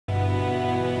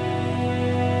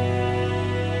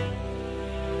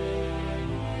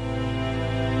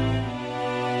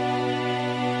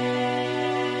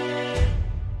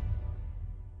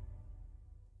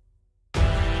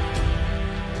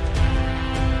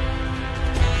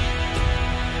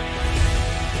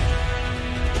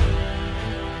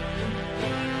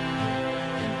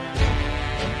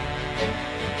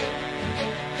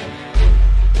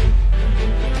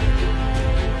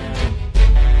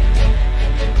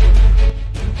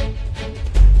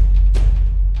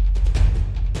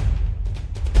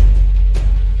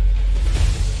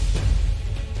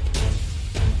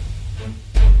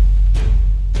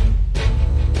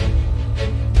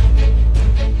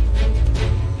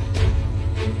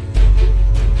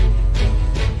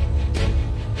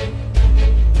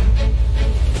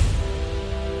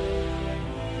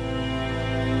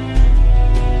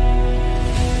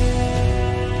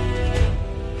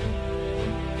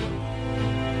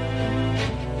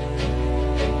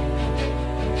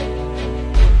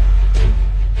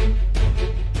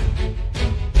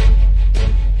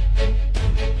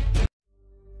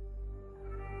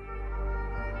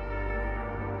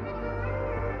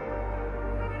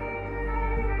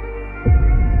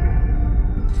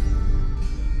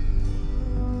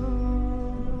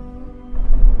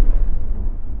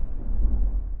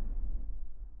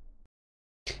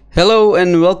Hello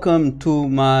and welcome to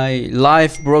my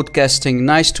live broadcasting.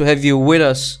 Nice to have you with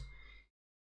us.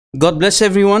 God bless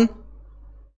everyone.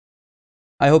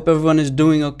 I hope everyone is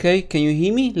doing okay. Can you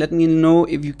hear me? Let me know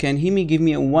if you can hear me. Give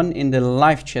me a 1 in the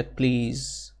live chat,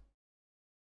 please.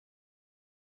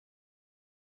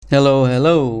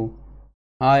 Hello.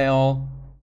 Hi all.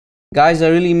 Guys, I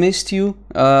really missed you.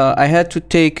 I had to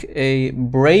take a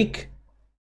break,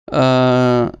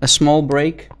 a small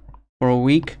break for a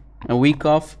week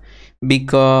off,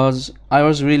 because I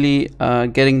was really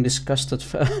getting disgusted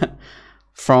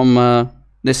from the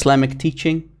Islamic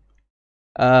teaching.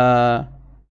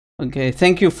 Okay,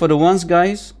 thank you for the ones,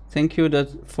 guys. Thank you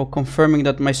for confirming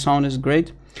that my sound is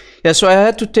great. Yeah, so I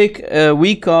had to take a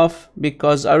week off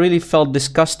because I really felt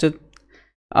disgusted.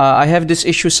 I have this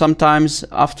issue sometimes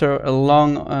after a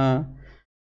long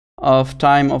of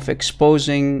time of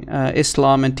exposing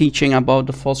Islam and teaching about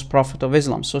the false prophet of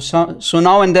Islam. So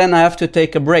now and then I have to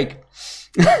take a break.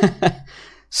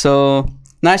 So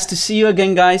nice to see you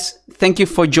again, guys. Thank you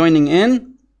for joining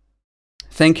in.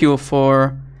 Thank you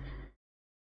for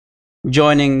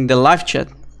joining the live chat.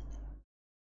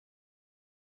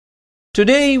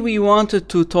 Today we wanted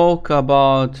to talk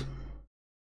about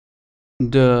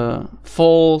the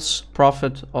false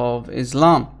prophet of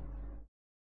Islam.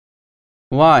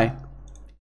 Why?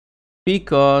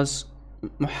 Because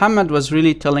Muhammad was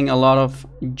really telling a lot of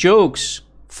jokes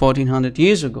 1400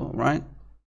 years ago, right?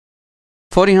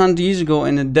 1400 years ago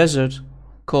in a desert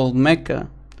called Mecca,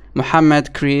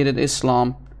 Muhammad created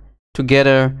Islam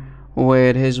together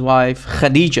with his wife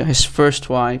Khadija, his first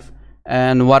wife,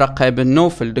 and Waraqa ibn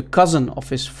Nawfal, the cousin of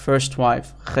his first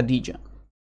wife Khadija.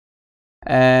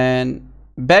 And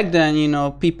back then, you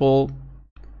know, people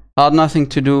had nothing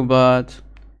to do but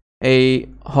a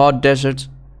hot desert,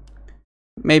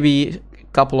 maybe a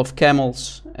couple of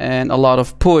camels, and a lot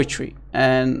of poetry.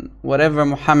 And whatever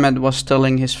Muhammad was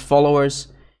telling his followers,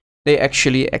 they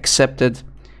actually accepted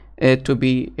it to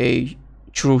be a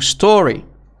true story.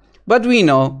 But we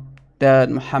know that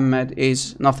Muhammad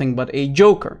is nothing but a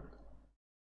joker.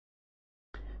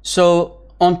 So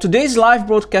on today's live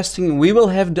broadcasting, we will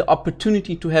have the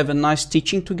opportunity to have a nice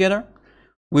teaching together.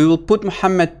 We will put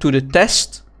Muhammad to the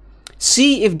test,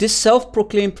 see if this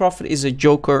self-proclaimed prophet is a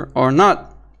joker or not.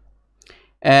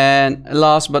 And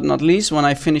last but not least, when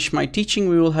I finish my teaching,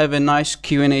 we will have a nice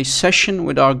Q&A session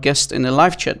with our guest in the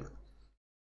live chat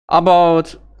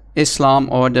about Islam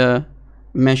or the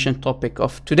mentioned topic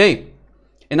of today.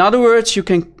 In other words, you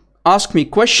can ask me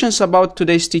questions about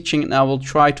today's teaching and I will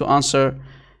try to answer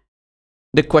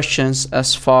the questions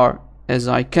as far as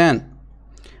I can.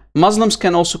 Muslims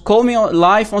can also call me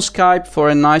live on Skype for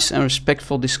a nice and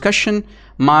respectful discussion.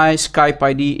 My Skype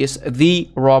ID is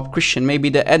 @TheRobChristian. Maybe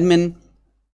the admin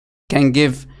can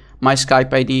give my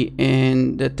Skype ID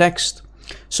in the text.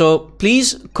 So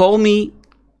please call me,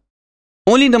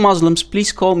 only the Muslims,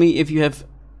 please call me if you have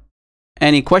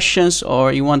any questions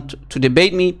or you want to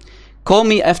debate me. Call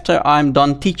me after I'm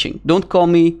done teaching. Don't call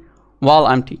me while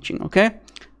I'm teaching, okay?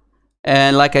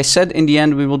 And like I said, in the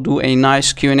end, we will do a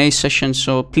nice Q&A session.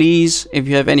 So please, if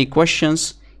you have any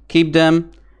questions, keep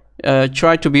them.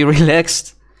 Try to be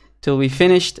relaxed till we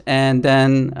finished, and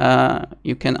then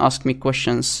you can ask me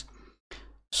questions.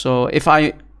 So if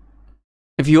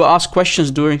you ask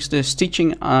questions during this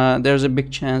teaching, there's a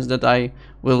big chance that I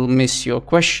will miss your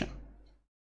question.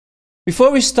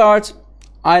 Before we start,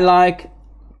 I like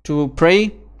to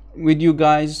pray with you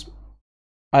guys.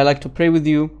 I like to pray with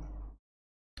you.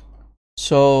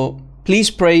 So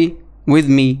please pray with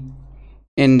me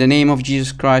in the name of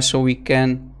Jesus Christ so we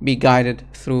can be guided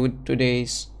through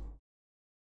today's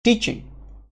teaching.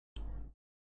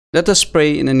 Let us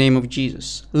pray in the name of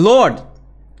Jesus. Lord,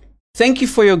 thank you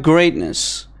for your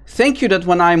greatness. Thank you that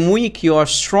when I'm weak, you are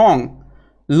strong.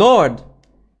 Lord,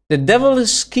 the devil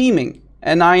is scheming,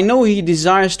 and I know he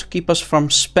desires to keep us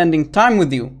from spending time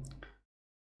with you.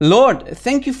 Lord,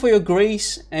 thank you for your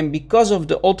grace, and because of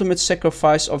the ultimate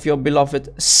sacrifice of your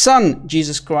beloved Son,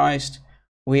 Jesus Christ,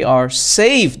 we are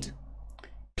saved.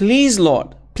 Please,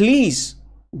 Lord, please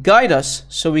guide us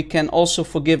so we can also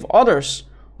forgive others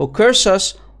who curse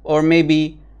us or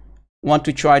maybe want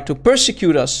to try to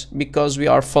persecute us because we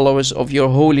are followers of your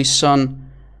Holy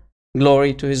Son.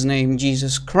 Glory to his name,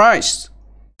 Jesus Christ.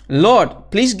 Lord,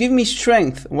 please give me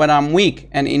strength when I'm weak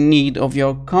and in need of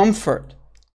your comfort.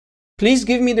 Please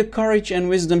give me the courage and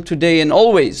wisdom today and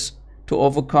always to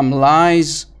overcome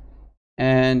lies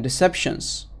and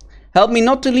deceptions. Help me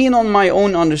not to lean on my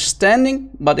own understanding,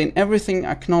 but in everything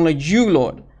acknowledge you,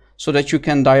 Lord, so that you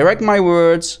can direct my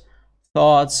words,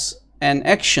 thoughts, and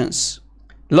actions.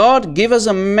 Lord, give us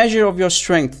a measure of your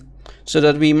strength so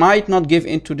that we might not give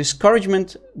into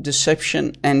discouragement,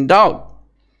 deception, and doubt.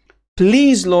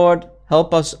 Please, Lord,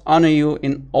 help us honor you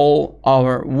in all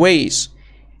our ways.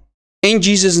 In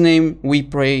Jesus' name we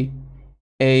pray.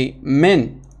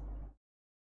 Amen.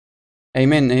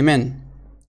 Amen. Amen.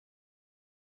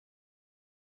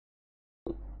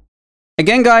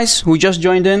 Again, guys who just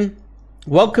joined in,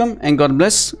 welcome and God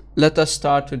bless. Let us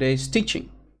start today's teaching.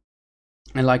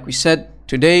 And like we said,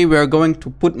 today we are going to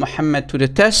put Muhammad to the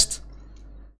test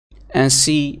and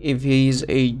see if he is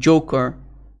a joker,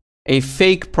 a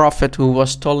fake prophet who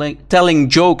was telling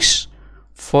jokes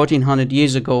 1400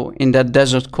 years ago in that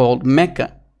desert called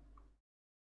Mecca.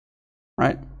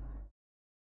 Right?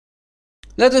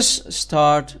 Let us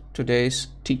start today's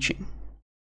teaching.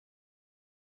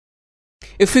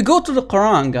 If we go to the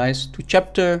Quran, guys, to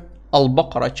chapter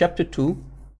Al-Baqarah, chapter 2,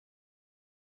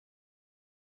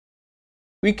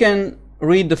 we can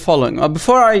read the following.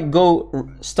 Before I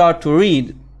start to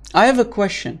read, I have a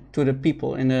question to the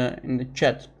people in the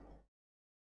chat.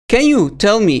 Can you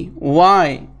tell me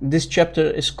why this chapter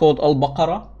is called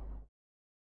Al-Baqarah?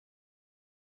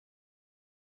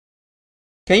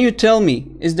 Can you tell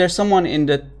me, is there someone in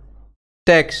the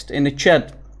text, in the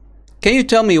chat, can you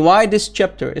tell me why this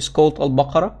chapter is called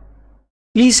Al-Baqarah?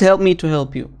 Please help me to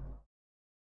help you.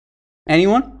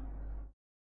 Anyone?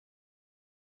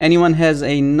 Anyone has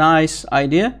a nice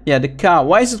idea? Yeah, the cow.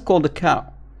 Why is it called the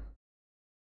cow?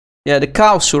 Yeah, the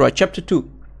cow surah, chapter 2.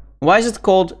 Why is it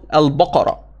called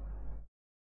Al-Baqarah?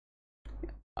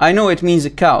 I know it means a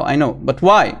cow, I know. But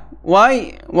why?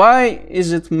 Why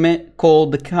is it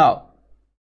called the cow?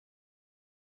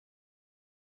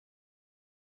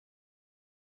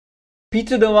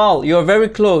 Peter de Waal, you're very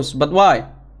close, but why?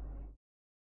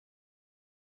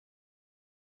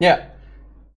 Yeah.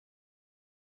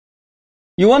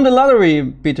 You won the lottery,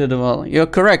 Peter de Waal. You're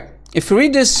correct. If we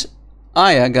read this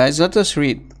ayah, guys, let us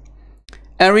read.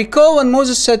 And recall when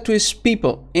Moses said to his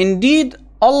people, indeed,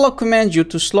 Allah commands you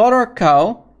to slaughter a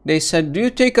cow. They said, do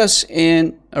you take us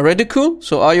in ridicule?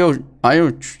 So are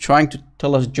you trying to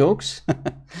tell us jokes?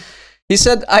 He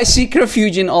said, I seek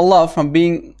refuge in Allah from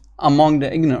being among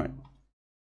the ignorant.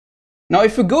 Now,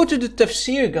 if we go to the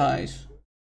tafsir, guys,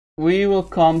 we will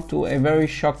come to a very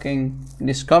shocking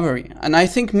discovery. And I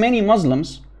think many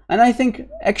Muslims, and I think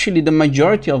actually the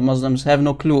majority of Muslims have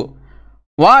no clue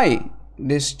why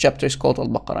this chapter is called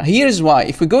Al-Baqarah. Here is why.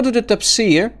 If we go to the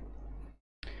tafsir,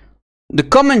 the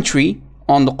commentary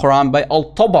on the Quran by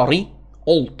Al-Tabari,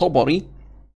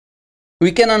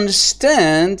 we can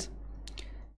understand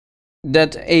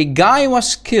that a guy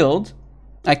was killed,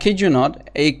 I kid you not,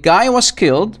 a guy was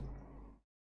killed.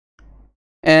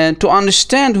 And to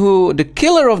understand who the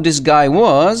killer of this guy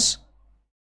was,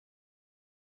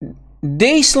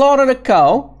 they slaughtered a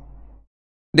cow.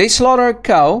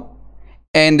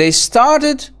 And they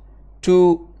started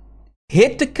to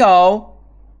hit the cow.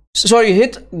 Sorry,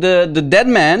 hit the dead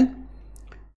man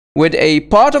with a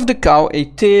part of the cow, a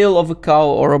tail of a cow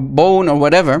or a bone or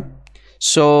whatever,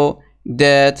 so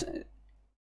that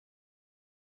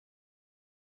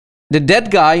the dead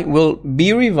guy will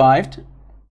be revived,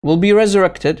 will be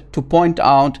resurrected to point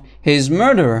out his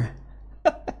murderer.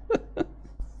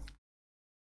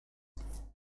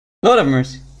 Lord have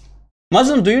mercy.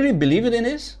 Muslims, do you really believe in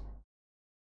this?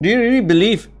 Do you really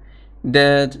believe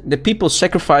that the people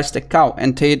sacrificed a cow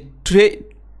and they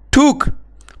took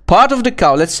part of the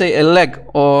cow, let's say a leg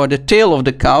or the tail of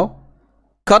the cow,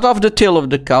 cut off the tail of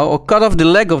the cow or cut off the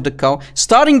leg of the cow,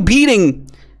 starting beating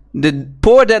the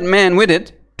poor dead man with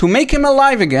it to make him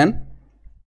alive again,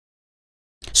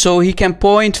 so he can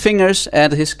point fingers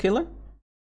at his killer?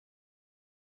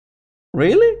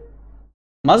 Really?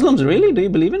 Muslims, really? Do you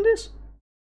believe in this?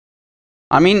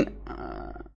 I mean,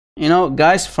 you know,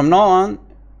 guys, from now on,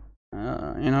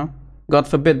 you know, God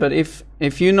forbid, but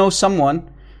if you know someone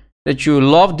that you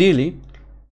love dearly,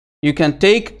 you can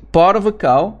take part of a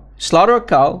cow, slaughter a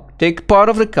cow, take part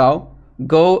of the cow,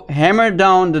 go hammer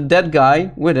down the dead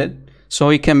guy with it so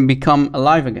he can become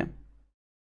alive again.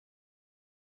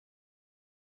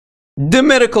 The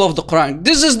miracle of the Quran.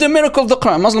 This is the miracle of the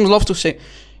Quran. Muslims love to say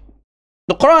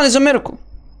the Quran is a miracle,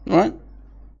 right?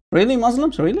 Really,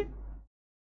 Muslims? Really?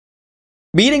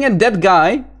 Beating a dead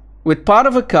guy with part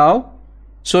of a cow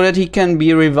so that he can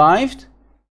be revived,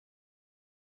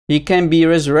 he can be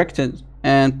resurrected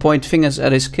and point fingers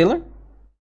at his killer?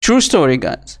 True story,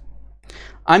 guys.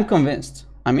 I'm convinced.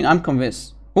 I'm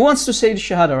convinced. Who wants to say the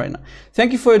Shahada right now?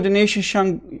 Thank you for your donation,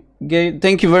 Shang Gay.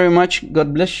 Thank you very much.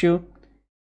 God bless you.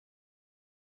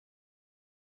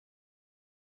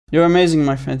 You're amazing,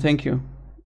 my friend. Thank you.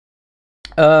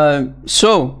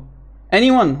 So,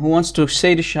 anyone who wants to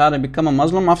say the Shahada and become a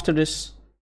Muslim after this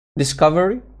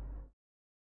Discovery.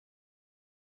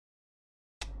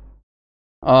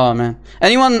 Oh man.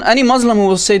 Any Muslim who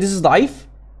will say this is da'if?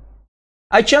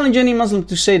 I challenge any Muslim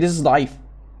to say this is da'if.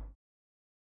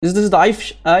 Is this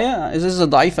da'if ayah? Is this a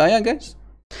da'if ayah, guys?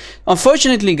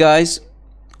 Unfortunately, guys,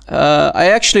 I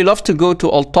actually love to go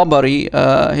to Al-Tabari,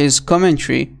 his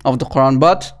commentary of the Quran,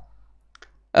 but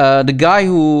the guy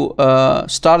who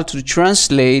started to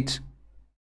translate,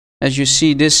 as you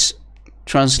see this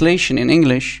translation in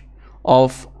English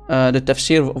of the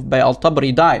tafsir by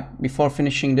Al-Tabari, died before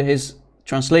finishing his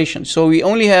translation. So we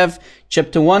only have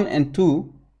chapter 1 and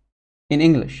 2 in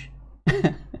English.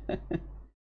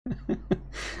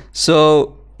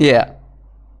 So yeah,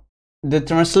 the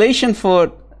translation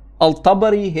for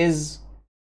Al-Tabari, his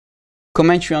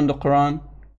commentary on the Quran,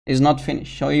 is not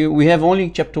finished. So we have only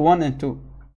chapter 1 and 2.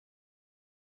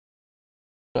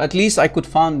 So at least I could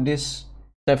find this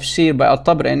tafsir by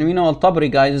Al-Tabari. And we know Al-Tabari,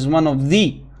 guys, is one of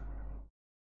the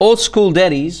old school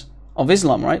daddies of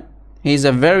Islam, right? He's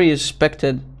a very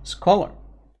respected scholar.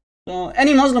 So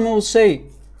any Muslim will say,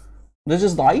 this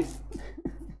is da'if?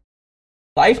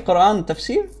 Da'if Quran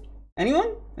tafsir?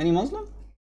 Anyone? Any Muslim?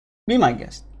 Be my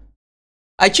guest.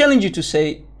 I challenge you to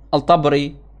say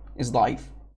Al-Tabari is da'if,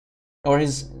 or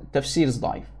his tafsir is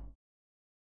da'if.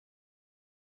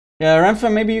 Yeah, Ramfa,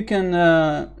 maybe you can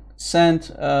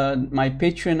send my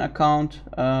Patreon account,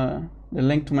 the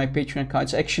link to my Patreon account.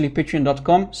 It's actually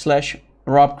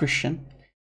patreon.com/RobChristian. If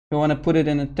you want to put it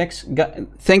in a text.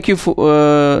 Thank you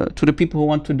to the people who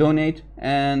want to donate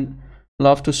and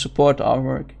love to support our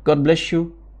work. God bless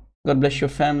you. God bless your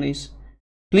families.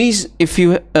 Please, if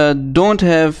you don't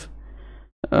have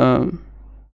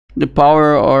the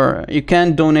power, or you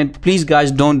can't donate, please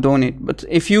guys, don't donate. But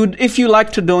if you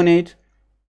like to donate,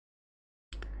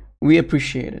 we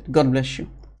appreciate it. God bless you.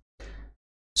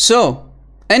 So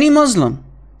any Muslim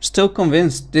still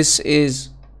convinced this is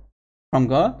from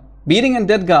God, beating a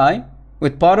dead guy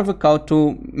with part of a cow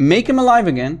to make him alive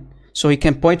again so he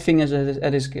can point fingers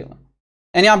at his killer.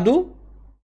 Any Abdul?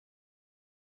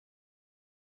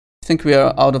 I think we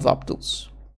are out of Abduls.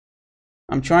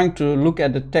 I'm trying to look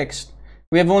at the text.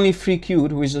 We have only Free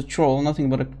Cute, who is a troll, nothing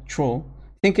but a troll.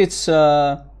 I think it's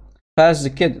Faz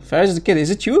the Kid. Faz the Kid, is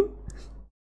it you?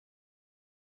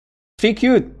 Free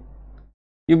Cute,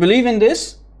 you believe in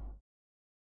this?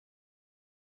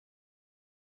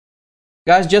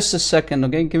 Guys, just a second,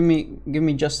 okay? Give me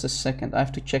just a second. I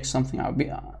have to check something out.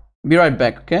 Be right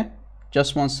back, okay?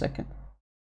 Just 1 second.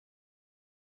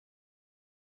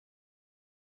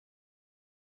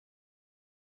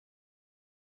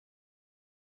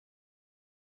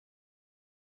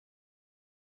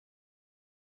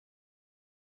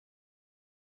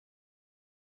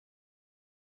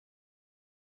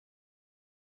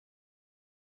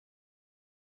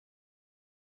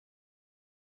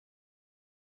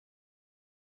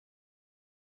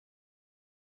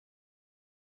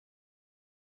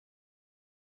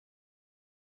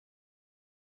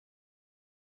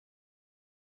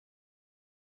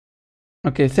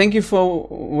 Okay, thank you for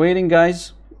waiting,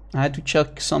 guys. I had to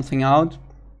check something out.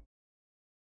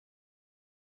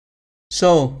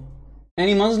 So,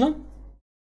 any Muslim?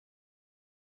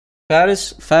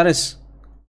 Faris,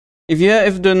 if you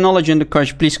have the knowledge and the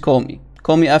courage, please call me.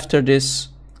 Call me after this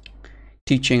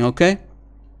teaching, okay?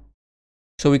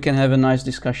 So we can have a nice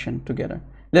discussion together.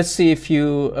 Let's see if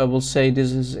you will say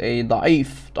this is a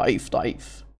da'if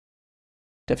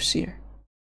tafsir.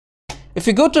 If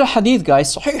you go to the hadith,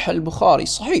 guys, Sahih al-Bukhari,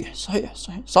 Sahih,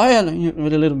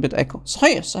 with a little bit echo.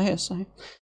 Sahih.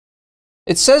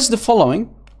 It says the following: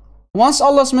 once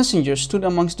Allah's messenger stood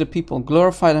amongst the people,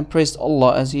 glorified and praised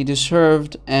Allah as he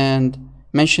deserved, and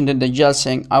mentioned the Dajjal,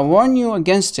 saying, I warn you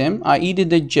against him, i.e. the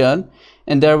Dajjal,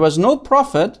 and there was no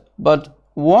prophet but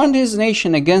warned his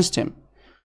nation against him.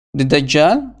 The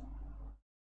Dajjal?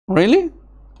 Really?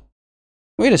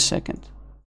 Wait a second.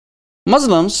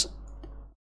 Muslims,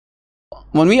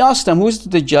 when we ask them who is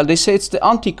the Dajjal, they say it's the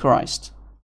Antichrist.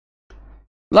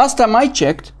 Last time I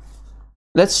checked,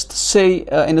 let's say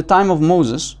in the time of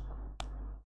Moses,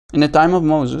 did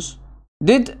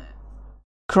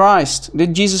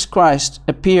Jesus Christ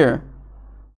appear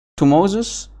to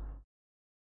Moses?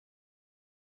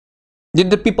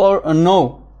 Did the people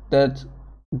know that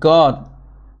God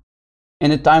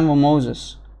in the time of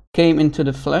Moses came into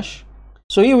the flesh?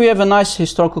 So here we have a nice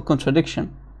historical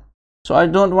contradiction. So I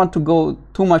don't want to go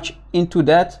too much into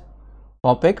that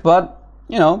topic, but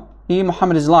you know,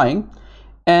 Muhammad is lying,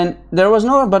 and there was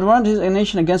no one but warned his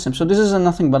nation against him. So this is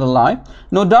nothing but a lie.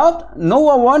 No doubt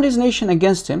Noah warned his nation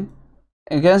against him,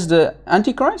 against the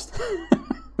Antichrist.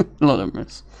 Lord of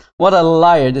mercy. What a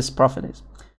liar this prophet is.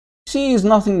 See, he is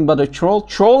nothing but a troll,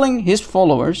 trolling his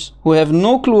followers who have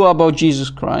no clue about Jesus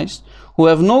Christ, who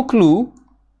have no clue,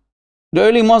 the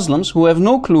early Muslims who have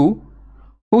no clue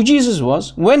who Jesus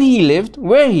was, when he lived,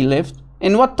 where he lived,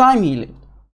 in what time he lived.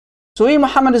 So here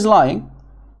Muhammad is lying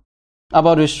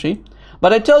about history,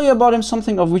 but I tell you about him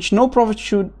something of which no prophet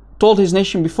should told his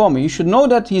nation before me. You should know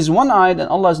that he is one-eyed and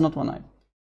Allah is not one-eyed.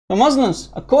 So Muslims,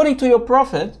 according to your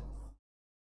prophet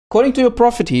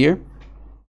here,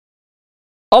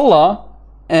 Allah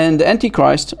and the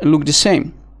Antichrist look the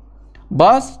same.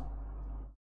 But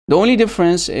the only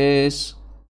difference is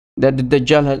that the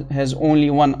Dajjal has only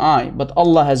one eye, but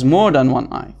Allah has more than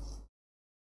one eye.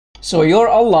 So your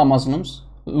Allah, Muslims,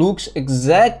 looks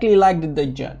exactly like the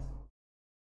Dajjal.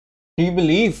 Do you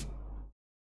believe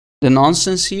the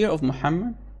nonsense here of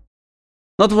Muhammad?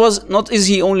 Not is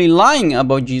he only lying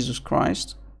about Jesus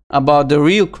Christ, about the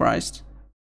real Christ,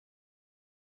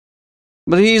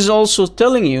 but he is also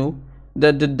telling you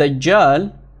that the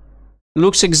Dajjal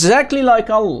looks exactly like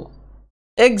Allah.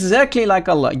 Exactly like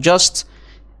Allah. Just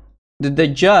the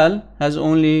Dajjal has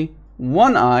only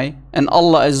one eye and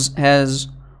Allah has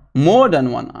more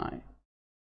than one eye.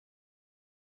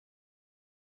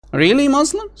 Really,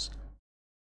 Muslims?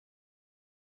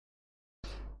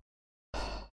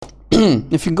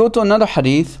 If you go to another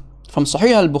hadith from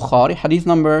Sahih al-Bukhari, hadith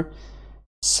number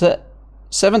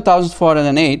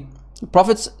 7408, the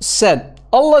Prophet said,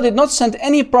 Allah did not send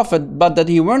any prophet but that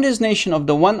he warned his nation of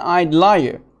the one-eyed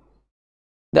liar,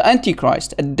 the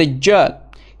Antichrist, ad-Dajjal.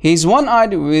 He is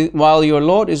one-eyed while your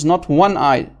Lord is not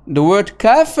one-eyed. The word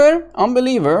kafir,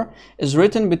 unbeliever, is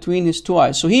written between his two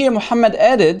eyes. So here Muhammad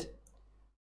added,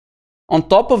 on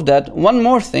top of that, one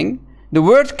more thing. The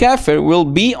word kafir will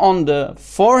be on the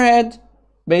forehead,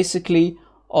 basically,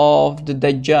 of the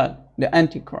Dajjal, the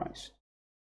Antichrist.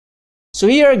 So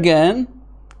here again,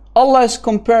 Allah is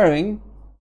comparing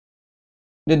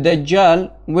the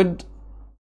Dajjal with,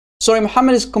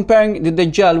 Muhammad is comparing the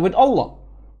Dajjal with Allah.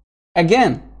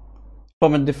 Again,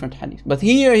 from a different hadith. But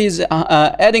here he's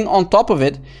adding on top of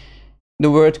it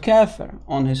the word kafir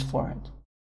on his forehead.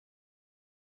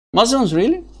 Muslims,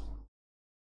 really?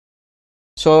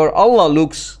 So Allah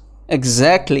looks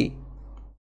exactly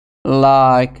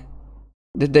like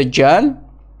the Dajjal,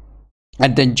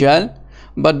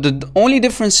 but the only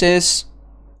difference is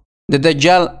the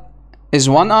Dajjal is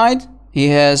one-eyed, he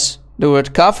has the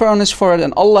word kafir on his forehead,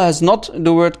 and Allah has not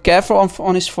the word kafir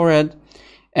on his forehead,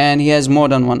 and he has more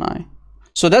than one eye.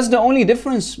 So that's the only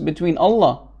difference between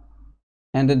Allah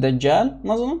and the Dajjal,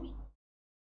 Muslims.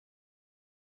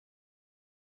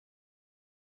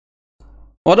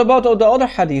 What about the other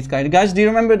hadith, guys? Guys, do you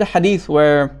remember the hadith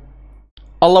where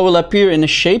Allah will appear in a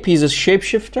shape? He's a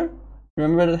shapeshifter.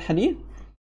 Remember the hadith?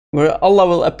 Where Allah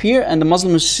will appear and the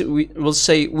Muslims will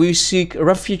say, we seek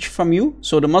refuge from you.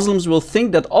 So the Muslims will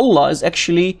think that Allah is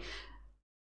actually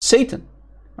Satan,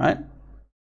 right?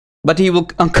 But he will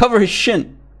uncover his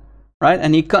shin, right?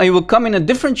 And he will come in a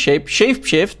different shape,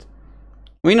 shapeshift.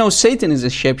 We know Satan is a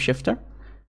shapeshifter.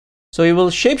 So he will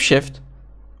shapeshift.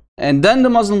 And then the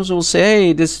Muslims will say,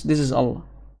 hey, this is Allah.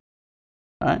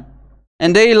 Right?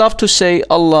 And they love to say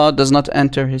Allah does not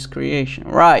enter his creation.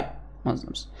 Right,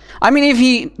 Muslims. I mean, if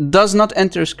he does not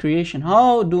enter his creation,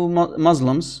 how do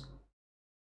Muslims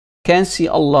can see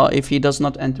Allah if he does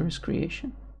not enter his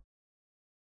creation?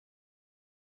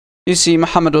 You see,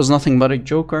 Muhammad was nothing but a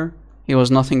joker. He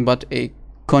was nothing but a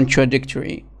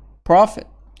contradictory prophet,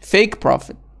 fake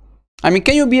prophet. I mean,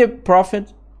 can you be a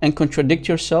prophet and contradict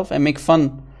yourself and make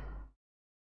fun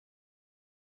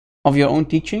of your own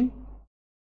teaching?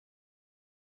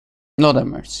 Lord have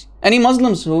mercy. Any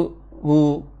Muslims who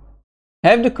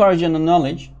have the courage and the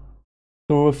knowledge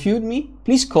to refute me,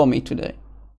 please call me today.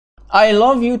 I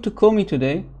love you to call me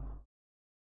today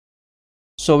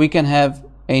so we can have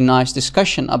a nice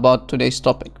discussion about today's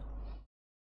topic.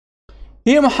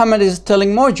 Here Muhammad is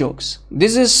telling more jokes.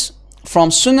 This is from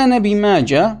Sunan Abi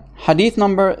Majah, hadith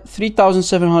number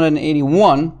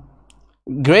 3781,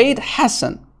 grade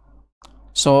Hasan.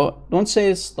 So don't say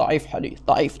it's da'if hadith,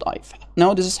 da'if.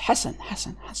 No, this is Hasan.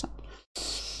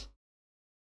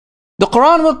 The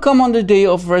Quran will come on the day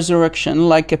of resurrection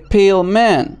like a pale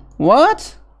man.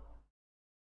 What?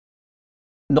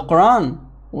 The Quran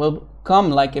will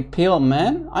come like a pale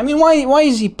man? I mean, why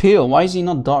is he pale? Why is he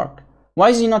not dark?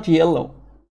 Why is he not yellow?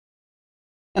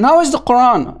 And how is the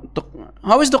Quran?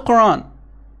 How is the Quran?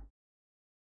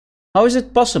 How is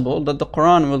it possible that the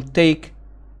Quran will take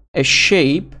a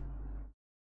shape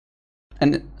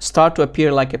and start to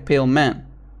appear like a pale man?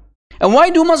 And why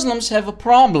do Muslims have a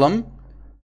problem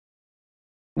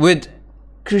with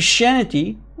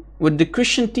Christianity, with the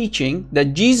Christian teaching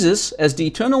that Jesus, as the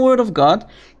eternal word of God,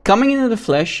 coming into the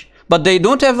flesh, but they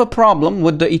don't have a problem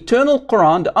with the eternal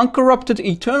Quran, the uncorrupted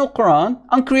eternal Quran,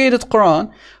 uncreated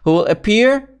Quran, who will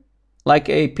appear like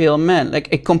a pale man,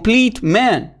 like a complete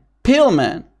man, pale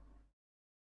man.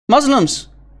 Muslims,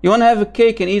 you want to have a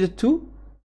cake and eat it too?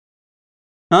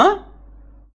 Huh?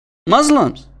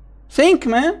 Muslims, think,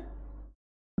 man.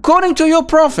 According to your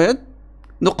prophet,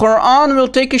 the Quran will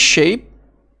take a shape,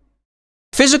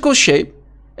 physical shape,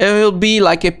 and it will be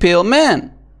like a pale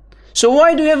man. So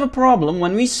why do you have a problem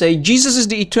when we say Jesus is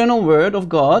the eternal word of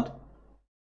God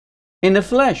in the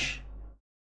flesh?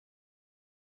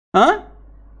 Huh?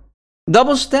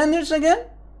 Double standards again?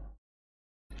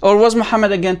 Or was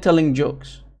Muhammad again telling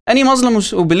jokes? Any Muslim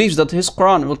who believes that his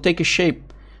Quran will take a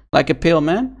shape like a pale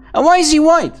man? And why is he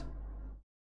white?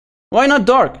 Why not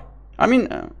dark? I mean,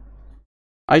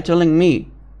 are you telling me,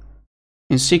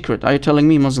 in secret, are you telling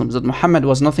me, Muslims, that Muhammad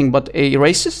was nothing but a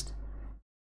racist?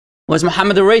 Was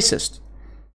Muhammad a racist?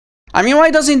 I mean,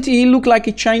 why doesn't he look like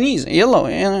a Chinese? Yellow,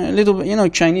 a little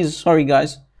bit, Chinese, sorry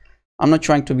guys. I'm not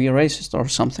trying to be a racist or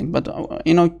something, but,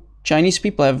 Chinese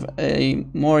people have a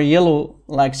more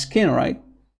yellow-like skin, right?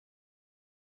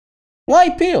 Why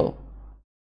pale?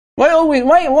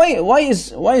 Why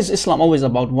is Islam always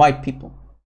about white people?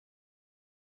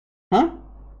 Huh?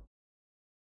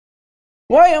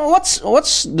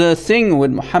 What's the thing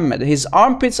with Muhammad? His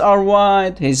armpits are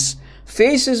white, his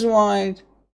face is white,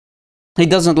 he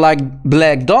doesn't like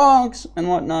black dogs and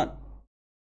whatnot.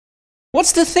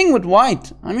 What's the thing with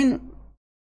white? I mean,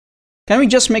 can we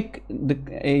just make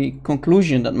a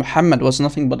conclusion that Muhammad was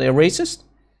nothing but a racist?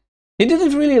 He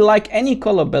didn't really like any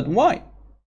color but white.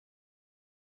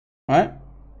 Right?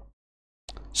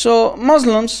 So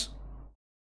Muslims,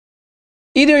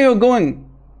 either you're going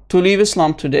to leave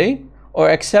Islam today or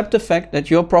accept the fact that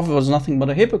your prophet was nothing but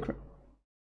a hypocrite.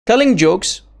 Telling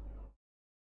jokes,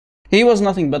 he was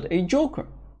nothing but a joker.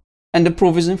 And the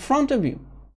proof is in front of you.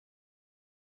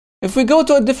 If we go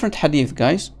to a different hadith,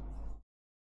 guys.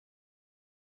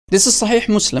 This is Sahih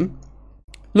Muslim.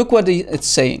 Look what it's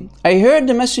saying. I heard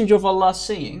the Messenger of Allah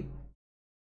saying,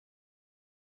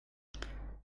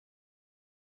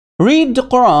 read the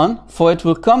Quran, for it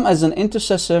will come as an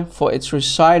intercessor for its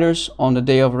reciters on the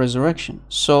day of resurrection.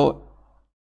 So,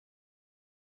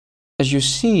 as you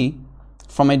see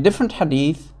from a different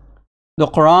hadith, the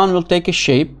Quran will take a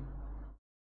shape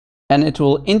and it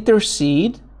will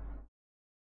intercede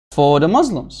for the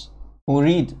Muslims who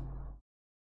read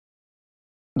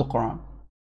the Quran.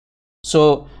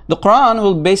 So the Quran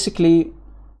will basically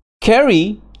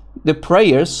carry the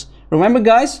prayers. Remember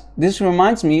guys, this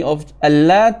reminds me of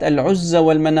Allat, Al-Uzza,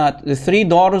 Wal-Manat, the three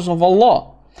daughters of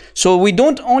Allah. So we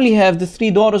don't only have the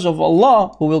three daughters of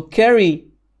Allah who will carry,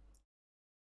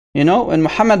 when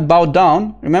Muhammad bowed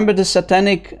down, remember the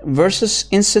satanic verses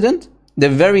incident? The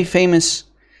very famous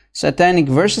satanic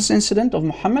verses incident of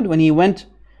Muhammad when he went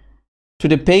to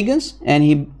the pagans and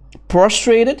he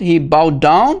prostrated, he bowed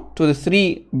down to the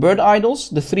three bird idols,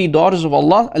 the three daughters of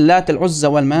Allah, Allat, Al-Uzza,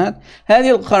 Wal-Manat.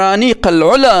 هذه القرانيق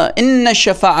العلا إن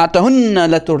شفاعتهن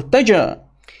لترتجى.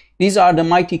 These are the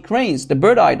mighty cranes, the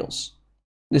bird idols,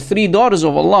 the three daughters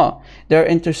of Allah. Their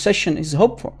intercession is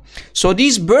hoped for. So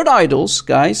these bird idols,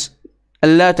 guys,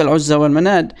 Allat, Al-Uzza,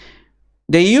 Wal-Manat,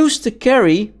 they used to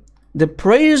carry the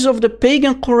prayers of the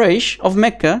pagan Quraysh of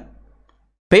Mecca.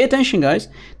 Pay attention, guys.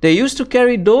 They used to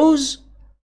carry those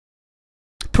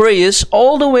prayers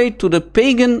all the way to the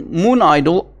pagan moon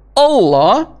idol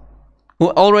Allah, who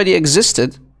already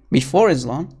existed before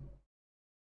Islam.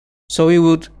 So he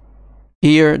would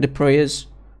hear the prayers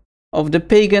of the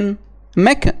pagan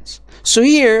Meccans. So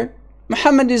here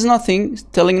Muhammad is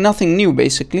telling nothing new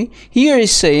basically. Here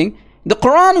he's saying the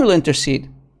Quran will intercede.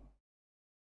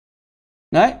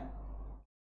 Right?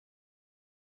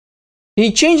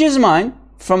 He changed his mind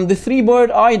from the three bird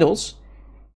idols,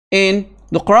 and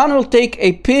the Quran will take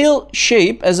a pale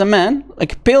shape as a man,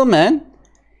 like a pale man,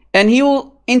 and he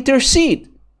will intercede.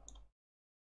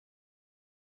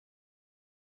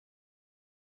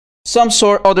 Some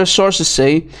other sources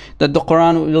say that the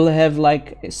Quran will have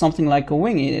something like a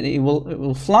wing. It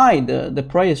will fly the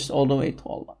prayers all the way to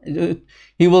Allah.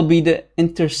 He will be the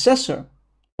intercessor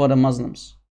for the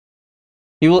Muslims.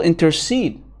 He will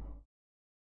intercede.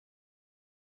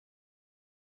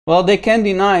 Well, they can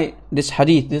deny this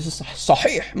hadith. This is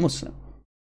Sahih Muslim.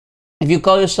 If you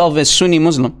call yourself a Sunni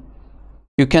Muslim,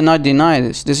 you cannot deny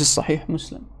this. This is Sahih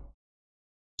Muslim.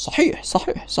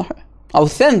 Sahih.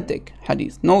 Authentic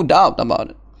hadith, no doubt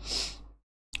about it.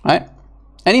 Right?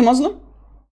 Any Muslim?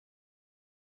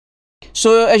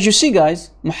 So as you see,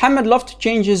 guys, Muhammad loved to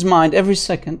change his mind every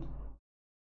second,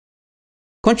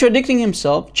 contradicting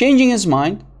himself, changing his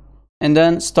mind, and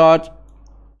then start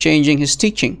changing his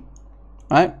teaching,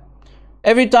 right?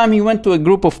 Every time he went to a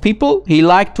group of people, he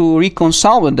liked to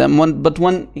reconcile with them. But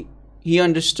when he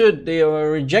understood they were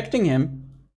rejecting him,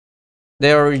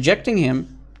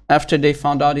 after they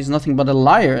found out he's nothing but a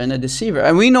liar and a deceiver.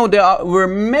 And we know there were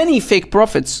many fake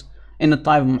prophets in the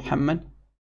time of Muhammad.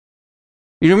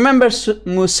 You remember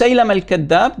Musaylam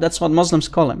al-Kadhab? That's what Muslims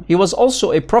call him. He was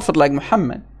also a prophet like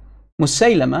Muhammad.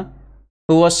 Musaylama,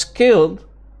 who was killed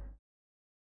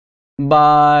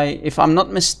by, if I'm not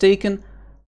mistaken,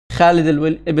 Khalid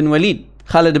ibn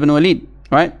Walid,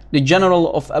 right? The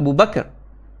general of Abu Bakr,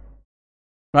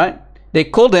 right? They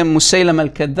called him Musaylam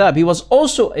al-Kadhab. He was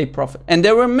also a prophet. And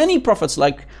there were many prophets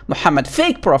like Muhammad,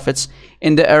 fake prophets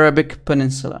in the Arabic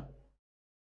Peninsula,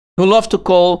 who love to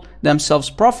call themselves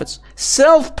prophets,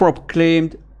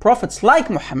 self-proclaimed prophets like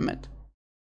Muhammad.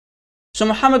 So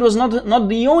Muhammad was not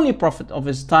the only prophet of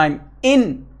his time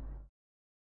in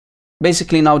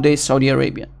basically nowadays Saudi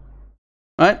Arabia,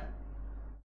 right?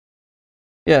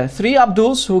 Yeah, 3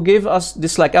 Abduls who gave us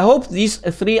dislike. I hope these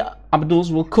 3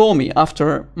 Abduls will call me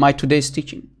after my today's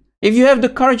teaching. If you have the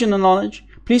courage and the knowledge,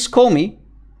 please call me.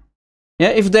 Yeah,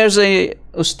 if there's a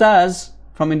Ustaz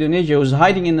from Indonesia who's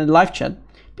hiding in the live chat,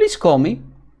 please call me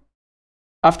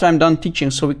after I'm done teaching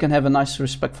so we can have a nice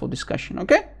respectful discussion,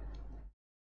 okay?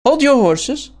 Hold your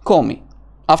horses, call me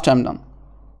after I'm done.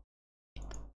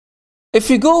 If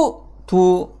you go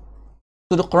to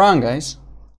the Quran, guys,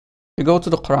 you go to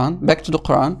the Quran, back to the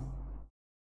Quran,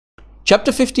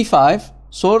 chapter 55,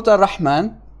 Surah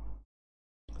Ar-Rahman,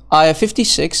 ayah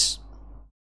 56,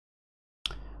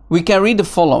 we can read the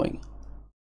following.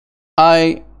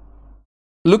 I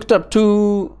looked up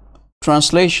 2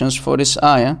 translations for this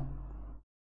ayah.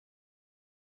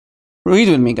 Read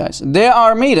with me, guys. There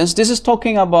are maidens. This is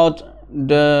talking about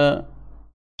the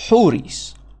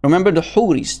Huris. Remember the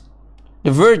Huris, the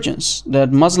virgins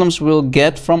that Muslims will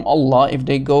get from Allah if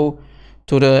they go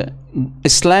to the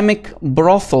Islamic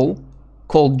brothel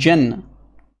called Jannah,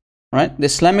 right? The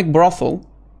Islamic brothel,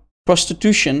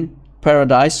 prostitution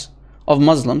paradise of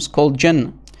Muslims called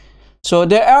Jannah. So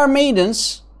there are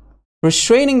maidens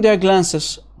restraining their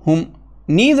glances whom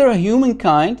neither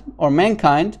humankind or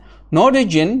mankind nor the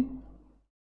jinn,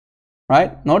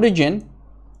 right? Nor the jinn,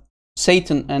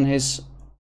 Satan and his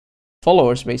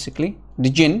followers, basically, the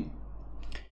jinn,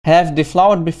 have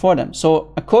deflowered before them.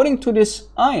 So according to this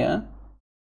ayah,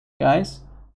 guys,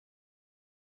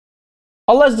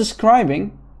 Allah is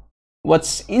describing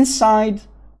what's inside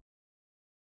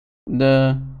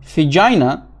the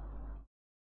vagina,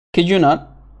 kid you not,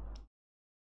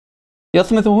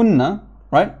 yathmithuhunna,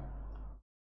 right?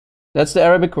 That's the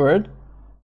Arabic word.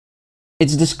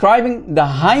 It's describing the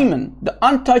hymen, the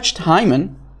untouched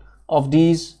hymen of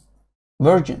these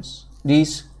virgins,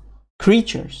 these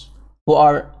creatures who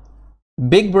are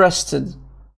big-breasted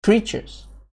creatures.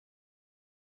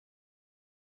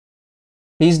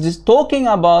 He's just talking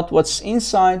about what's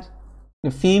inside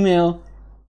the female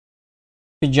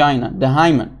vagina, the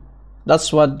hymen.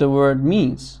 That's what the word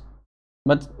means.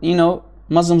 But, you know,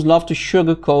 Muslims love to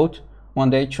sugarcoat when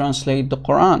they translate the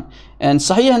Quran. And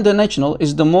Sahih International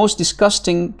is the most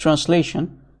disgusting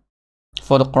translation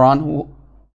for the Quran,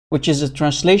 which is a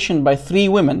translation by 3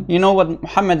 women. You know what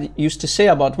Muhammad used to say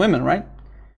about women, right?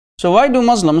 So why do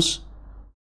Muslims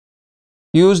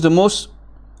use the most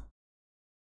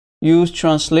used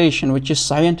translation, which is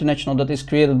Sahih International, that is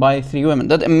created by 3 women?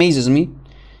 That amazes me.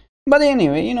 But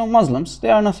anyway, you know, Muslims, they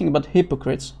are nothing but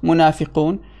hypocrites,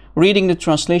 munafiqun, reading the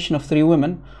translation of 3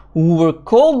 women who were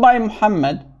called by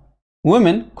Muhammad,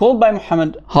 women called by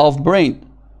Muhammad half-brained.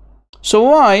 So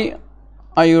why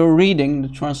are you reading the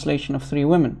translation of 3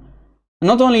 women?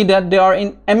 Not only that, they are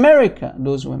in America,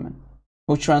 those women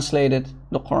who translated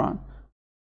the Quran.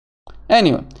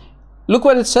 Anyway, look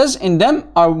what it says. In them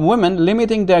are women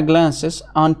limiting their glances,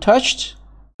 untouched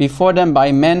before them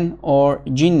by men or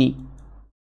jinni.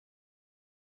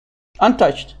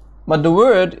 Untouched. But the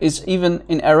word is even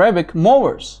in Arabic more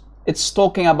worse. It's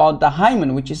talking about the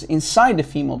hymen, which is inside the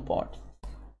female part.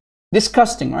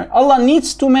 Disgusting, right? Allah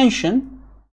needs to mention,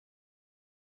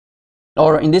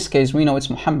 or in this case, we know it's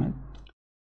Muhammad.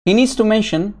 He needs to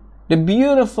mention the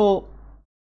beautiful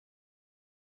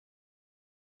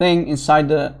thing inside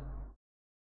the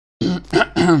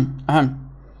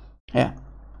yeah,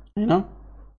 you know.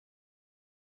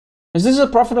 Is this a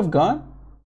prophet of God?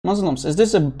 Muslims, is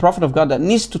this a prophet of God that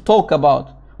needs to talk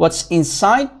about what's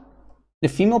inside the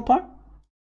female part?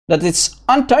 That it's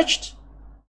untouched,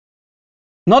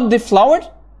 not deflowered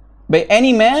by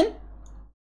any man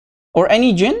or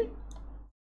any jinn?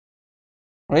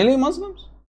 Really, Muslims?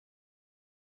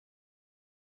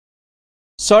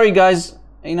 Sorry guys,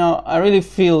 you know, I really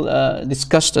feel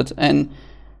disgusted, and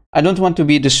I don't want to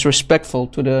be disrespectful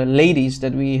to the ladies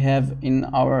that we have in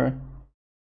our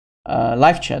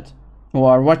live chat who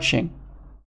are watching.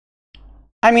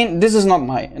 I mean, this is not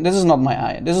my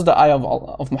ayah. This is the ayah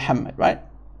of Muhammad, right?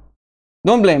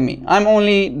 Don't blame me. I'm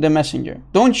only the messenger.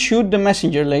 Don't shoot the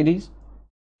messenger, ladies.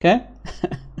 Okay?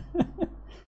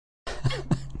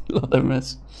 Lord have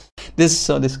mercy. This is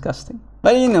so disgusting.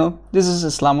 But you know, this is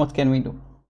Islam. What can we do?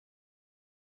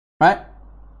 Right?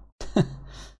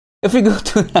 If we go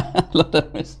to Lord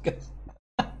have mercy, guys.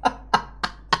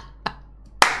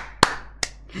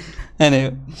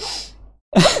 Anyway.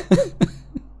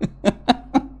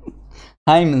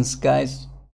 Hymens, guys.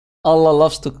 Allah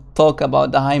loves to talk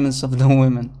about the hymens of the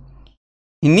women.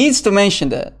 He needs to mention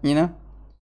that, you know.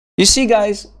 You see,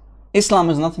 guys,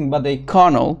 Islam is nothing but a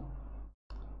carnal,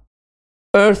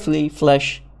 earthly,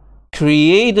 flesh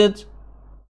created,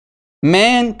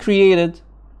 man created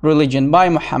religion by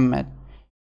Muhammad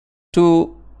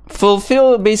to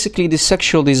fulfill basically the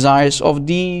sexual desires of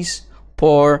these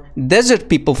poor desert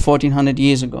people 1400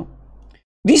 years ago.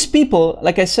 These people,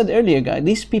 like I said earlier, guys,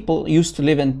 these people used to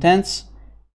live in tents.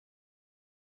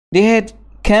 They had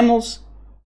camels,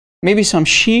 maybe some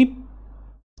sheep,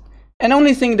 and the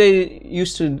only thing they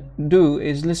used to do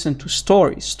is listen to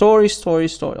stories,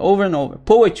 over and over,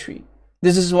 poetry.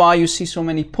 This is why you see so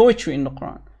many poetry in the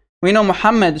Quran. We know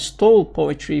Muhammad stole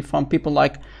poetry from people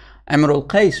like Amr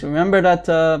al-Qais. Remember that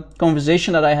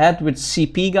conversation that I had with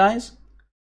CP, guys,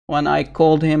 when I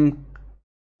called him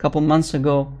a couple months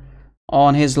ago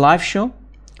on his live show?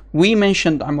 We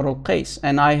mentioned Amr al-Qais,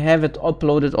 and I have it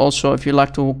uploaded also. If you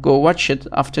like to go watch it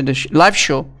after the live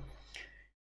show,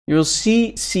 you'll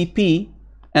see CP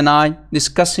and I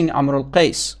discussing Amr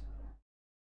al-Qais.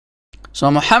 So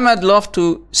Muhammad loved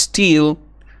to steal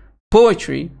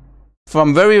poetry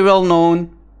from very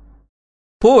well-known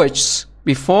poets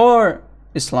before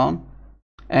Islam,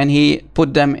 and he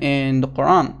put them in the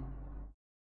Quran.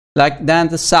 Like Dan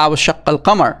the Sa'a wa Shaqqa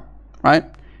al-Qamar, right?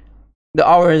 The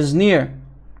hour is near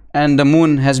and the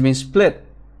moon has been split.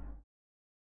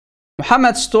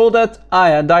 Muhammad stole that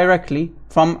ayah directly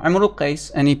from Amr al-Qais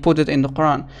and he put it in the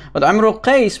Quran. But Amr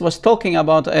al-Qais was talking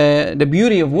about the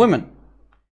beauty of women.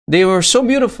 They were so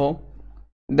beautiful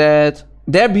that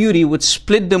their beauty would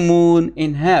split the moon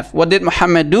in half. What did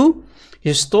Muhammad do?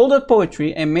 He stole that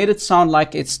poetry and made it sound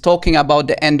like it's talking about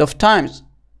the end of times.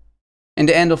 In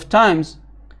the end of times,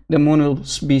 the moon will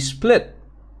be split.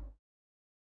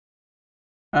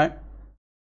 Right?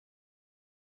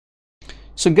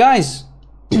 So guys,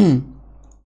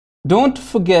 don't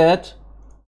forget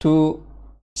to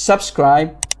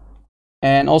subscribe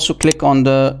and also click on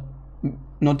the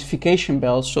notification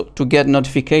bell so to get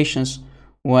notifications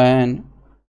when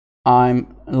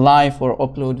I'm live or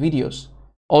upload videos.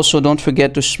 Also, don't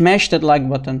forget to smash that like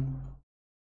button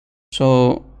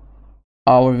so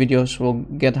our videos will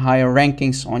get higher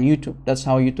rankings on YouTube. That's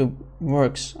how YouTube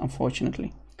works,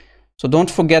 unfortunately. So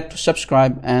don't forget to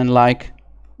subscribe and like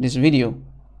this video.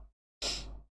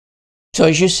 So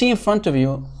as you see in front of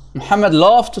you, Muhammad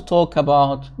loved to talk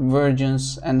about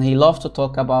virgins, and he loved to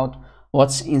talk about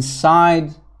what's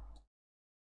inside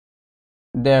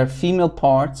their female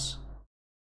parts.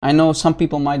 I know some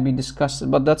people might be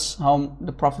disgusted, but that's how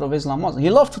the Prophet of Islam was. He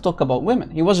loved to talk about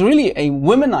women. He was really a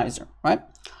womanizer, right?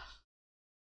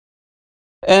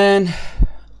 And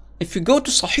if you go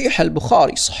to Sahih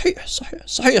al-Bukhari, Sahih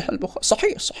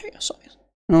al-Bukhari,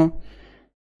 no,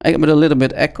 I got a little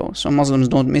bit echo so Muslims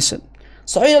don't miss it.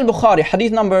 Sahih al-Bukhari,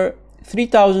 hadith number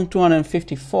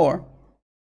 3254.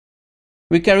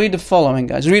 We can read the following,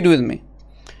 guys. Read with me.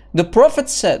 The Prophet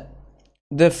said,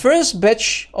 the first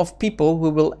batch of people who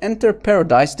will enter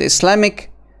paradise, the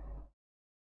Islamic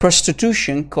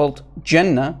prostitution called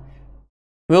Jannah,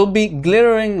 will be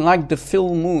glittering like the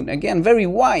full moon. Again, very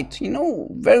white, you know,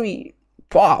 very,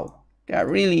 wow, they are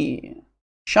really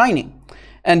shining.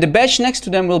 And the batch next to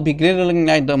them will be glittering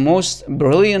like the most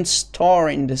brilliant star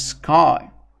in the sky.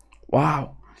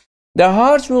 Wow. Their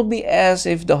hearts will be as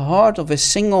if the heart of a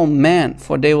single man,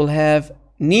 for they will have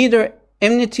neither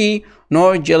enmity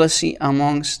nor jealousy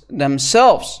amongst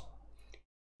themselves.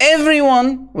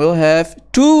 Everyone will have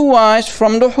 2 wives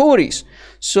from the Houris.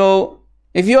 So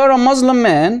if you are a Muslim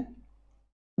man,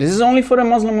 this is only for the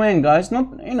Muslim man, guys.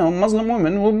 Not, you know, Muslim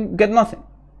women will get nothing.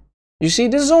 You see,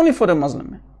 this is only for the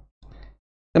Muslim men.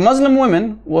 The Muslim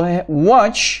women will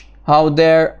watch how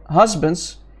their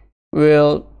husbands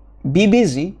will be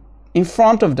busy in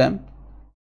front of them,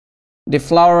 the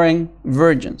flowering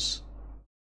virgins,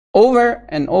 over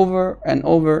and over and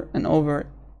over and over,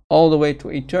 all the way to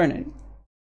eternity.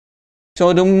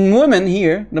 So the women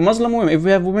here, the Muslim women, if we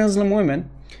have Muslim women,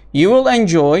 you will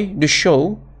enjoy the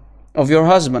show of your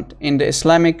husband in the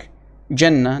Islamic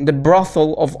Jannah, the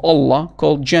brothel of Allah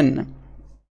called Jannah.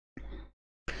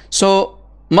 So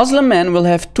Muslim men will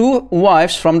have 2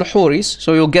 wives from the Huris.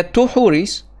 So you'll get 2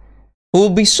 Huris who will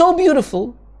be so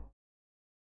beautiful,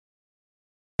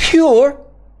 pure,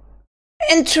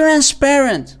 and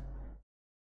transparent.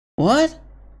 What?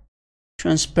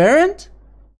 Transparent?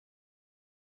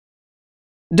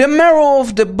 The marrow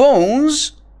of the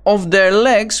bones of their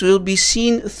legs will be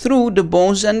seen through the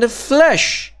bones and the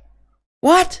flesh.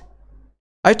 What?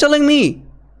 Are you telling me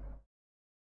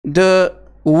the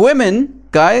women,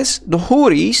 guys, the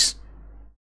Huris,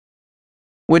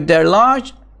 with their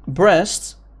large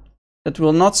breasts that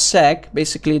will not sag,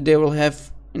 basically they will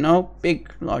have, you know,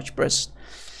 big, large breasts,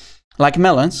 like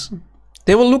melons,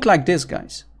 they will look like this,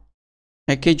 guys.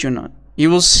 I kid you not. You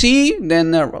will see their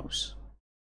narrows.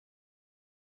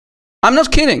 I'm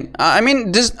not kidding. I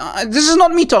mean, this is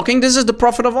not me talking. This is the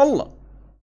Prophet of Allah.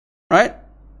 Right?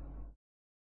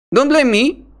 Don't blame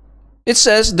me. It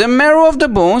says, the marrow of the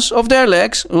bones of their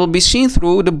legs will be seen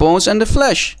through the bones and the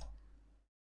flesh.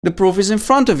 The proof is in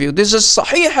front of you. This is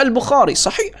Sahih al-Bukhari.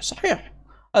 Sahih.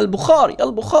 Al-Bukhari.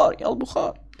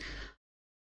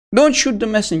 Don't shoot the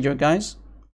messenger, guys.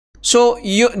 So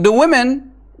the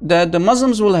women that the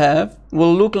Muslims will have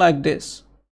will look like this.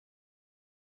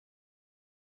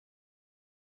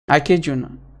 I kid you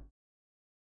not.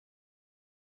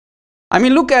 I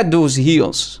mean, look at those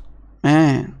heels.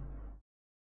 Man.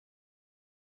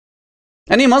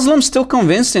 Any Muslims still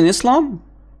convinced in Islam?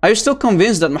 Are you still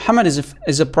convinced that Muhammad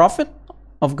is a prophet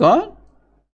of God?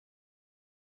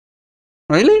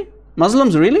 Really?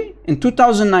 Muslims, really? In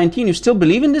 2019, you still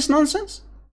believe in this nonsense?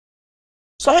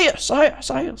 Sahih.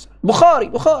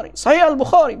 Bukhari. Sahih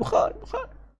al-Bukhari. Bukhari.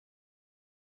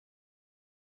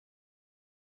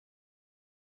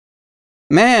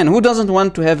 Man, who doesn't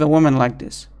want to have a woman like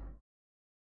this?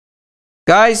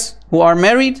 Guys who are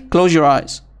married, close your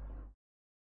eyes.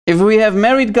 If we have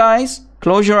married guys,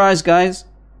 close your eyes, guys.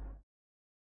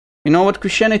 You know what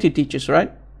Christianity teaches, right?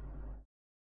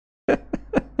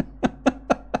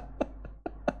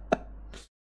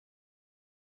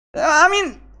 I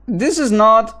mean, this is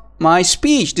not my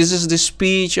speech. This is the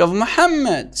speech of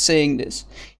Muhammad saying this.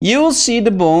 You will see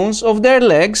the bones of their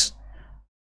legs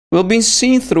will be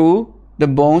seen through the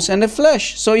bones and the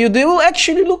flesh. So they will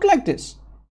actually look like this.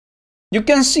 You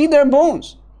can see their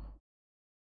bones.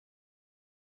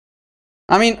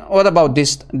 I mean, what about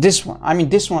this one? I mean,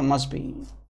 this one must be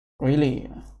really...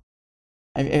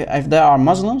 if there are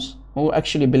Muslims who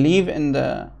actually believe in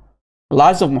the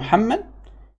lives of Muhammad,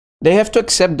 they have to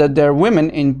accept that their women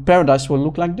in paradise will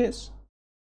look like this.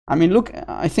 I mean, look,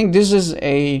 I think this is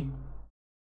a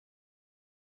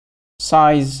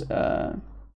size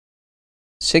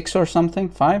 6 or something,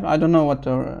 5. I don't know what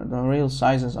the real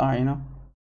sizes are, you know.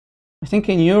 I think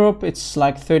in Europe it's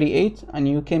like 38, and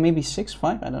UK maybe 6,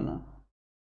 5, I don't know.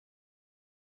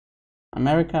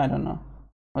 America, I don't know.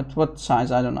 What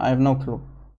size, I don't know. I have no clue.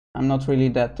 I'm not really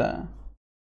that...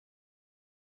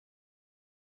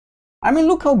 I mean,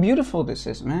 look how beautiful this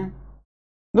is, man.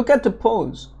 Look at the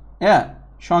pose. Yeah,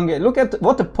 Sean, look at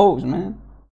what the pose, man.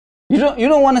 You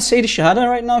don't want to say the Shahada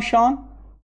right now, Sean?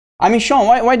 I mean, Sean,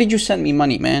 why did you send me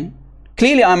money, man?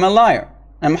 Clearly, I'm a liar,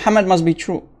 and Muhammad must be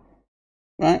true,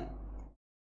 right?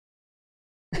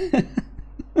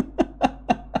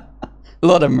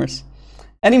 Lord have mercy.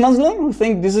 Any Muslim who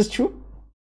think this is true?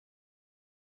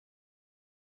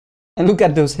 And look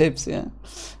at those hips, yeah.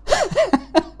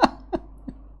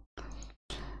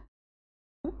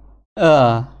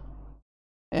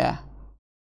 Yeah.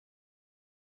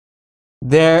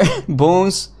 Their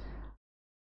bones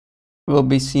will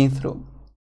be seen through,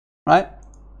 right?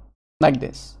 Like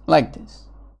this.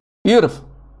 Beautiful.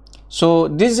 So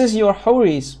this is your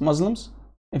Huris, Muslims.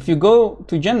 If you go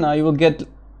to Jannah, you will get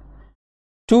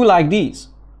 2 like these.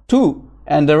 2.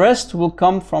 And the rest will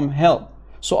come from hell.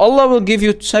 So Allah will give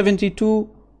you 72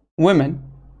 women.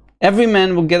 Every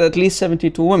man will get at least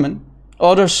 72 women.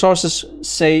 Other sources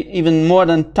say even more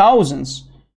than thousands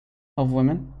of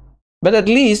women. But at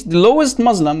least the lowest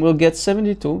Muslim will get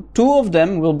 72. 2 of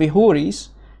them will be Huris,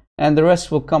 and the rest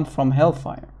will come from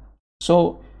hellfire.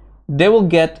 So they will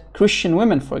get Christian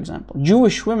women, for example,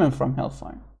 Jewish women from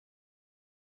hellfire.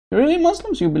 Really,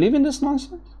 Muslims? You believe in this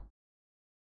nonsense?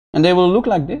 And they will look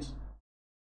like this?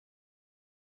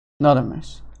 Not a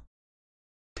mess.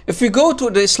 If we go to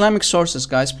the Islamic sources,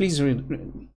 guys, please read.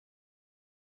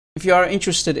 If you are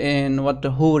interested in what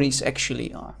the Huris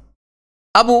actually are.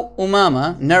 Abu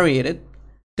Umama narrated,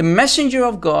 the Messenger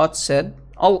of God said,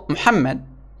 Muhammad,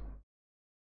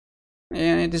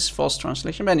 Yeah, it is false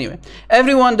translation. But anyway,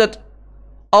 everyone that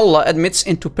Allah admits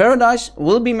into paradise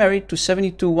will be married to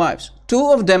 72 wives.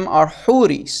 2 of them are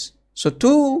huris. So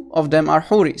 2 of them are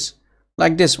huris,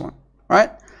 like this one,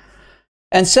 right?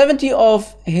 And 70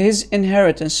 of his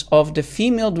inheritance of the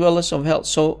female dwellers of hell.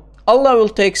 So Allah will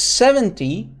take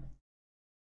 70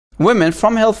 women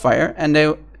from hellfire, and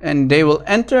they will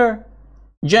enter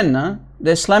Jannah,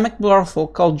 the Islamic brothel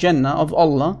called Jannah of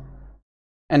Allah,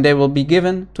 and they will be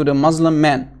given to the Muslim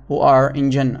men who are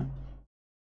in Jannah.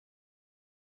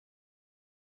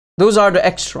 Those are the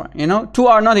extra, 2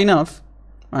 are not enough,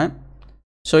 right?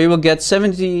 So you will get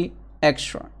 70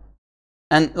 extra.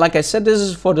 And like I said, this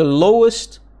is for the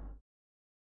lowest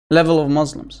level of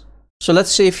Muslims. So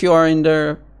let's say if you are in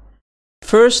the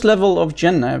first level of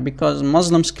Jannah, because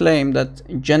Muslims claim that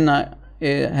Jannah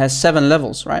has 7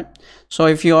 levels, right? So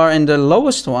if you are in the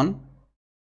lowest one,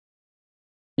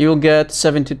 you'll get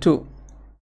 72.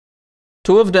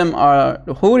 2 of them are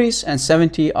the Huris and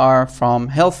 70 are from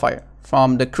hellfire,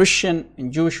 from the Christian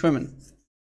and Jewish women,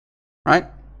 right?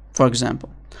 For example,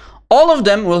 all of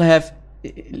them will have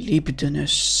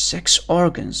libidinous sex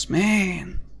organs,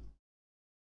 man.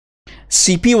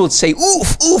 CP would say,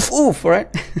 oof, oof, oof,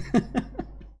 right?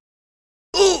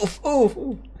 Oof, oof,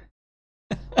 oof.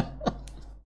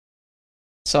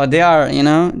 So they are,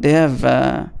 they have,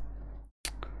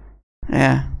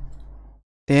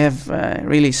 they have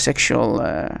really sexual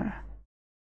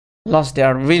lust. They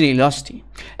are really lusty.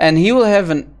 And he will have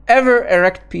an ever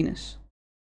erect penis.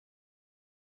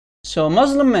 So a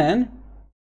Muslim man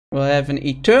will have an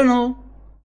eternal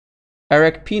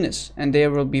erect penis, and they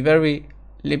will be very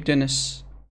libidinous,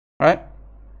 right?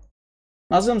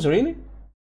 Muslims, really?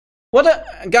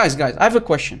 Guys, I have a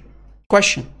question.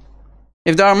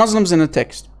 If there are Muslims in the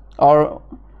text, or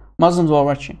Muslims who are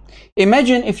watching,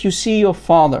 imagine if you see your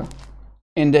father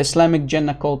in the Islamic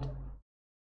Jannah called,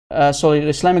 the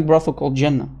Islamic brothel called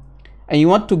Jannah, and you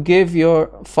want to give your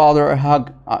father a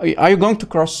hug. Are you going to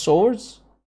cross swords?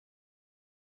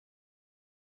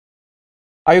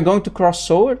 Are you going to cross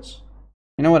swords?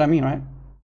 You know what I mean, right?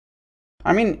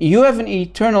 I mean, you have an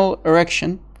eternal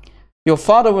erection. Your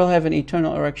father will have an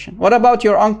eternal erection. What about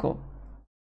your uncle?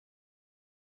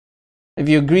 If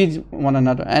you agreed one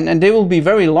another. And they will be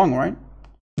very long, right?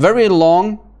 Very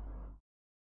long,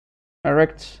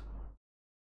 erect,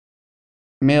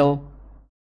 male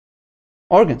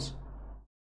organs.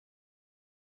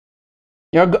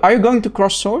 Are you going to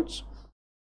cross swords?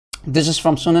 This is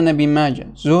from Sunan Abi Majah,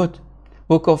 Zuhd,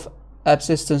 Book of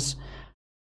Abstinence,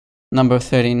 number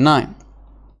 39.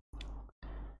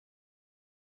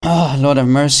 Oh, Lord have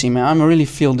mercy, man. I really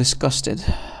feel disgusted.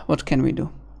 What can we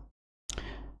do?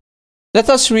 Let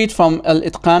us read from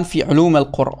Al-Itqan fi Ulum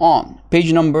al-Quran,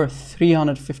 page number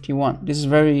 351. This is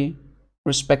very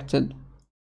respected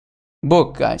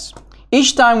book, guys.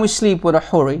 Each time we sleep with a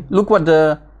huri, look what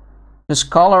the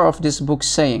scholar of this book is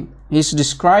saying. He's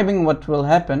describing what will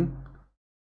happen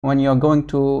when you're going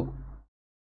to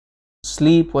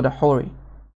sleep with a huri.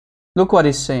 Look what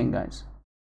he's saying, guys.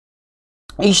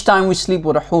 Each time we sleep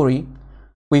with a huri,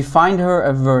 we find her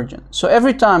a virgin. So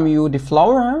every time you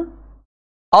deflower her,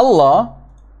 Allah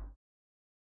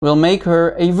will make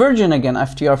her a virgin again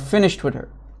after you are finished with her.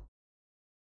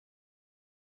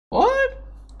 What?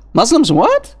 Muslims,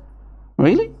 what?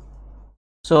 Really?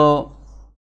 So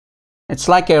it's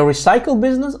like a recycle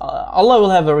business? Allah will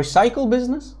have a recycle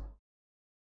business?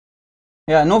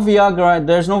 Yeah, no Viagra.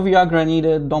 There's no Viagra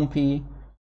needed. Don't pee.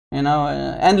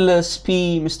 Endless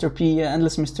P, Mr. P,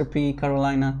 endless Mr. P,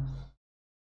 Carolina.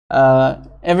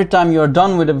 Every time you're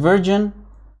done with a virgin,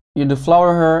 you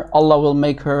deflower her, Allah will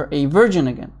make her a virgin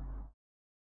again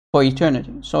for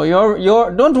eternity. So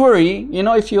don't worry,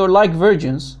 if you like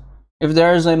virgins, if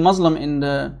there is a Muslim in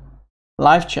the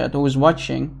live chat who is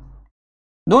watching,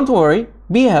 don't worry,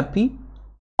 be happy.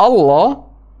 Allah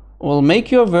will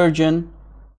make you a virgin.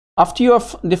 After you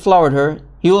have deflowered her,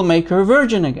 He will make her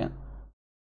virgin again.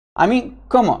 I mean,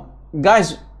 come on,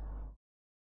 guys,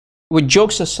 with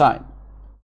jokes aside,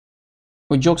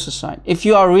 if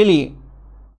you are really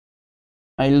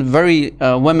a very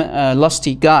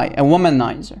lusty guy, a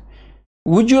womanizer,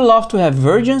 would you love to have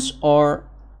virgins or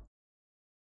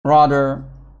rather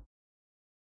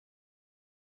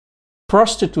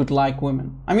prostitute-like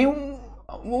women? I mean,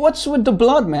 what's with the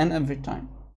blood, man, every time?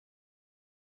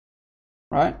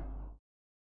 Right?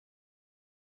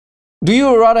 Do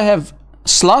you rather have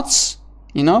sluts,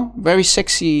 very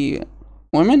sexy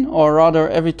women, or rather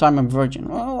every time a virgin?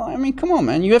 Well, I mean, come on,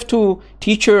 man. You have to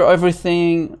teach her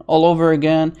everything all over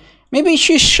again. Maybe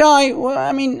she's shy. Well,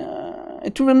 I mean,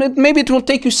 maybe it will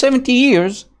take you 70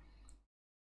 years,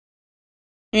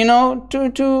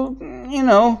 to you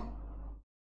know,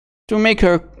 to make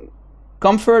her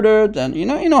comforted, and you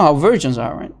know how virgins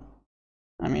are, right?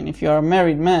 I mean, if you're a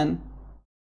married man,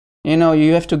 you know,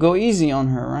 you have to go easy on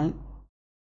her, right?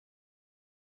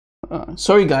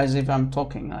 Sorry guys if I'm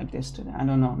talking like this today. I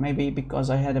don't know, maybe because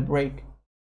I had a break.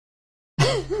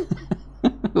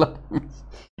 Look,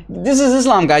 this is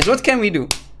Islam, guys. What can we do?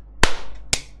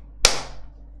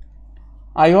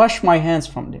 I wash my hands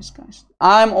from this, guys.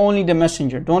 I'm only the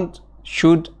messenger. Don't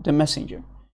shoot the messenger.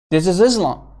 This is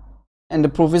Islam, and the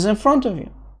proof is in front of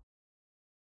you.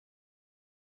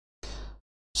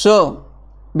 So,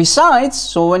 besides,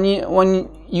 so when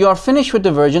you are finished with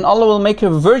the virgin, Allah will make you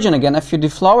a virgin again if you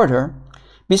deflowered her.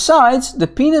 Besides, the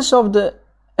penis of the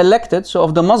elected, so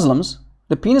of the Muslims,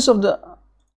 the penis of the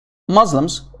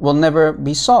Muslims will never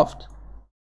be soft.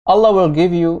 Allah will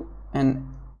give you an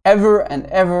ever and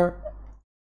ever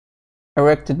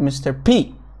erected Mr.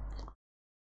 P.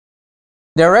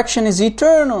 The erection is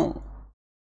eternal.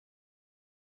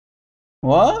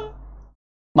 What?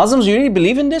 Muslims, you really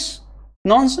believe in this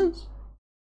nonsense?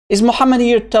 Is Muhammad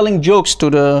here telling jokes to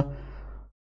the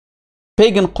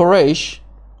pagan Quraysh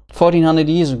 1400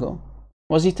 years ago?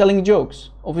 Was he telling jokes?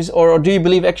 Or do you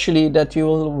believe actually that you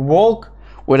will walk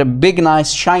with a big,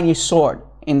 nice, shiny sword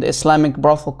in the Islamic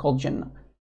brothel called Jannah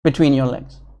between your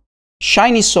legs?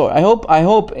 Shiny sword. I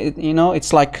hope it, you know,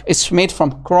 it's like it's made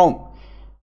from chrome.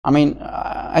 I mean,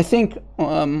 I think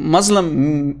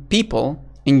Muslim people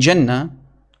in Jannah,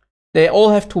 they all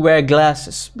have to wear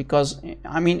glasses, because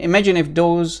I mean, imagine if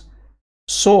those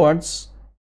swords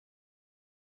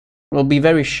will be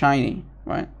very shiny,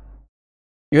 right?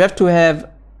 You have to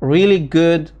have really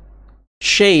good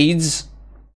shades.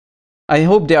 I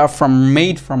hope they are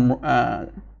made from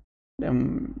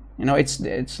you know,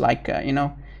 it's like you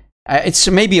know, it's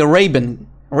maybe a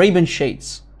Ray-Ban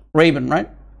shades. Ray-Ban, right?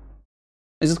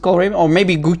 Is it called Ray-Ban? Or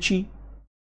maybe Gucci,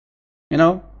 you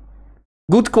know,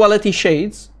 good quality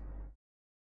shades,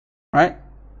 right?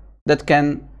 That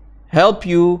can help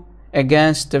you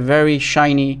against the very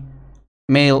shiny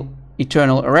male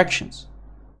eternal erections.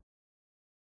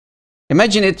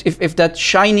 Imagine it if that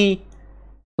shiny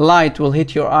light will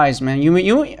hit your eyes, man.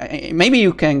 Maybe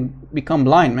you can become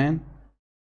blind, man.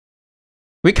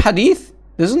 Weak hadith?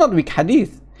 This is not weak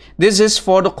hadith. This is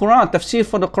for the Quran, tafsir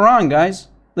for the Quran, guys.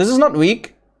 This is not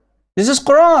weak. This is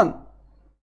Quran.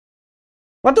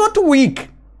 What weak?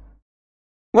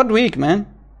 What weak, man?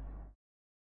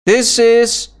 This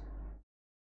is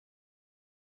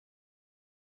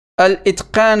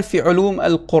Al-Itqan fi ulum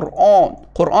al-Quran.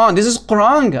 Quran. This is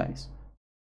Quran, guys.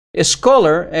 A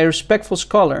scholar, a respectful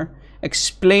scholar,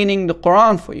 explaining the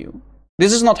Quran for you.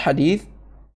 This is not hadith.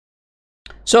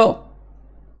 So,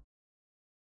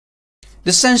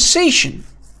 the sensation,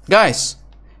 guys,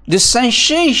 the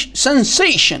sensation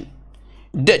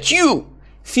that you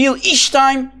feel each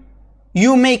time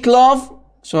you make love.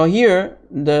 So here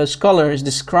the scholar is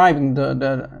describing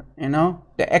the you know,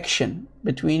 the action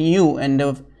between you and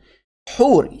the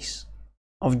huris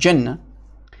of Jannah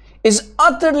is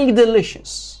utterly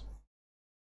delicious.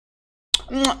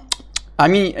 I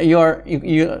mean,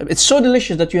 it's so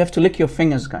delicious that you have to lick your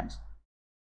fingers, guys.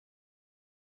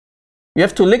 You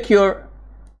have to lick your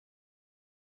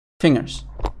fingers,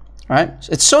 right?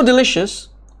 It's so delicious.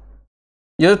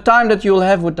 The time that you will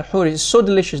have with the huris is so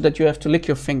delicious that you have to lick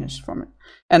your fingers from it.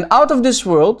 And out of this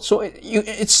world, so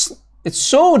it's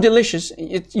so delicious,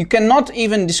 you cannot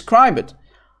even describe it.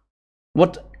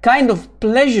 What kind of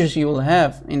pleasures you will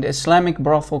have in the Islamic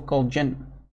brothel called Jannah.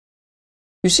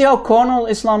 You see how carnal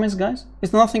Islam is, guys?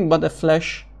 It's nothing but a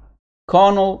flesh,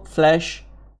 carnal, flesh,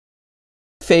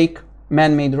 fake,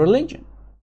 man-made religion.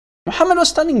 Muhammad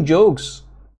was telling jokes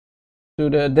to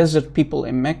the desert people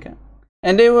in Mecca.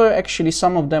 And they were actually,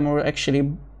 some of them were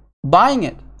actually buying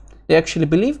it. They actually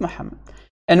believed Muhammad.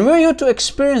 And were you to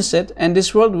experience it, and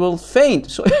this world will fade.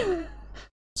 So,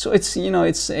 so it's, you know,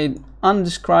 it's an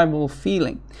undescribable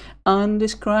feeling.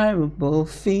 Undescribable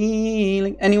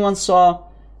feeling. Anyone saw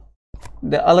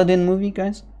the Aladdin movie,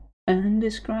 guys?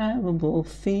 Undescribable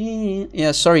feeling.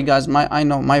 Yeah, sorry guys, I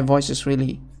know my voice is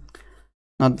really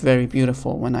not very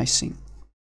beautiful when I sing.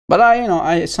 But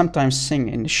I sometimes sing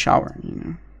in the shower,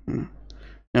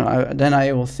 then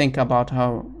I will think about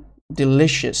how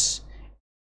delicious,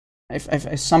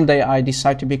 if someday I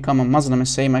decide to become a Muslim and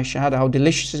say my shahada, how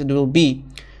delicious it will be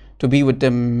to be with the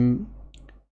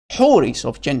huris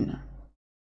of Jannah,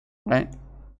 right?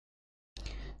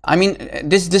 I mean,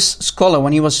 this scholar,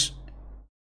 when he was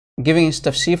giving his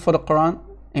tafsir for the Quran,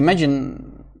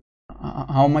 imagine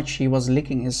how much he was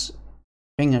licking his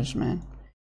fingers, man.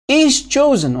 Each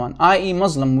chosen one, i.e.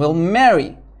 Muslim, will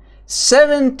marry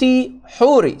 70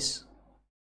 huris.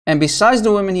 And besides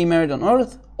the women he married on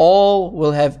earth, all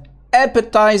will have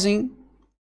appetizing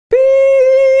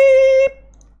beep,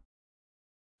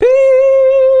 beep.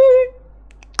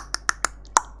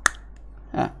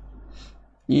 Ah,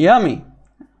 yummy.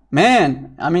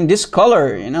 Man, I mean, this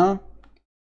color, you know,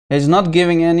 is not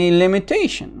giving any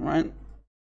limitation, right?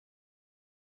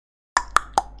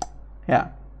 Yeah.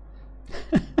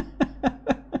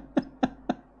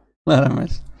 Let him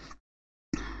miss.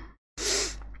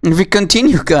 If we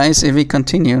continue, guys, if we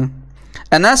continue.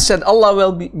 Anas said, Allah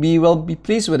will be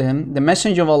pleased with him. The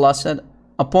messenger of Allah said,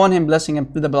 upon him blessing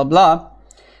and blah blah blah.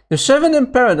 The servant in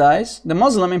paradise, the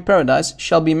Muslim in paradise,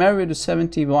 shall be married to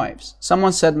 70 wives.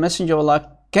 Someone said, messenger of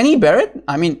Allah, can he bear it?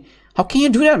 I mean, how can you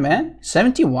do that, man?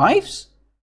 70 wives?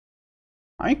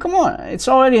 I mean, come on. It's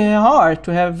already hard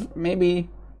to have maybe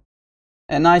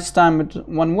a nice time with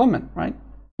one woman, right?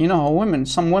 You know, women,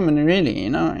 some women really, you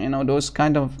know, those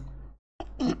kind of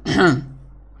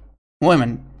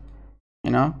women,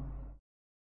 you know.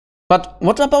 But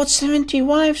what about 70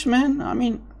 wives, man? I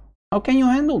mean, how can you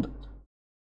handle that?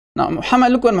 Now,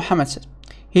 Muhammad, look what Muhammad says.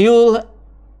 He will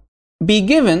be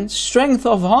given strength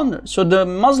of 100. So the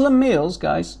Muslim males,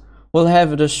 guys, will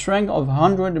have the strength of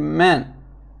 100 men.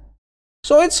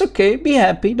 So it's okay, be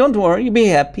happy, don't worry, be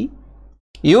happy.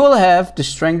 You will have the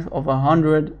strength of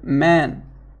 100 men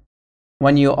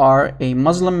when you are a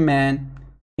Muslim man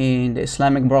in the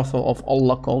Islamic brothel of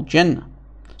Allah called Jannah.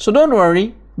 So don't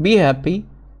worry, be happy.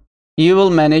 You will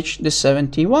manage the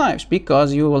 70 wives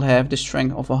because you will have the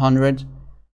strength of 100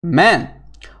 men.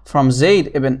 From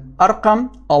Zayd ibn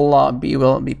Arqam, Allah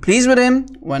will be pleased with him,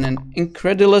 when an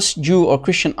incredulous Jew or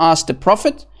Christian asked the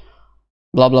Prophet,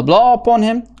 blah blah blah upon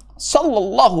him,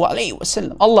 sallallahu alayhi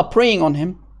wasallam, Allah praying on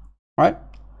him, right?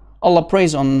 Allah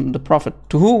prays on the Prophet,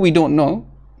 to who we don't know.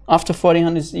 After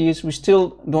 1400 years, we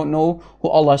still don't know who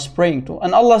Allah is praying to,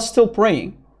 and Allah is still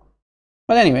praying.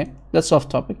 But anyway, that's off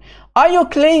topic. Are you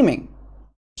claiming?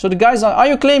 So the guys are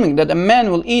you claiming that a man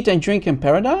will eat and drink in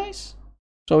paradise?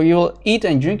 So you will eat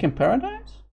and drink in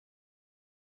paradise?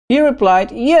 He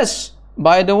replied, yes,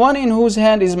 by the one in whose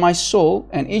hand is my soul,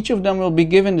 and each of them will be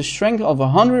given the strength of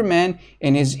 100 men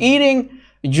in his eating,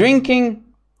 drinking,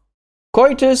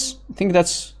 coitus. I think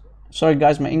that's, sorry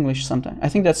guys, my English sometimes. I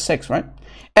think that's sex, right?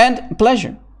 And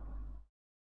pleasure.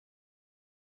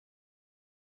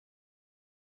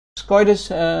 Coitus,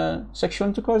 sexual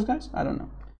intercourse, guys? I don't know.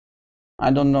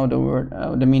 I don't know the word,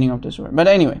 the meaning of this word. But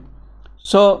anyway,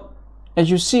 so as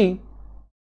you see,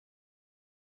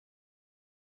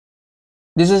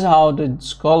 this is how the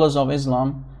scholars of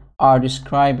Islam are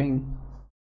describing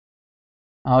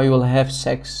how you will have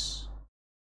sex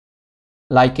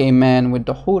like a man with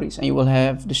the huris, and you will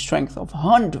have the strength of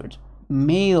 100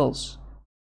 males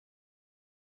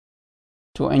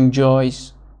to enjoy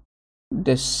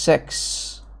the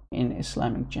sex in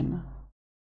Islamic Jannah.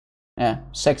 Yeah,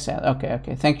 sex.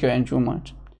 Okay. Thank you, Andrew,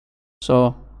 much.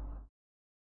 So,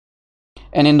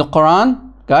 and in the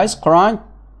Quran, guys, Quran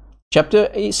chapter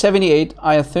 78,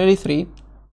 ayah 33,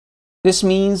 this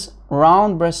means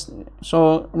round breast.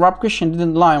 So Rob Christian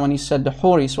didn't lie when he said the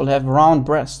Huris will have round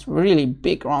breasts, really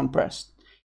big round breasts.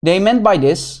 They meant by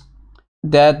this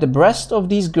that the breast of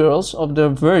these girls, of the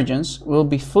virgins, will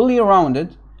be fully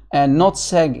rounded and not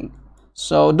sagging.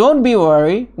 So don't be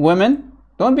worried, women,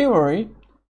 don't be worried.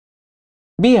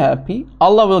 Be happy.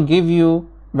 Allah will give you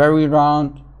very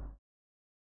round,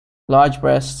 large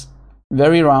breasts,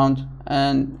 very round.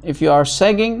 And if you are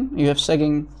sagging, you have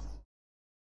sagging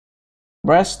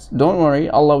breasts, don't worry,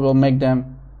 Allah will make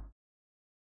them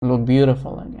look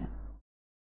beautiful again.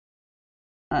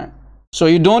 Alright. So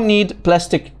you don't need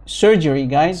plastic surgery,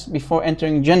 guys, before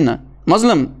entering Jannah.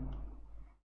 Muslims,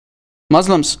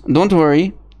 don't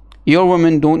worry, your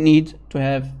women don't need to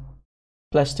have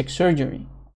plastic surgery.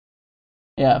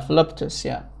 Yeah, philiptus,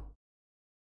 yeah.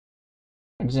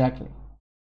 Exactly.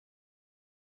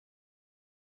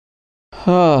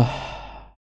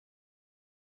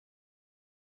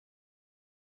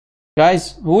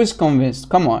 Guys, who is convinced?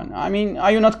 Come on. I mean,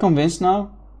 are you not convinced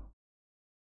now?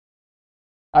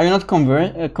 Are you not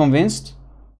convinced?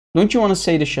 Don't you want to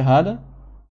say the Shahada?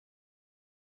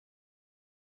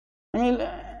 I mean,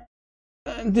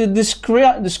 the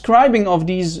describing of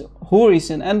these huris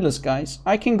and endless, guys,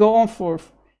 I can go on for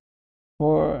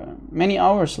many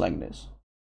hours like this.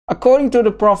 According to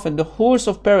the Prophet, the hurs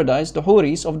of paradise, the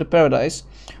huris of the paradise,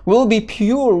 will be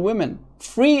pure women,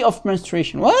 free of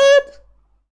menstruation. What?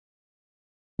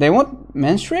 They won't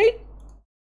menstruate?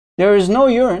 There is no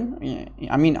urine.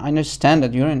 I mean, I understand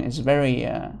that urine is very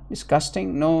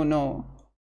disgusting. No.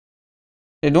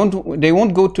 They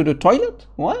won't go to the toilet?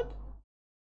 What?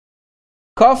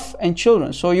 cough, and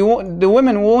children. So the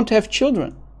women won't have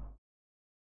children.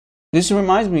 This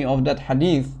reminds me of that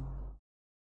hadith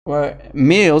where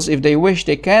males, if they wish,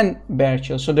 they can bear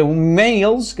children. So the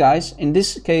males, guys, in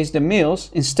this case, the males,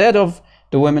 instead of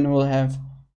the women, will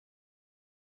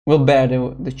bear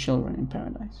the children in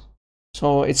paradise.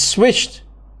 So it's switched.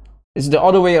 It's the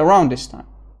other way around this time.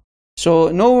 So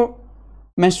no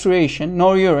menstruation,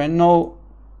 no urine, no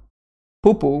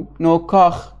poo-poo, no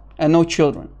cough, and no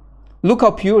children. Look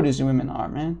how pure these women are,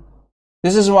 man.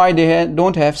 This is why they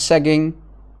don't have sagging.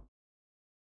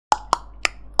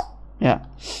 Yeah.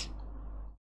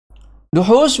 The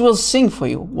host will sing for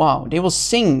you. Wow, they will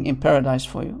sing in paradise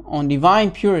for you on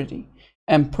divine purity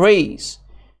and praise.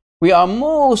 We are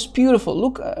most beautiful.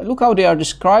 Look how they are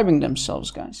describing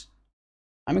themselves, guys.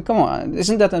 I mean, come on,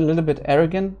 isn't that a little bit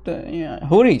arrogant?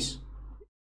 Houris,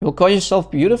 you'll call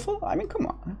yourself beautiful? I mean, come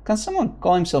on, can someone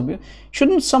call himself beautiful?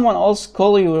 Shouldn't someone else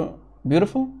call you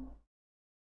beautiful?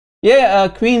 Yeah,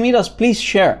 Queen Midas, please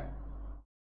share.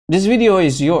 This video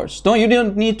is yours. You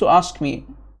don't need to ask me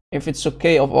if it's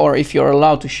okay or if you're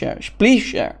allowed to share. Please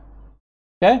share.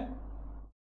 Okay?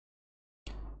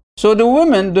 So the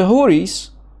women, the houris,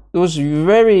 those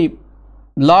very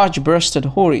large-breasted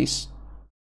houris,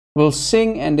 will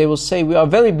sing and they will say, we are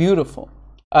very beautiful.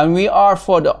 And we are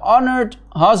for the honored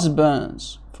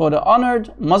husbands, for the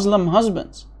honored Muslim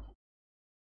husbands.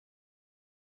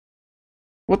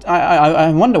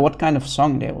 I wonder what kind of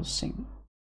song they will sing.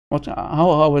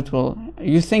 How it will,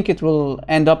 you think it will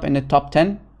end up in the top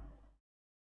 10?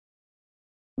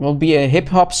 Will it be a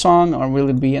hip-hop song or will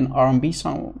it be an R&B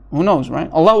song? Who knows,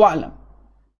 right? Allahu A'lam.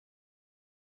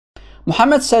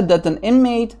 Muhammad said that an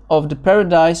inmate of the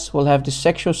paradise will have the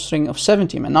sexual string of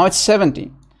 70 men. Now it's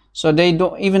 70. So they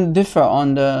don't even differ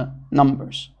on the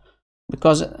numbers.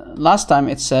 Because last time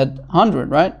it said 100,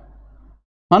 right?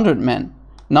 100 men.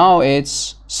 Now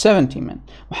it's 70 men.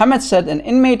 Muhammad said an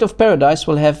inmate of paradise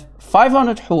will have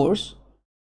 500 hurs.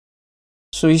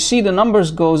 So you see the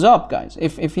numbers goes up, guys.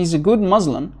 If he's a good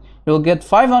Muslim, he'll get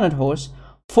 500 hurs,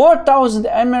 4,000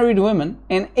 unmarried women,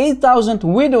 and 8,000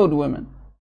 widowed women.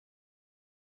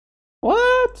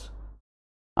 What?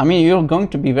 I mean, you're going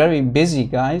to be very busy,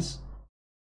 guys.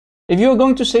 If you're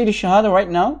going to say the Shahada right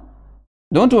now,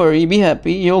 don't worry, be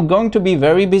happy. You're going to be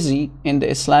very busy in the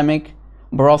Islamic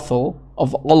brothel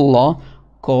of Allah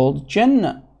called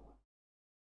Jannah.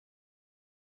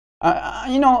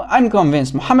 I'm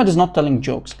convinced Muhammad is not telling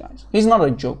jokes, guys. He's not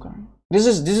a joker. This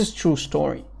is true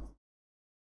story.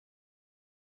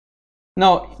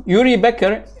 Now, Yuri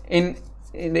Becker in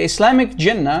the Islamic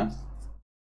Jannah,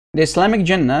 the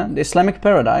Islamic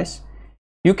paradise,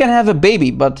 you can have a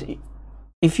baby, but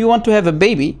if you want to have a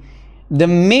baby, the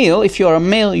male, if you're a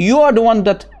male, you are the one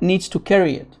that needs to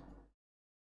carry it.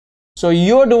 So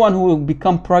you're the one who will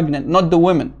become pregnant, not the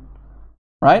women,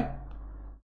 right?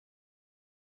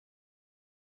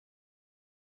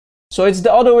 So it's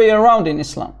the other way around in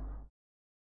Islam.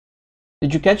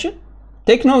 Did you catch it?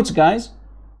 Take notes, guys.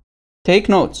 Take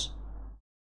notes.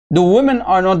 The women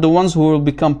are not the ones who will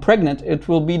become pregnant, it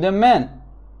will be the men.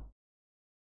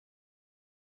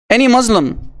 Any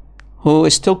Muslim who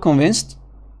is still convinced,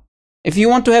 if you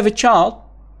want to have a child,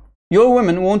 your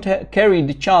women won't carry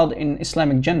the child in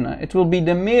Islamic Jannah. It will be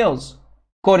the males,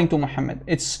 according to Muhammad.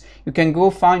 You can go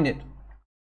find it.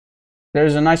 There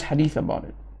is a nice hadith about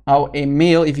it. How a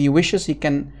male, if he wishes, he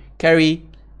can carry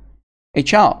a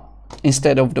child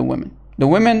instead of the women. The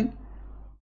women,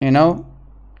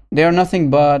 they are nothing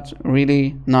but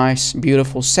really nice,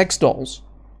 beautiful sex dolls.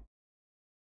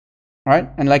 Right?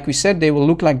 And like we said, they will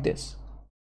look like this.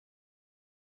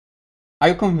 Are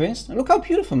you convinced? Look how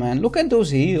beautiful, man. Look at those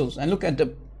heels and look at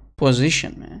the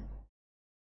position, man.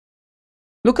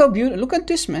 Look how beautiful. Look at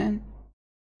this, man.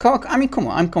 I mean, come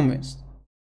on. I'm convinced.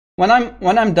 When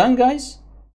I'm done, guys,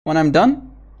 when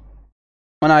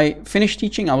I finish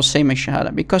teaching, I will say my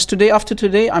Shahada. Because after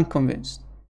today, I'm convinced.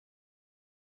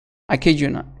 I kid you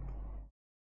not.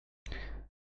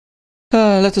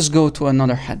 Let us go to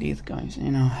another hadith, guys.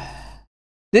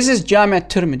 This is Jami'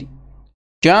 at-Tirmidhi.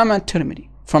 Jami' at-Tirmidhi.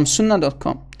 From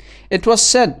Sunnah.com. It was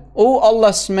said, O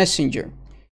Allah's Messenger,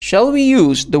 shall we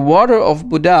use the water of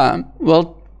Buddha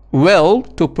well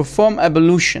to perform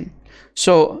ablution?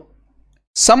 So,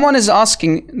 someone is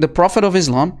asking the Prophet of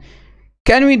Islam,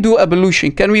 can we do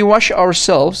ablution? Can we wash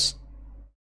ourselves?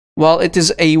 Well, it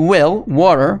is a well,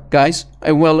 water, guys.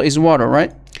 A well is water,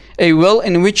 right? A well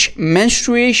in which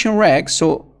menstruation rags,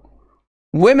 so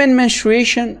women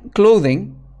menstruation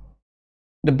clothing,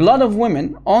 the blood of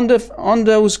women on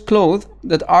those clothes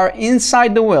that are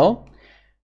inside the well,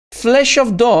 flesh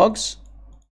of dogs,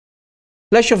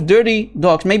 flesh of dirty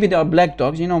dogs, maybe they are black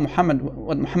dogs, you know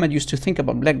what Muhammad used to think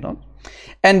about black dogs,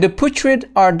 and the putrid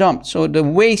are dumped. So the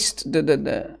waste,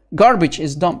 the garbage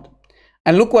is dumped.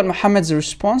 And look what Muhammad's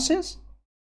response is.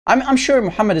 I'm sure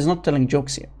Muhammad is not telling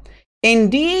jokes here.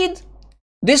 Indeed,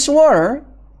 this water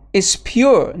is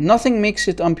pure. Nothing makes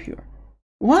it impure.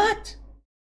 What?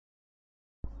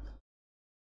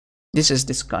 This is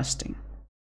disgusting.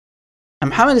 And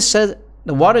Muhammad said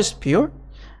the water is pure.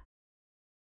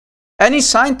 Any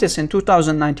scientist in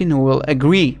 2019 who will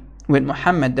agree with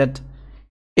Muhammad that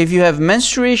if you have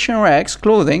menstruation rags,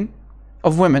 clothing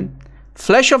of women,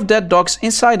 flesh of dead dogs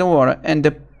inside the water, and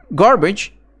the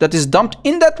garbage that is dumped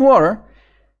in that water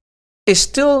is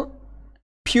still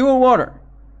pure water.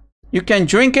 You can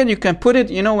drink it, you can put it,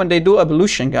 you know, when they do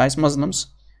ablution, guys, Muslims,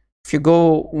 if you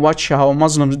go watch how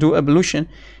Muslims do ablution,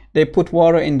 they put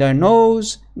water in their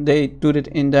nose, they do it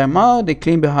in their mouth, they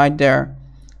clean behind their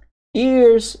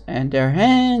ears and their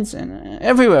hands and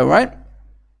everywhere, right?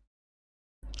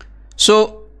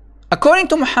 So according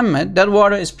to Muhammad, that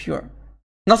water is pure.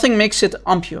 Nothing makes it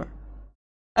impure.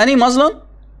 Any Muslim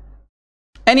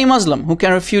who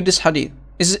can refute this hadith?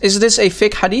 Is this a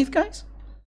fake hadith, guys?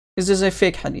 Is this a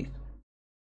fake hadith?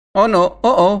 Oh no,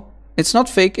 it's not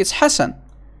fake, it's Hasan.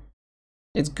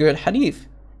 It's good hadith.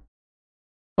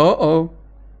 Oh.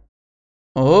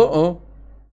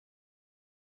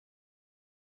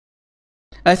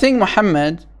 I think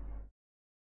Muhammad,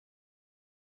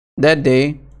 that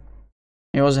day,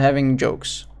 he was having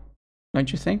jokes.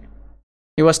 Don't you think?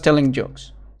 He was telling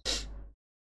jokes.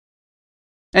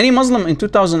 Any Muslim in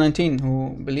 2019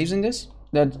 who believes in this,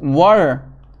 that water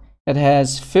that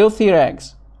has filthy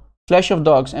rags, flesh of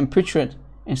dogs, and putrid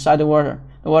inside the water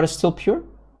is still pure?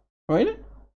 Really?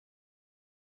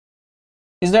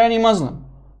 Is there any Muslim?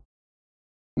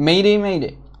 Mayday,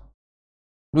 mayday.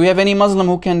 Do we have any Muslim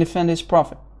who can defend his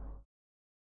prophet?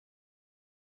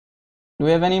 Do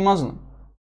we have any Muslim?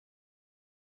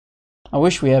 I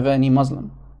wish we have any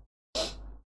Muslim.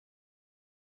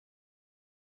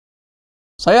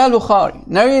 Sahih al-Bukhari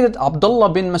narrated Abdullah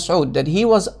bin Mas'ud that he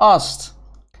was asked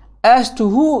as to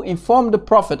who informed the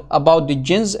Prophet about the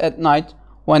jinns at night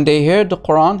when they heard the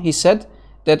Quran. He said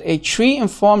that a tree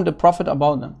informed the Prophet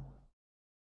about them.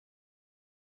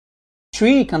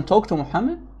 Tree can talk to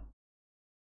Muhammad?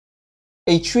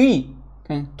 A tree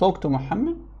can talk to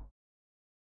Muhammad?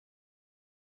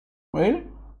 Really?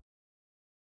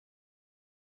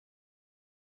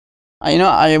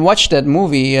 I watched that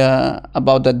movie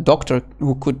about that doctor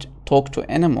who could talk to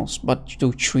animals, but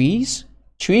do trees?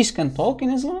 Trees can talk in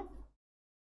Islam?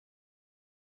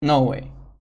 No way.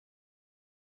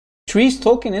 Trees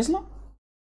talk in Islam?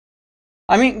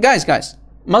 I mean, guys,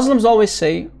 Muslims always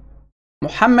say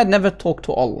Muhammad never talked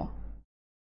to Allah.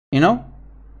 You know?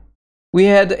 We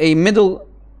had a middle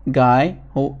guy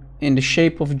who in the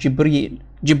shape of Jibreel.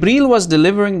 Jibreel was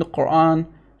delivering the Quran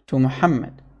to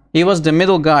Muhammad. He was the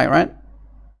middle guy, right?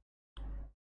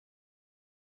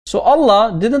 So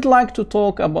Allah didn't like to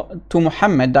talk to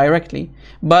Muhammad directly,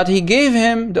 but he gave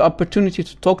him the opportunity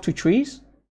to talk to trees.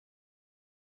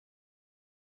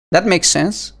 That makes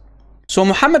sense. So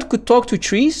Muhammad could talk to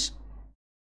trees,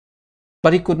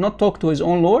 but he could not talk to his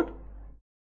own Lord,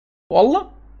 to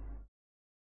Allah.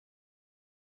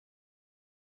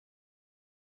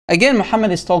 Again,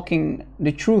 Muhammad is talking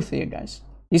the truth here, guys.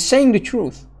 He's saying the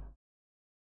truth.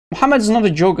 Muhammad is not a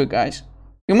joker, guys.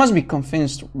 You must be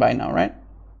convinced by now, right?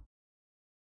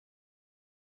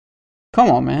 Come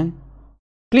on, man.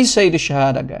 Please say the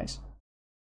Shahada, guys.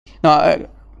 No,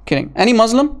 kidding. Any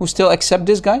Muslim who still accept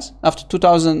this, guys, after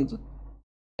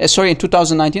in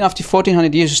 2019, after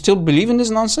 1400 years, you still believe in this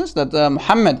nonsense that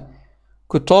Muhammad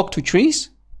could talk to trees?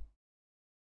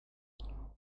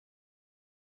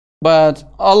 But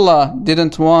Allah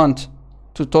didn't want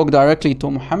to talk directly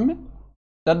to Muhammad?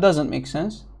 That doesn't make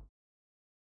sense.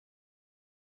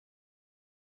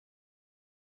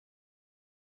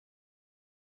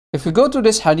 If we go to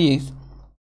this hadith,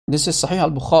 this is Sahih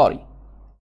al-Bukhari.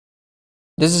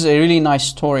 This is a really nice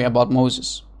story about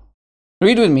Moses.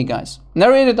 Read with me, guys.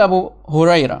 Narrated Abu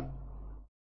Huraira,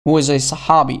 who is a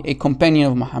Sahabi, a companion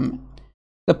of Muhammad.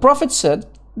 The Prophet said,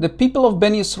 the people of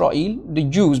Bani Israel, the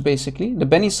Jews basically, the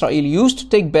Bani Israel used to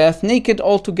take bath naked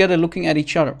all together looking at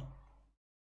each other.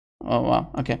 Oh wow,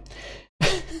 okay.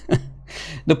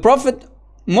 The Prophet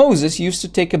Moses used to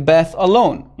take a bath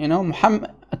alone. You know,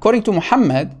 according to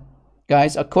Muhammad,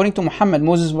 guys, according to Muhammad,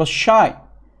 Moses was shy.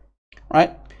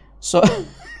 Right? So,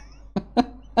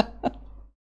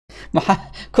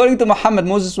 according to Muhammad,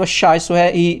 Moses was shy, so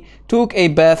he took a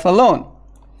bath alone.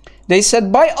 They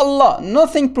said, by Allah,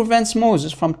 nothing prevents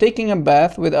Moses from taking a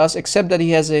bath with us except that he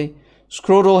has a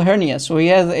scrotal hernia. So he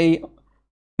has a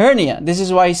hernia. This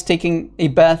is why he's taking a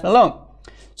bath alone.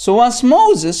 So once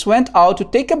Moses went out to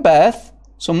take a bath,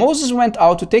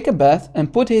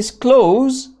 and put his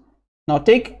clothes. Now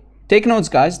take notes,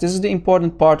 guys. This is the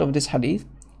important part of this hadith.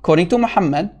 According to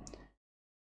Muhammad,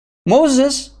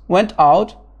 Moses went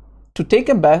out to take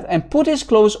a bath and put his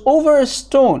clothes over a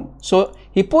stone. So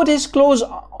he put his clothes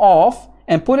off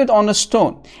and put it on a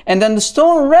stone. And then the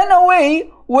stone ran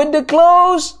away with the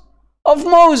clothes of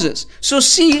Moses. So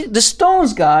see, the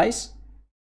stones, guys,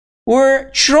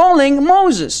 were trolling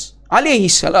Moses,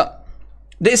 alayhi salam.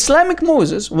 The Islamic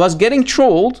Moses was getting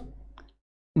trolled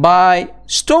by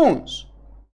stones.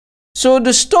 So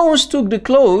the stones took the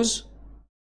clothes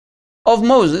of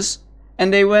Moses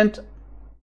and they went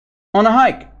on a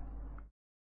hike.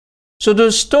 So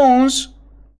the stones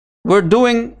were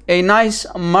doing a nice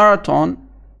marathon,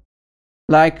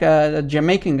 like the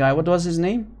Jamaican guy, what was his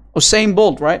name? Usain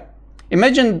Bolt, right?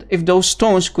 Imagine if those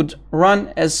stones could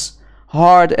run as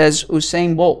hard as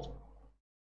Usain Bolt.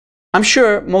 I'm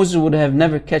sure Moses would have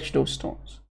never catch those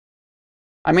stones.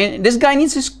 I mean, this guy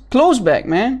needs his clothes back,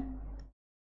 man.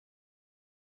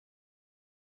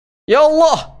 Ya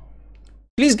Allah,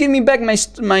 please give me back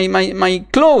my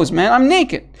clothes, man. I'm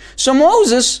naked. So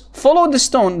Moses followed the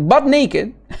stone, butt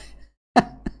naked.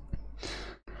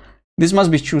 This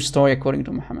must be a true story according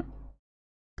to Muhammad.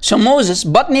 So Moses,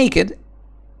 butt naked,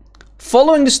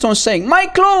 following the stone, saying, my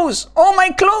clothes,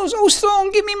 oh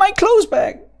stone, give me my clothes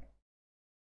back.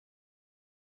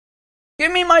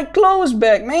 Give me my clothes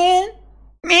back, man.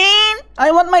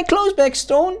 I want my clothes back,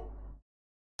 stone.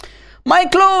 My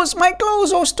clothes,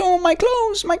 oh stone, my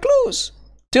clothes.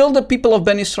 Till the people of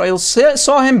Bani Israel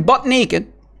saw him butt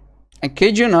naked. I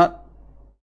kid you not.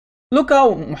 Look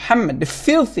how Muhammad, the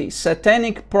filthy,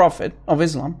 satanic prophet of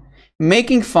Islam,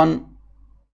 making fun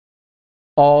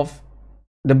of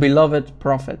the beloved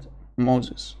prophet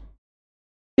Moses.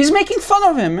 He's making fun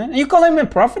of him, man. And you call him a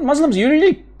prophet? Muslims, you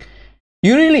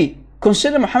really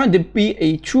consider Muhammad to be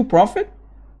a true prophet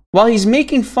while he's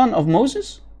making fun of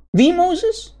Moses? The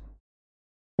Moses?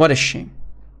 What a shame.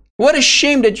 What a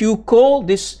shame that you call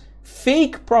this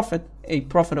fake prophet a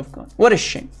prophet of God. What a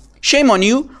shame. Shame on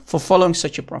you for following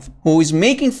such a prophet who is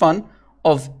making fun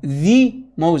of the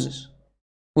Moses,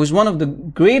 who is one of the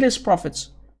greatest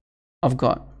prophets of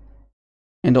God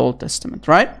in the Old Testament,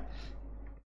 right?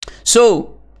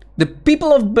 So the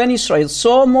people of Bani Israel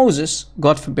saw Moses,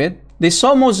 God forbid, they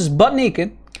saw Moses butt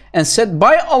naked and said,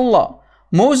 by Allah,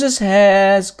 Moses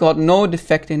has got no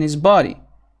defect in his body.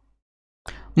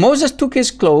 Moses took his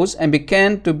clothes and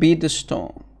began to beat the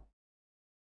stone.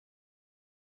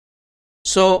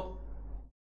 So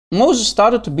Moses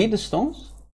started to beat the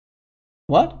stones?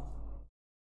 What?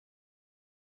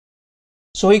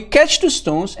 So he catched the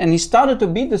stones and he started to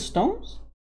beat the stones?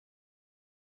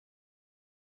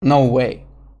 No way.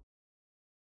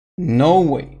 No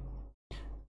way.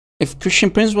 If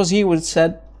Christian Prince was here, he would have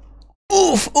said,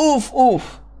 oof, oof,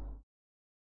 oof.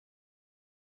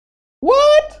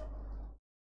 What?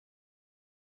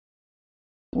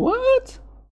 What?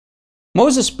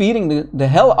 Moses beating the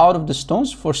hell out of the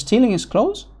stones for stealing his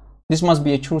clothes? This must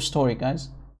be a true story, guys.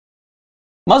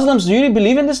 Muslims, do you really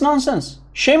believe in this nonsense?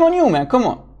 Shame on you, man. Come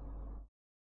on.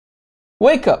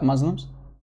 Wake up, Muslims.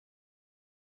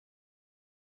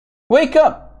 Wake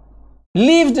up.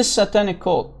 Leave this satanic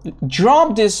cult.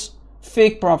 Drop this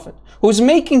fake prophet who's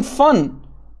making fun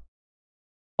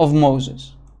of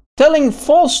Moses, telling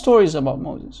false stories about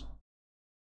Moses.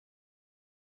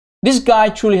 This guy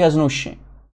truly has no shame.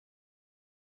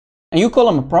 And you call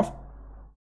him a prophet?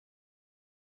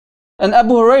 And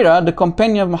Abu Huraira, the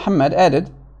companion of Muhammad, added,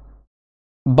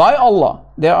 by Allah,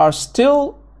 there are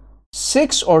still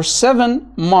 6 or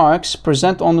 7 marks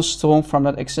present on the stone from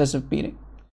that excessive beating.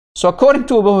 So according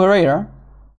to Abu Huraira,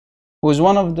 who is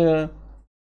one of the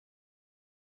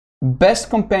best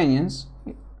companions,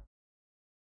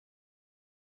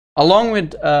 along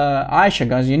with Aisha,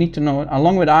 guys, you need to know,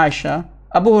 along with Aisha,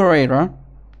 Abu Huraira,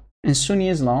 in Sunni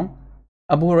Islam,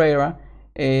 Abu Huraira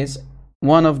is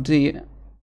one of the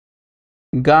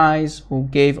guys who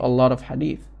gave a lot of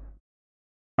hadith,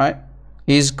 right?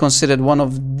 He is considered one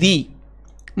of the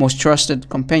most trusted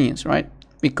companions, right?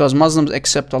 Because Muslims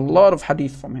accept a lot of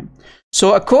hadith from him.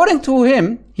 So according to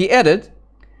him, he added,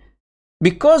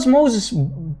 because Moses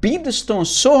beat the stones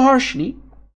so harshly,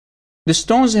 the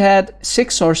stones had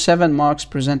 6 or 7 marks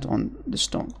present on the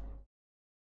stone.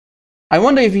 I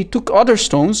wonder if he took other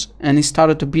stones and he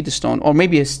started to beat the stone, or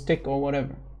maybe a stick or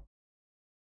whatever.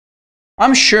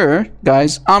 I'm sure,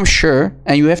 guys, I'm sure,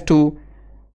 and you have to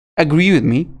agree with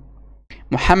me,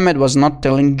 Muhammad was not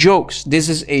telling jokes. This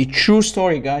is a true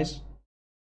story, guys.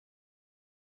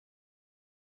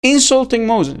 insulting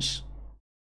Moses.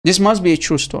 This must be a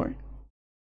true story.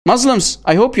 Muslims,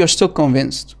 I hope you're still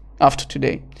convinced after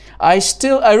today. I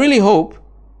really hope.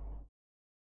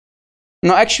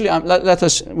 No, actually, let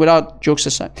us, without jokes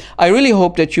aside, I really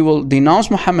hope that you will denounce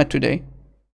Muhammad today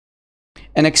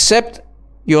and accept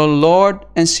your Lord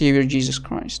and Savior Jesus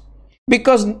Christ.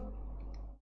 Because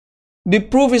the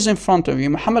proof is in front of you.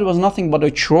 Muhammad was nothing but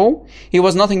a troll. He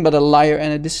was nothing but a liar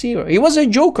and a deceiver. He was a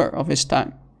joker of his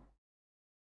time.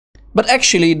 But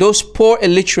actually, those poor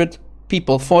illiterate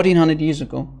people 1400 years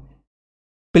ago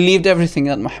believed everything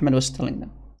that Muhammad was telling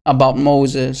them about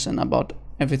Moses and about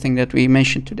everything that we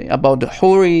mentioned today, about the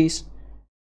Houris,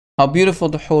 how beautiful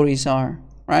the Houris are,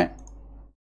 right?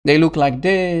 They look like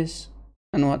this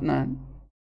and whatnot.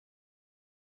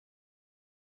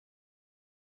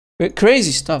 But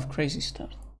crazy stuff, crazy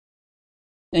stuff.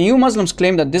 And you Muslims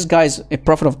claim that this guy is a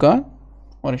prophet of God?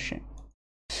 What a shame.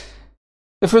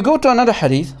 If we go to another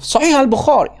hadith, Sahih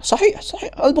al-Bukhari, Sahih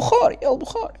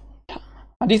al-Bukhari.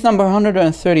 Hadith number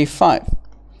 135.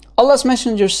 Allah's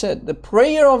Messenger said, the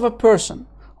prayer of a person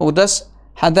who does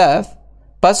hadath,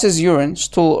 passes urine,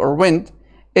 stool or wind,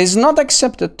 is not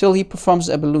accepted till he performs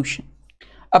ablution.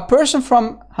 A person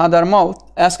from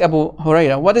Hadramaut asked Abu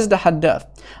Huraira, what is the hadath?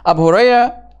 Abu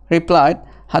Huraira replied,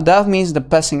 hadath means the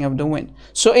passing of the wind.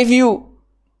 So if you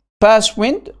pass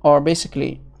wind, or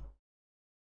basically,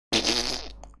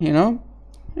 you know,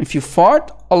 if you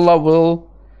fart, Allah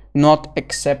will not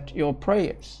accept your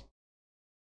prayers.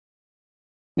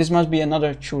 This must be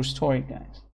another true story,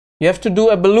 guys. You have to do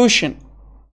ablution.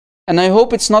 And I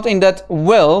hope it's not in that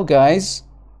well, guys.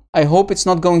 I hope it's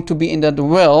not going to be in that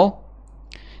well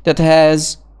that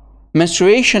has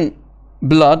menstruation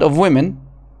blood of women,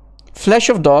 flesh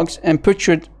of dogs, and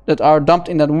putrid that are dumped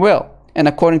in that well. And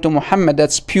according to Muhammad,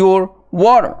 that's pure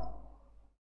water.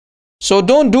 So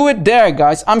don't do it there,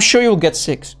 guys. I'm sure you'll get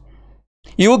sick.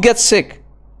 You will get sick.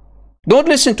 Don't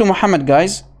listen to Muhammad,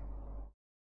 guys.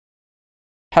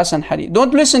 Hassan Hadith.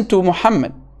 Don't listen to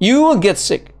Muhammad. You will get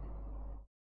sick.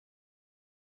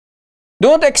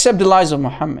 Don't accept the lies of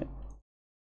Muhammad.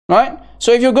 Right?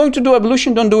 So if you're going to do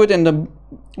ablution, don't do it in the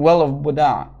well of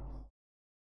Buddha.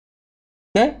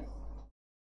 Okay?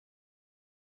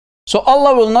 So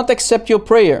Allah will not accept your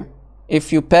prayer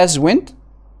if you pass wind,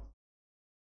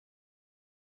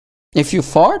 if you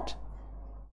fart.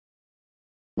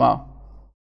 Wow.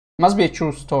 Must be a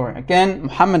true story. Again,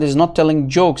 Muhammad is not telling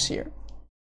jokes here.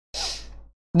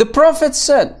 The Prophet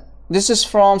said, this is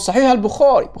from Sahih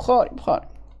al-Bukhari,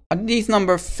 Hadith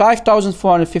number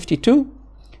 5452.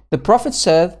 The Prophet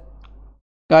said,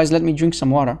 guys, let me drink some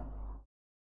water.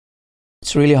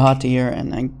 It's really hot here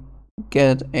and I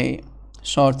get a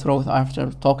sore throat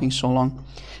after talking so long.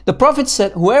 The Prophet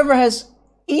said, whoever has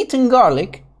eaten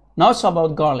garlic, now it's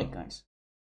about garlic, guys.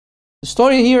 The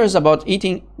story here is about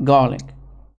eating garlic.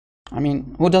 I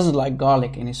mean, who doesn't like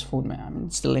garlic in his food, man? I mean,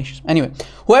 it's delicious. Anyway,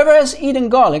 whoever has eaten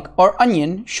garlic or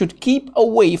onion should keep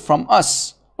away from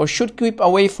us, or should keep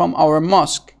away from our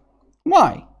mosque.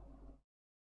 Why?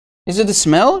 Is it the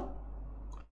smell?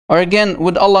 Or again,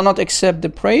 would Allah not accept the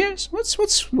prayers? What's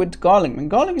with garlic, man?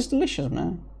 Garlic is delicious,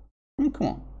 man. I mean, come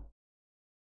on.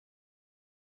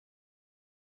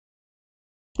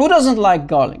 Who doesn't like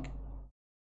garlic?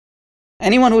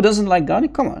 Anyone who doesn't like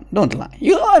garlic, come on, don't lie.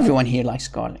 Everyone here likes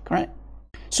garlic, right?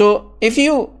 So if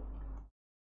you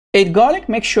ate garlic,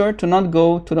 make sure to not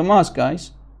go to the mosque,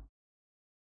 guys.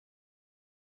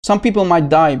 Some people might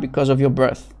die because of your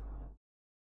breath.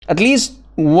 At least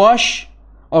wash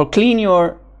or clean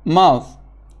your mouth.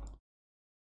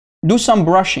 Do some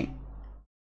brushing.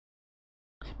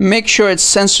 Make sure it's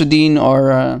Sensodyne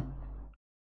or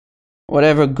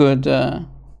whatever good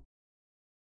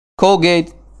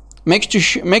Colgate.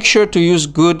 Make sure to use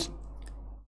good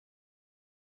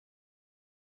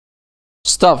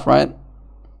stuff, right?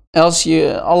 Else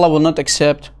Allah will not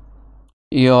accept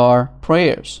your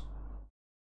prayers.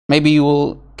 Maybe you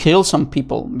will kill some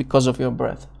people because of your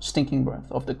breath, stinking breath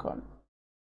of the garden.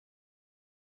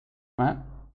 Right?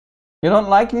 You don't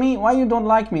like me? Why you don't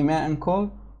like me, man?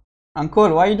 Uncle,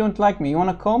 why you don't like me? You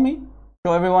want to call me?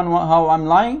 Show everyone how I'm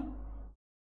lying?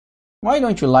 Why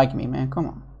don't you like me, man? Come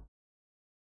on.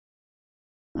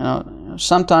 You know,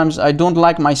 sometimes I don't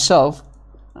like myself,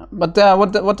 but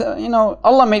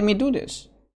Allah made me do this.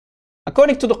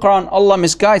 According to the Quran, Allah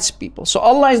misguides people. So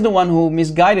Allah is the one who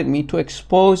misguided me to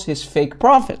expose his fake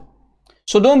prophet.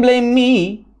 So don't blame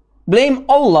me, blame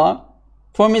Allah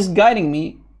for misguiding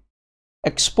me,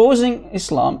 exposing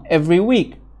Islam every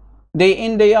week, day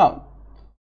in, day out.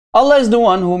 Allah is the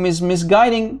one who is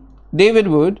misguiding David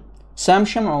Wood, Sam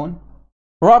Shamoun,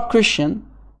 Rob Christian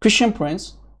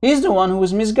Prince. He's the one who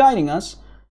is misguiding us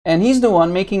And he's the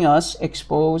one making us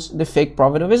expose the fake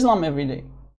prophet of Islam every day.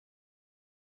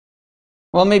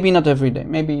 Well, maybe not every day,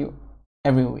 maybe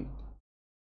every week.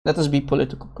 Let us be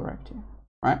political correct here,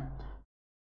 right?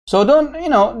 So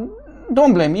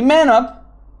don't blame me. Man up.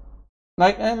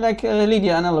 Like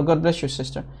Lydia Anello, God bless your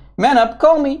sister. Man up,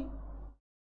 call me.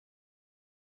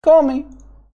 Call me.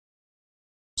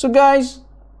 So guys,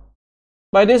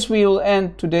 by this we will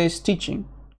end today's teaching.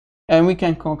 And we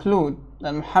can conclude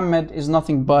that Muhammad is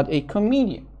nothing but a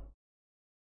comedian.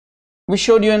 We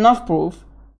showed you enough proof,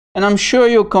 and I'm sure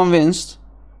you're convinced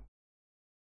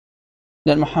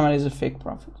that Muhammad is a fake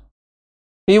prophet.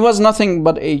 He was nothing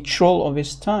but a troll of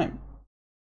his time.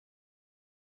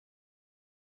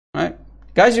 Right?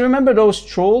 Guys, you remember those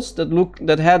trolls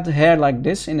that had hair like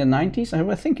this in the 90s?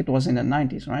 I think it was in the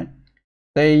 90s, right?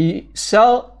 They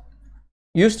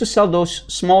used to sell those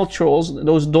small trolls,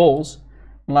 those dolls,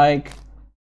 like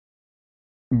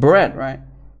bread, right?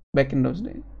 Back in those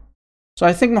days. So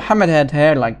I think Muhammad had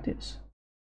hair like this.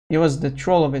 He was the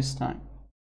troll of his time.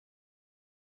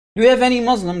 Do we have any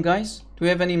Muslim, guys? Do we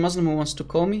have any Muslim who wants to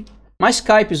call me? My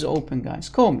Skype is open, guys.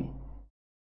 Call me.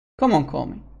 Come on, call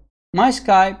me. My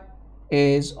Skype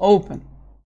is open.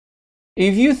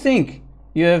 If you think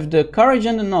you have the courage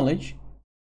and the knowledge,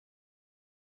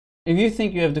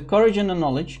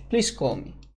 please call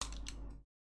me.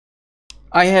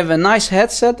 I have a nice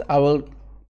headset. I will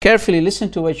carefully listen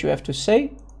to what you have to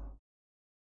say.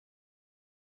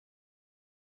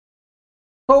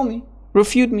 Call me,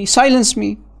 refute me, silence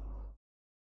me.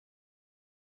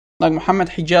 Like Muhammad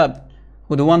Hijab,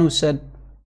 the one who said,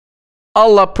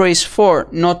 Allah prays for,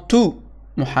 not to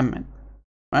Muhammad.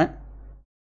 Right?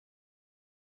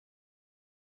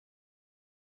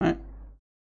 Right?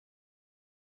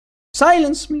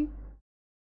 Silence me.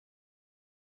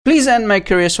 Please end my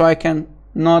career so I can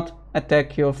not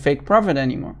attack your fake prophet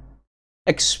anymore.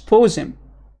 Expose him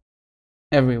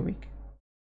every week.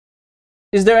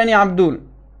 Is there any Abdul?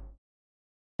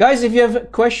 Guys, if you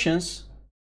have questions,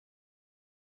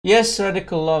 yes,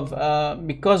 Radical Love,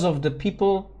 because of the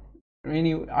people,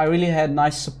 I really had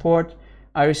nice support.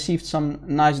 I received some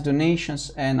nice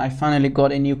donations and I finally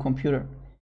got a new computer.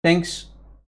 Thanks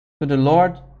to the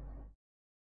Lord.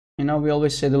 We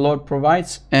always say the Lord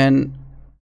provides, and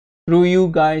through you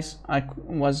guys, I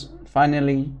was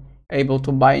finally able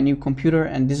to buy a new computer,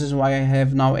 and this is why I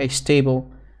have now a stable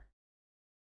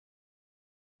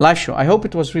live show. I hope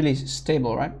it was really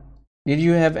stable, right? Did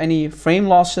you have any frame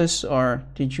losses, or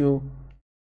did you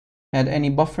had any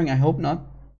buffering? I hope not.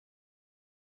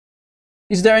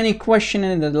 Is there any question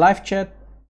in the live chat?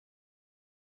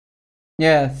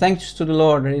 Yeah, thanks to the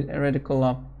Lord, Radical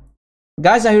Love.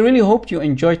 Guys, I really hope you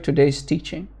enjoyed today's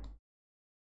teaching.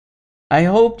 I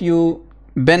hope you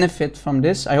benefit from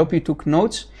this. I hope you took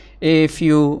notes. If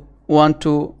you want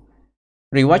to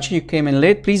rewatch it, you came in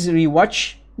late, please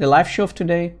rewatch the live show of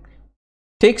today.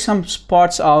 Take some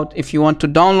parts out. If you want to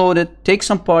download it, take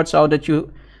some parts out that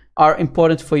are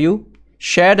important for you.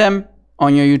 Share them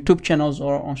on your YouTube channels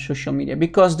or on social media,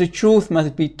 because the truth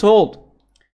must be told.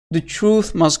 The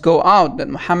truth must go out that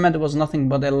Muhammad was nothing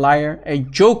but a liar, a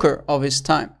joker of his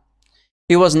time.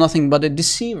 He was nothing but a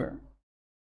deceiver.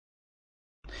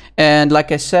 And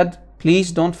like I said,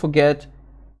 please don't forget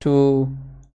to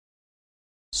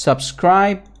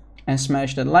subscribe and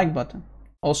smash that like button.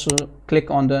 Also,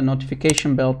 click on the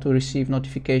notification bell to receive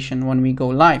notification when we go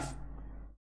live.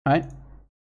 Right?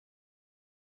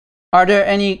 Are there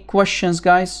any questions,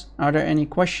 guys? Are there any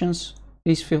questions?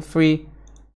 Please feel free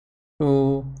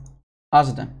to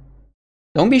ask them.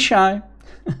 Don't be shy.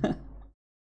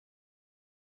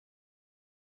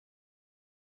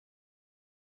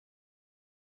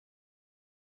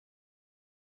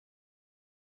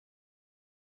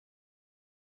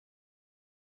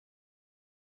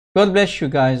 God bless you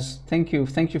guys. Thank you.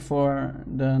 Thank you for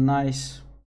the nice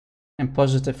and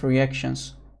positive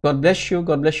reactions. God bless you.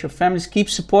 God bless your families. Keep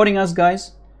supporting us,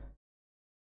 guys.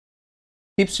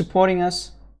 Keep supporting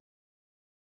us.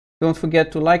 Don't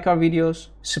forget to like our videos.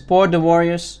 Support the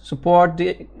warriors. Support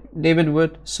David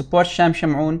Wood. Support Sham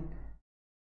Shamoun.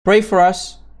 Pray for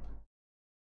us.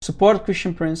 Support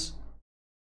Christian Prince.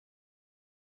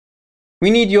 We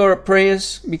need your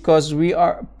prayers because we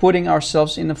are putting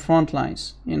ourselves in the front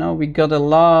lines. We got a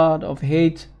lot of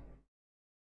hate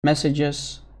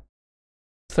messages,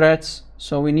 threats,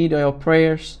 so we need your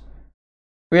prayers.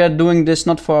 We are doing this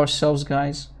not for ourselves,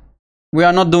 guys. We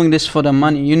are not doing this for the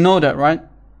money. You know that, right?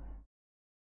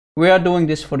 We are doing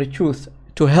this for the truth,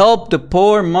 to help the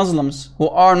poor Muslims who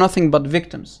are nothing but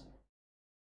victims.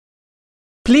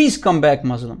 Please come back,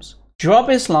 Muslims. Drop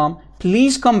Islam.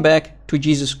 Please come back to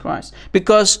Jesus Christ,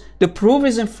 because the proof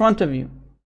is in front of you.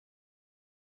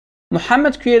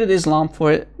 Muhammad created Islam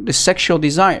for the sexual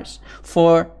desires,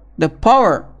 for the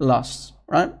power lusts,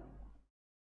 right?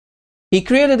 He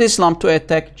created Islam to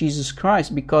attack Jesus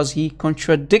Christ because he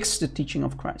contradicts the teaching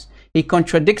of Christ. He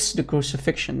contradicts the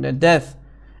crucifixion, the death,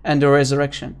 and the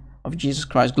resurrection of Jesus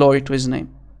Christ. Glory to his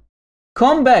name.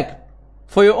 Come back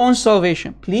for your own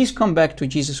salvation. Please come back to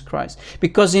Jesus Christ,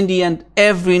 because in the end,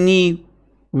 every knee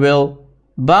will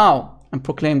bow and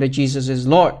proclaim that Jesus is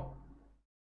Lord.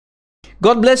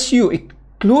 God bless you,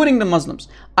 including the Muslims.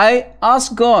 I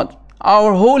ask God,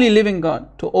 our holy living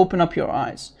God, to open up your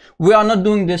eyes. We are not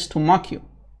doing this to mock you,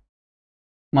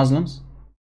 Muslims.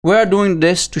 We are doing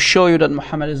this to show you that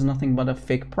Muhammad is nothing but a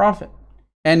fake prophet.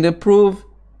 And the proof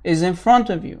is in front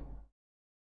of you.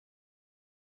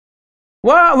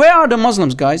 Where are the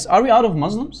Muslims, guys? Are we out of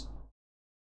Muslims?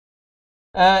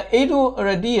 Edu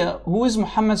Radia, who is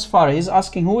Muhammad's father? He's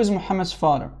asking, who is Muhammad's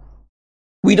father?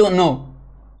 We don't know.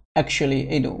 Actually,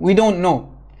 Edu, we don't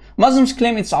know. Muslims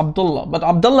claim it's Abdullah, but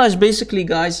Abdullah is basically,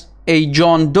 guys, a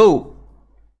John Doe.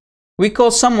 We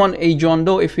call someone a John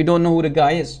Doe if we don't know who the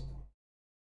guy is.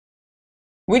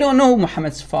 We don't know who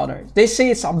Muhammad's father is. They say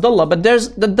it's Abdullah, but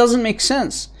that doesn't make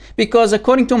sense. Because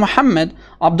according to Muhammad,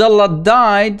 Abdullah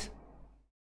died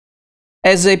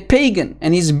as a pagan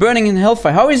and he's burning in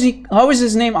hellfire. How is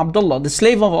his name Abdullah, the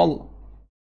slave of Allah?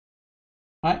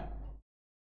 Right?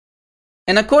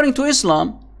 And according to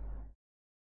Islam,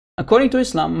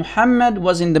 Muhammad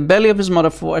was in the belly of his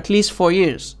mother for at least 4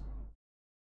 years.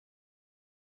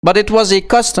 But it was a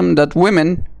custom that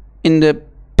women in the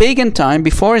pagan time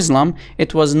before Islam,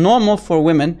 it was normal for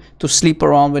women to sleep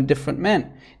around with different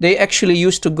men. They actually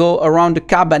used to go around the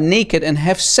Kaaba naked and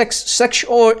have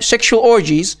sexual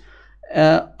orgies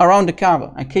around the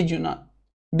Kaaba. I kid you not.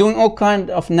 Doing all kind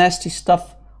of nasty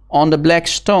stuff on the black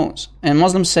stones. And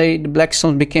Muslims say the black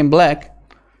stones became black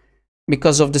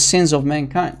because of the sins of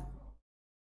mankind.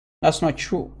 That's not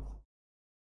true.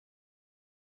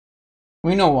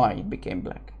 We know why it became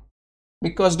black.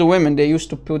 Because the women, they used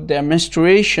to put their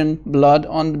menstruation blood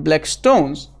on the black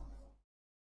stones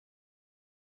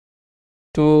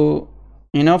to,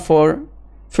 for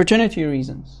fertility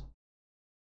reasons.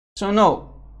 So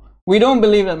no, we don't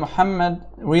believe that Muhammad's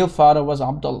real father was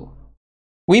Abdullah.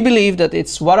 We believe that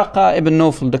it's Waraqa ibn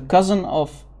Nawfal, the cousin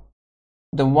of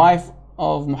the wife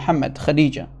of Muhammad,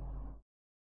 Khadija.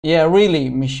 Yeah, really,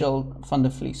 Michelle van der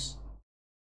Vlies.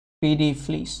 PD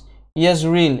Vlies. Yes,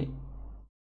 really.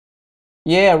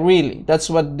 Yeah, really. That's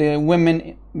what the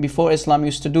women before Islam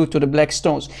used to do to the black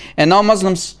stones. And now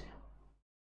Muslims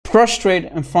prostrate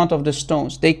in front of the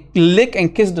stones. They lick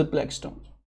and kiss the black stones.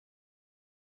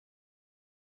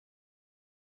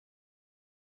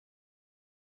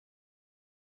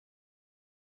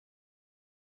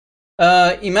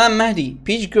 Imam Mahdi,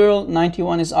 Peach Girl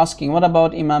 91 is asking, what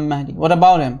about Imam Mahdi? What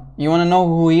about him? You want to know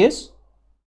who he is?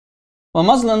 Well,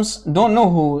 Muslims don't know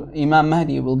who Imam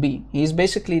Mahdi will be. He's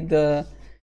basically the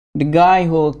guy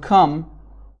who will come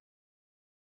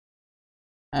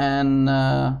and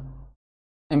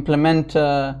implement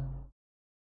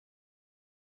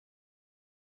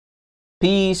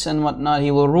peace and whatnot. He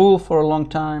will rule for a long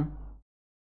time.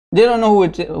 They don't know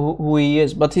who he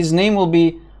is, but his name will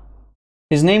be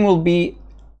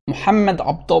Muhammad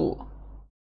Abdullah.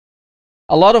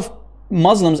 A lot of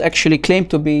Muslims actually claim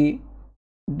to be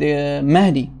the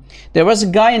Mahdi. There was a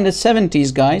guy in the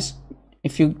 70s, guys.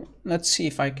 Let's see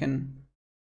if I can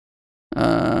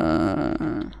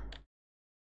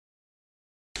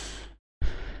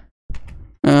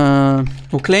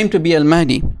who claimed to be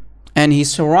Al-Mahdi, and he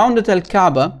surrounded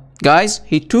Al-Kaaba. Guys,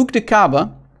 he took the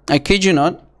Kaaba, I kid you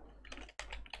not.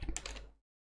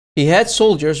 He had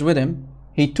soldiers with him.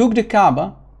 He took the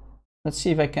Kaaba. Let's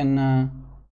see if I can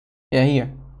yeah,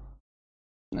 here.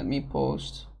 Let me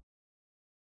post.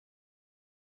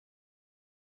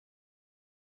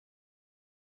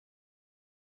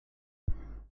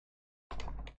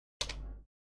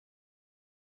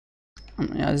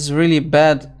 Yeah, this is a really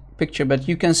bad picture, but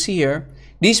you can see here,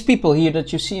 these people here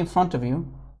that you see in front of you,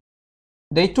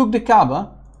 they took the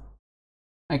Kaaba.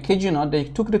 I kid you not, they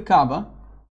took the Kaaba.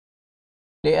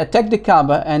 They attacked the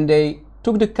Kaaba and they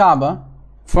took the Kaaba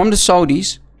from the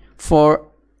Saudis for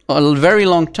a very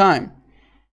long time.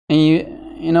 And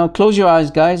you know, close your eyes,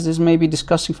 guys. This may be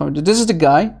disgusting for you. This is the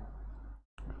guy.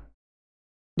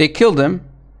 They killed him.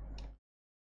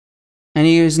 And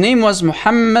his name was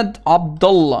Muhammad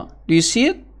Abdullah. Do you see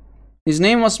it? His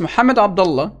name was Muhammad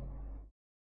Abdullah.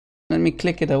 Let me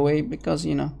click it away because,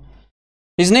 you know.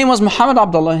 His name was Muhammad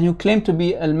Abdullah, and he claimed to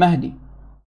be Al-Mahdi.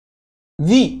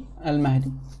 The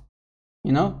Al-Mahdi.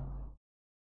 You know.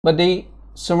 But they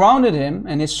surrounded him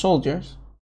and his soldiers.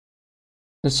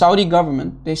 the Saudi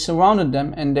government, they surrounded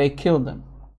them and they killed them.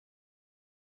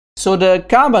 So the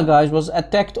Kaaba, guys, was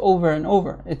attacked over and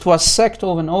over. It was sacked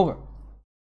over and over.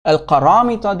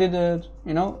 Al-Qaramita did it,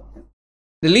 you know.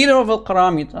 The leader of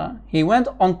Al-Qaramita, he went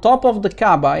on top of the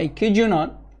Kaaba, I kid you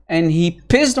not, and he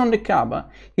pissed on the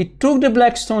Kaaba. He took the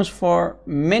black stones for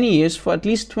many years, for at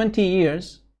least 20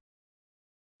 years.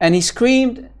 And he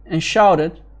screamed and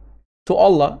shouted to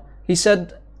Allah. He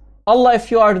said, Allah,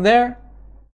 if you are there,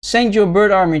 send your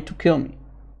bird army to kill me.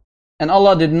 And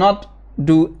Allah did not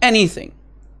do anything.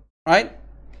 Right?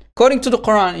 According to the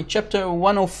Quran, in chapter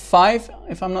 105,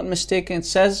 if I'm not mistaken, it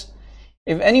says,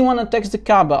 if anyone attacks the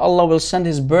Kaaba, Allah will send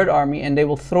his bird army and they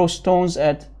will throw stones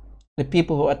at the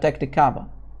people who attack the Kaaba.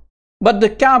 But the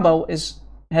Kaaba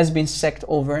has been sacked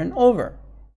over and over.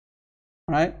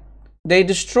 Right? They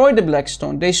destroyed the black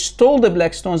stone. They stole the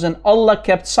black stones and Allah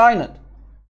kept silent.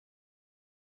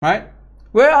 Right?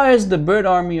 Where is the bird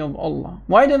army of Allah?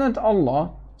 Why didn't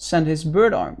Allah send his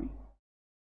bird army?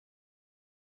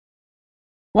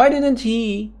 Why didn't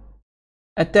he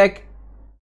attack,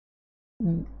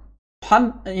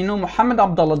 Muhammad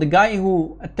Abdullah, the guy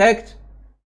who attacked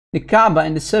the Kaaba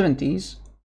in the 70s?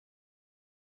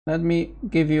 Let me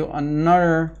give you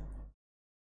another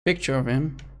picture of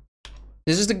him.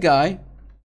 This is the guy.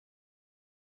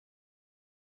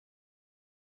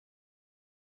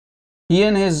 He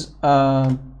and his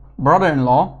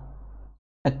brother-in-law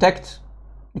attacked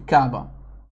the Kaaba.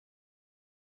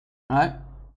 Right?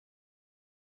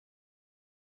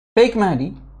 Fake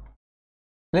Mahdi,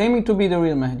 claiming to be the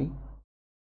real Mahdi,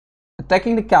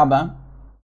 attacking the Kaaba,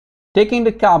 taking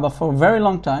the Kaaba for a very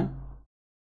long time,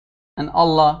 and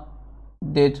Allah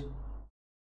did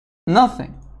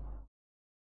nothing.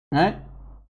 Right?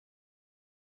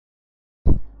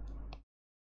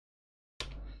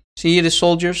 See the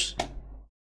soldiers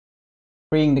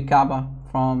freeing the Kaaba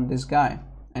from this guy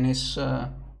and his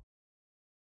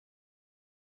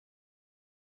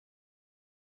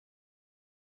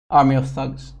army of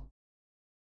thugs.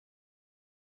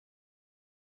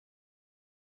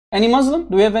 Any Muslim?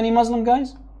 Do we have any Muslim,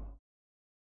 guys?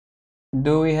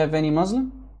 Do we have any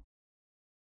Muslim?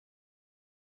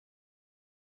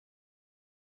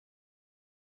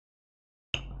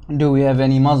 Do we have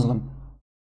any Muslim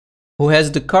who has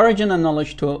the courage and the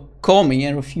knowledge to call me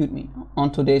and refute me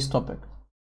on today's topic?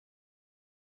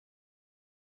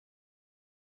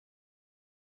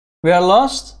 We are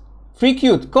lost? Free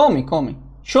cute, call me.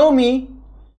 Show me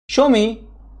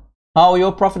how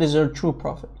your prophet is a true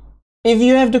prophet. If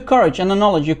you have the courage and the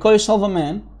knowledge, you call yourself a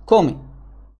man, call me.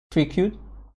 Free cute.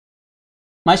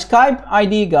 My Skype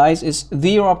ID, guys, is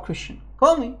the Arab Christian.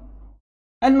 Call me.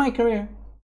 End my career.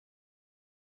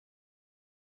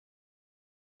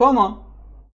 Come on.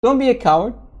 Don't be a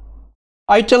coward.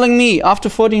 Are you telling me after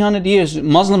 1400 years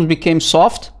Muslims became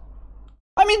soft?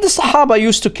 I mean, the Sahaba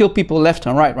used to kill people left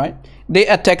and right? They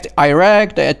attacked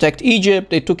Iraq, they attacked Egypt,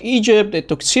 they took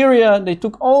Syria, they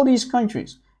took all these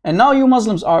countries. And now you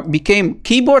Muslims became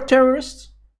keyboard terrorists?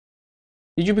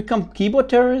 Did you become keyboard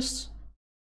terrorists?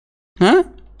 Huh?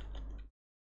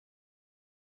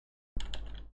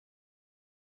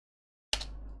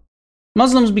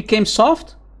 Muslims became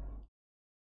soft?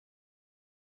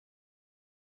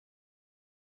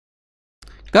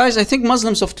 Guys, I think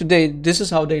Muslims of today, this is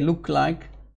how they look like.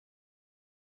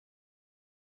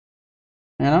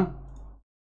 You know?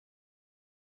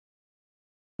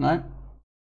 Right?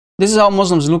 This is how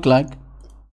Muslims look like.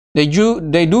 They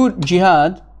do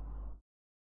jihad.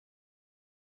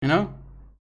 You know?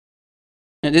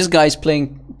 And this guy is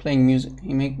playing music.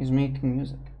 He's making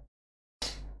music.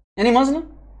 Any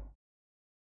Muslim?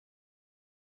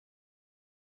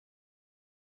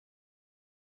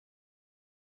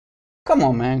 Come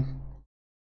on, man.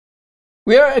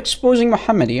 We are exposing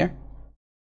Muhammad here.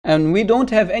 And we don't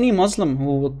have any Muslim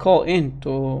who will call in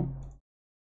to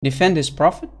defend his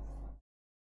prophet.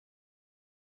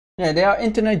 Yeah, they are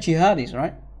internet jihadis,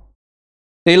 right?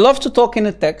 They love to talk in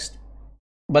the text,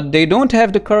 but they don't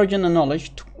have the courage and the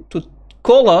knowledge to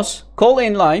call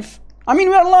in live. I mean,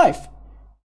 we are live.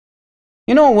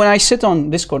 You know, when I sit on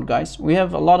Discord, guys, we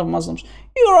have a lot of Muslims.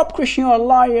 You're a Christian, you're a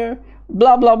liar,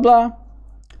 blah, blah, blah.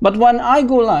 But when I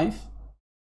go live,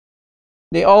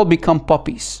 they all become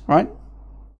puppies, right?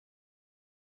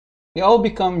 They all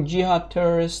become jihad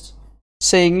terrorists,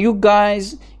 saying, you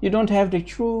guys, you don't have the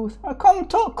truth.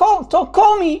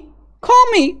 Call me.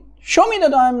 Show me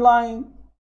that I'm lying.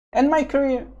 End my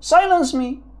career. Silence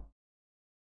me.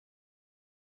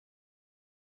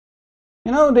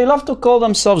 You know, they love to call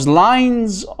themselves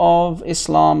Lions of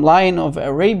Islam, Lion of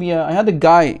Arabia.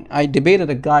 I debated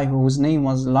a guy whose name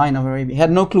was Lion of Arabia. He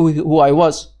had no clue who I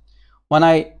was. When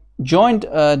I joined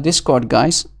Discord,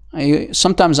 guys.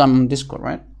 Sometimes I'm on Discord,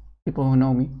 right? People who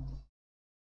know me.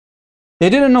 They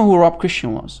didn't know who Rob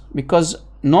Christian was, because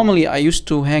normally I used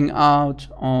to hang out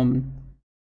on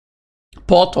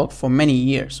Paul Talk for many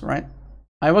years, right?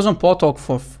 I was on Paul Talk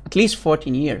for at least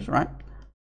 14 years, right?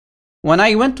 When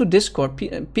I went to Discord,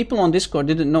 people on Discord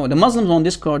didn't know. The Muslims on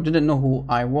Discord didn't know who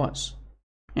I was,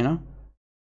 you know?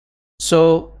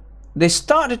 So they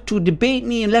started to debate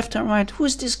me left and right.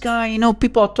 Who's this guy? You know,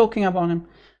 people are talking about him.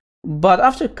 But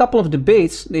after a couple of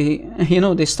debates,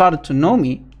 they started to know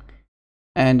me,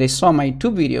 and they saw my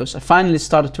YouTube videos. I finally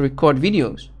started to record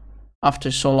videos after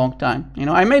so long time. You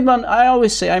know, I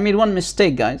always say I made one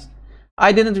mistake, guys.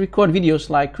 I didn't record videos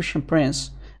like Christian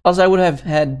Prince, else I would have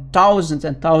had thousands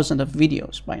and thousands of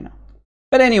videos by now.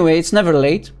 But anyway, it's never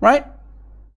late, right?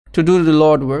 To do the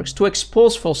Lord works, to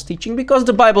expose false teaching, because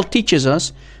the Bible teaches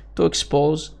us to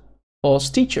expose false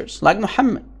teachers, like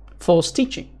Muhammad, false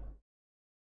teaching.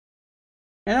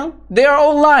 You know, they are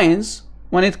all lions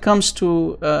when it comes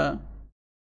to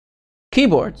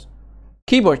keyboard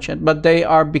chat, but they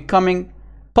are becoming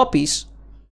puppies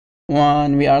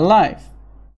when we are live.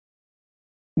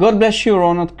 God bless you,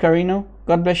 Ronald Carino.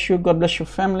 God bless you. God bless your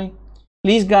family.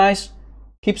 Please, guys,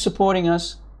 keep supporting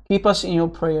us. Keep us in your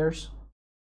prayers.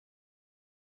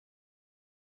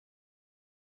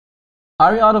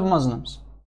 Are you out of Muslims?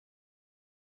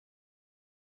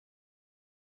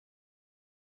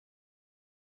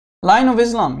 Lion of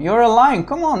Islam, you're a lion.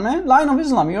 Come on, man. Lion of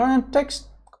Islam, you're in text.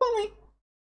 Call me.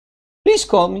 Please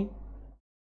call me.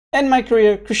 End my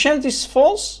career. Christianity is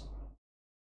false?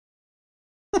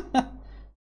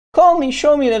 Call me.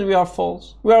 Show me that we are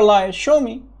false. We are liars. Show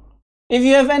me. If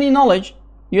you have any knowledge,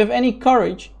 you have any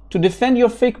courage to defend your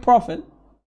fake prophet,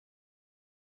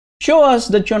 show us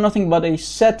that you're nothing but a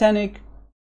satanic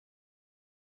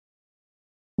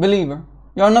believer.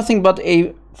 You are nothing but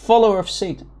a follower of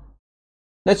Satan.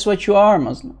 That's what you are,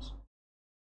 Muslims.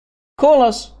 Call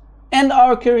us, end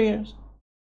our careers.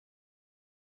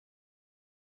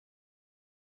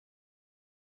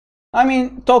 I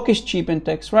mean, talk is cheap in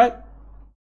text, right?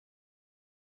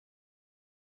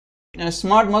 A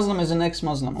smart Muslim is an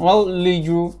ex-Muslim. Well,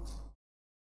 Liju,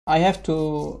 I have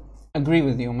to agree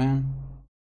with you, man.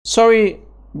 Sorry,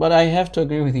 but I have to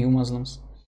agree with you, Muslims.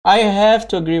 I have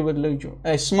to agree with Liju.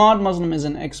 A smart Muslim is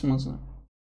an ex-Muslim.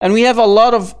 And we have a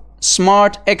lot of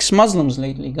smart ex-Muslims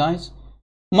lately, guys.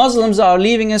 Muslims are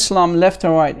leaving Islam left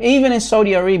and right, even in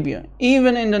Saudi Arabia,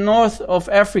 even in the north of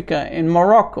Africa, in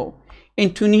Morocco,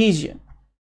 in Tunisia,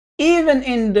 even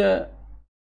in the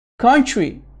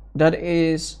country that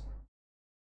is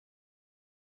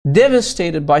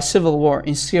devastated by civil war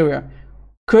in Syria.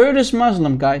 Kurdish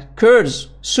Muslim, guys, Kurds,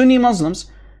 Sunni Muslims,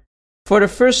 for the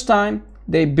first time,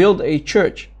 they build a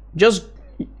church. Just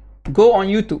go on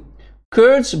YouTube.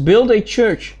 Kurds build a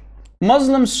church.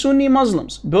 Muslims, Sunni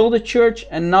Muslims, build a church,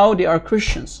 and now they are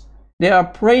Christians. They are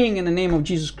praying in the name of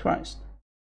Jesus Christ.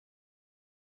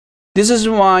 This is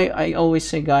why I always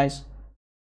say, guys,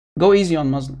 go easy on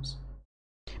Muslims.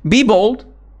 Be bold.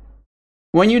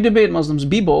 When you debate Muslims,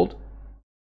 be bold.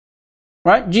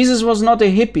 Right? Jesus was not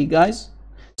a hippie, guys.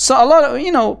 So a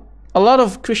lot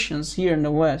of Christians here in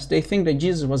the West, they think that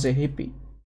Jesus was a hippie.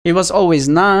 He was always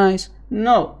nice.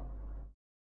 No.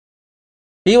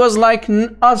 He was like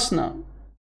us now.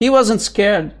 He wasn't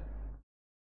scared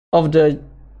of the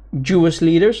Jewish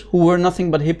leaders who were nothing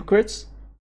but hypocrites.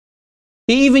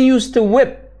 He even used to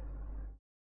whip.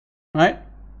 Right?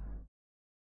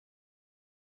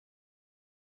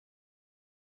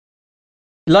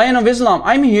 Lion of Islam,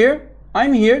 I'm here.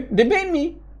 I'm here. Debate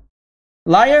me.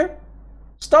 Liar.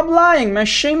 Stop lying, man.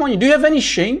 Shame on you. Do you have any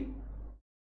shame?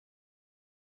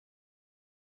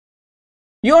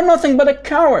 You are nothing but a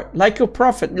coward, like your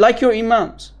prophet, like your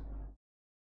imams.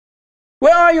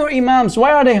 Where are your imams?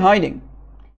 Why are they hiding?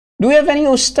 Do we have any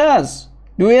ustaz?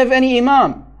 Do we have any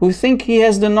imam who think he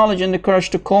has the knowledge and the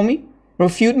courage to call me,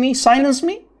 refute me, silence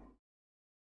me?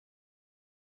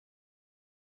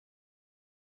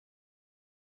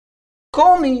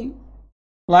 Call me,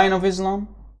 Lion of Islam.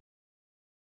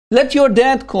 Let your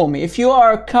dad call me. If you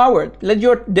are a coward, let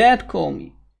your dad call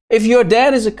me. If your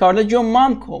dad is a coward, let your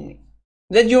mom call me.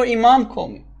 Let your imam call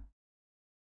me.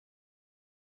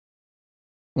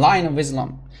 Lion of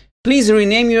Islam. Please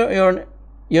rename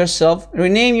yourself,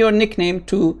 rename your nickname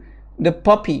to the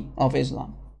puppy of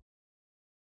Islam.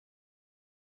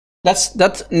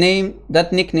 That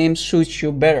nickname suits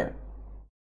you better.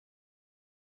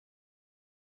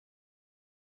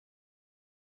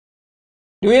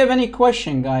 Do we have any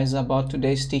question, guys, about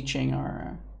today's teaching?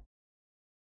 Or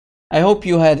I hope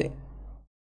you had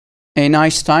a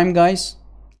nice time, guys.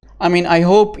 I mean, I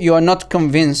hope you are not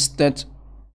convinced that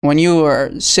when you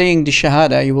are saying the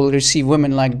Shahada, you will receive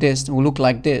women like this, who look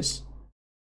like this.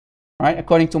 Right?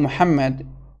 According to Muhammad,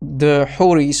 the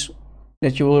Huris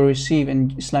that you will receive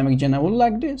in Islamic Jannah will look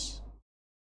like this.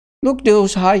 Look,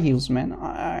 those high heels, man.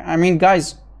 I mean,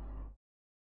 guys,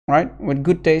 right? With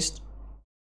good taste.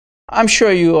 I'm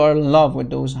sure you are in love with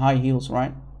those high heels,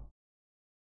 right?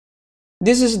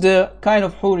 This is the kind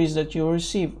of Huris that you will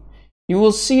receive. You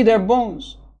will see their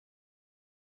bones.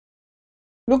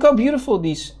 Look how beautiful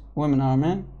these women are,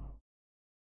 man.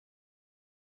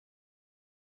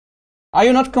 Are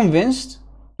you not convinced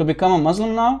to become a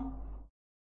Muslim now?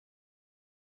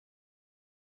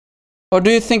 Or do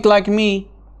you think like me?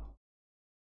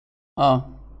 Oh,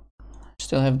 I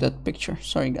still have that picture.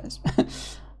 Sorry, guys.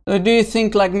 Or do you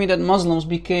think like me that Muslims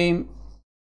became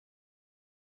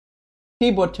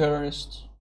keyboard terrorists?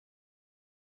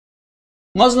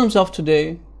 Muslims of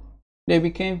today, they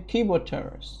became keyboard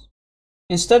terrorists.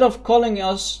 Instead of calling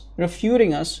us,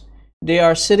 refuting us, they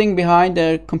are sitting behind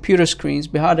their computer screens,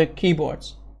 behind their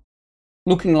keyboards,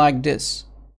 looking like this.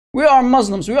 We are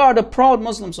Muslims. We are the proud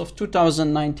Muslims of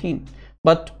 2019.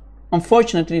 But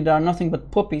unfortunately, there are nothing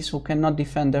but puppies who cannot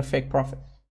defend their fake prophet.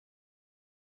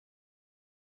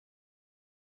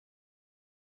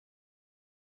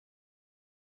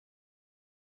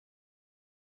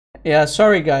 Yeah,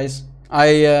 sorry guys.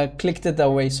 I clicked it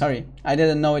away. Sorry. I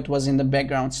didn't know it was in the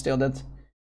background still. That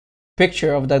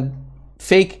picture of that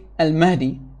fake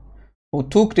Al-Mahdi who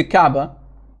took the Kaaba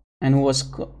and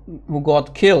who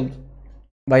got killed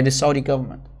by the Saudi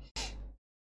government.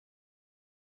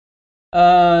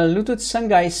 Lutut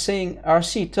Sangha is saying,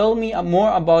 RC, tell me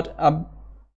more about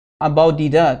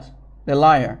Deedat, the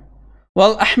liar.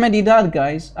 Well, Ahmed Deedat,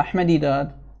 guys, Ahmed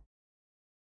Deedat,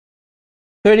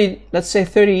 let's say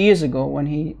 30 years ago, when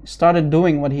he started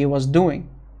doing what he was doing,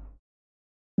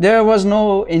 there was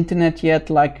no internet yet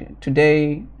like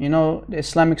today. You know, the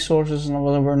Islamic sources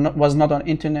was not on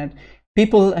internet.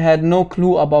 People had no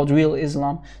clue about real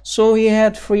Islam. So he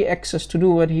had free access to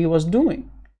do what he was doing,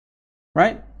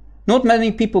 right? Not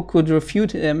many people could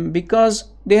refute him because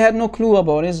they had no clue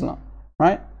about Islam,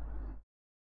 right?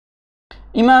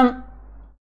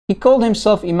 He called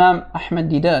himself Imam Ahmed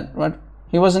Deedat, right?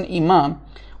 He was an Imam.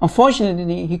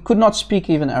 Unfortunately, he could not speak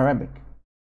even Arabic.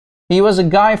 He was a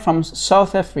guy from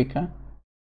South Africa.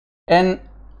 And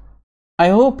I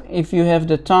hope if you have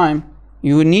the time,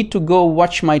 you need to go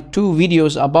watch my 2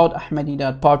 videos about Ahmed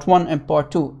Deedat, part 1 and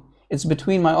part 2. It's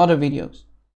between my other videos.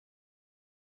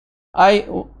 I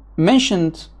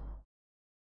mentioned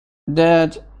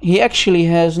that he actually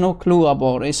has no clue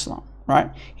about Islam,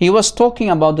 right? He was talking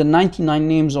about the 99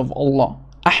 names of Allah.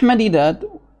 Ahmed Deedat,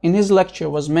 in his lecture,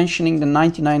 was mentioning the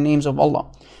 99 names of Allah.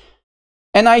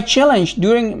 And I challenged,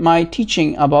 during my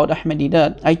teaching about Ahmed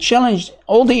Deedat, I challenged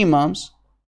all the Imams,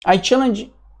 I challenged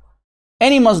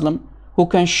any Muslim who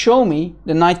can show me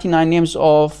the 99 names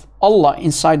of Allah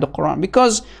inside the Quran.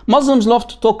 Because Muslims love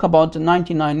to talk about the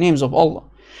 99 names of Allah.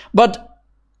 But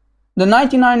the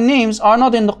 99 names are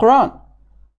not in the Quran.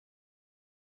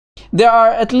 There are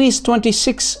at least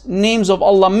 26 names of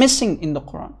Allah missing in the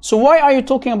Quran. So why are you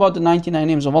talking about the 99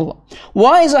 names of Allah?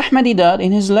 Why is Ahmed Deedat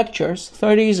in his lectures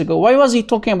 30 years ago, why was he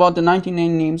talking about the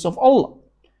 99 names of Allah,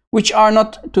 which are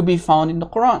not to be found in the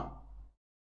Quran?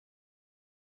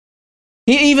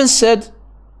 He even said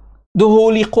the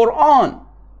Holy Quran.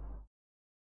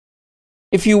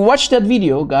 If you watch that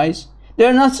video, guys,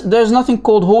 there's nothing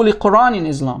called Holy Quran in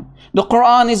Islam. The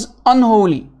Quran is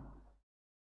unholy.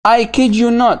 I kid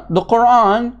you not, the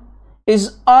Quran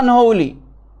is unholy.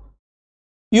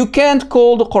 You can't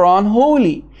call the Quran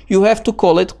holy. You have to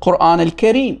call it Quran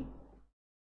al-Kareem.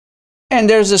 And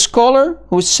there's a scholar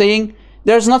who's saying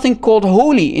there's nothing called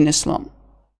holy in Islam.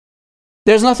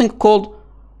 There's nothing called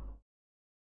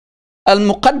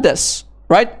al-Muqaddas,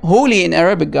 right? Holy in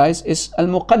Arabic, guys, is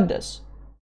al-Muqaddas.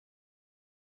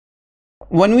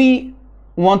 When we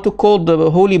want to call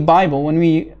the Holy Bible, when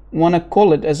we want to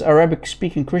call it as Arabic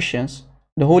speaking Christians,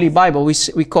 the Holy Bible,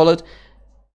 we call it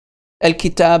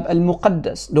Al-Kitab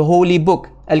Al-Muqaddas, the Holy Book,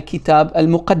 Al-Kitab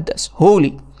Al-Muqaddas,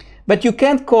 holy. But you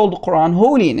can't call the Quran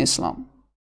holy in Islam.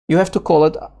 You have to call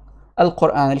it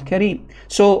Al-Quran Al-Kareem.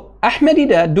 So Ahmed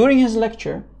Deedat, during his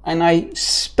lecture, and I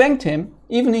spanked him,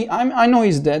 even I know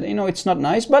he's dead, you know, it's not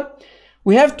nice, but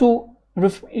we have to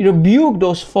rebuke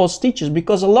those false teachers,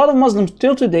 because a lot of Muslims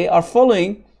till today are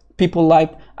following people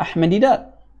like Ahmed Deedat.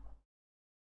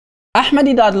 Ahmed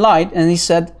Deedat lied and he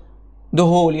said the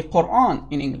Holy Quran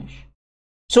in English.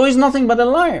 So he's nothing but a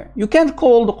liar. You can't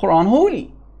call the Quran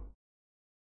holy.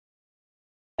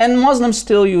 And Muslims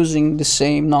still using the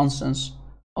same nonsense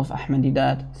of Ahmed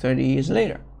Deedat 30 years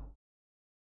later.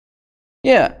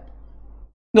 Yeah.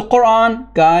 The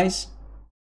Quran, guys,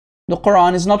 the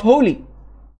Quran is not holy.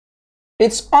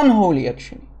 It's unholy,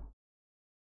 actually.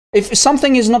 If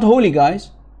something is not holy,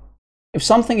 guys, if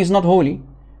something is not holy,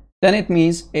 then it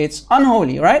means it's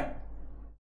unholy, right?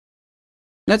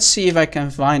 Let's see if I can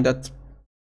find that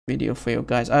video for you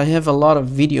guys. I have a lot of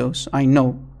videos, I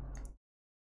know.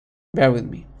 Bear with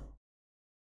me.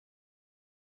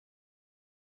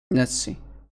 Let's see.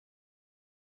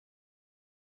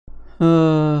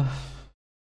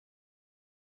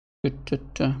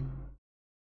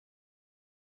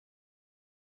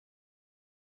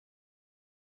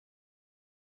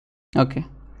 Okay.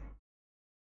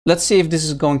 Let's see if this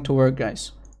is going to work,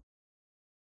 guys.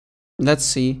 Let's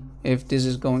see if this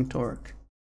is going to work.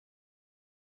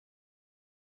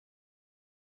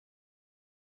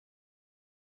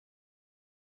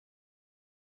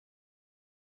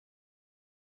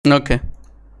 Okay.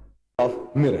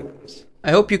 Of miracles.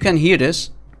 I hope you can hear this.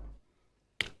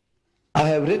 I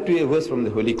have read to you a verse from the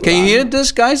Holy Quran. Can you hear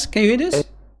this, guys? Can you hear this?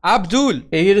 Abdul, Can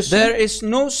you hear this? there is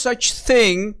no such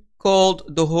thing called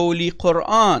the Holy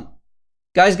Quran.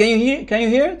 Guys, can you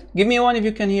hear it? Give me one if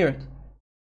you can hear it.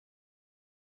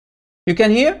 You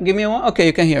can hear? Give me one. Okay,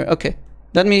 you can hear. Okay.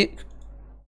 Let me.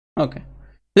 Okay.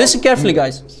 Listen carefully,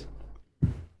 guys.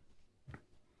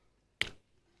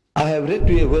 I have read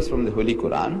to you a verse from the Holy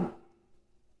Quran.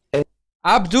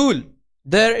 Abdul,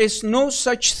 there is no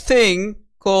such thing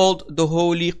called the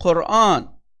Holy Quran.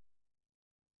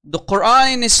 The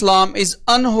Quran in Islam is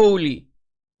unholy.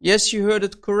 Yes, you heard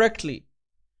it correctly.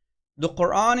 The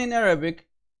Quran in Arabic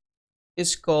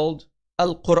is called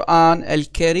Al-Quran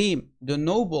Al-Kareem, the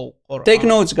Noble Quran. Take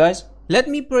notes, guys. Let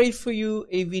me play for you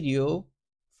a video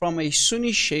from a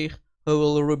Sunni Sheikh who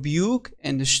will rebuke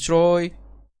and destroy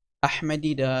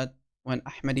Ahmadiyyat when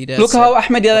Ahmadiyyat. Look how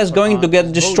Ahmadiyyat is going to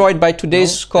get destroyed by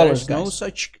today's scholars, guys. No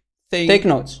such thing. Take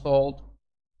notes. Called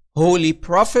Holy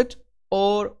Prophet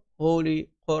or Holy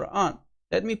Quran.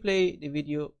 Let me play the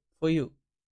video for you.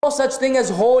 No such thing as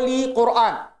Holy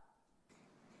Quran.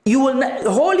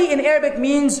 Holy in Arabic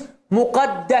means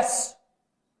muqaddas.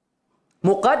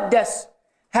 Muqaddas.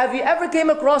 Have you ever came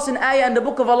across an ayah in the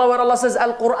book of Allah where Allah says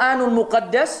Al-Quranul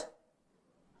Muqaddas?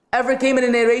 Ever came in a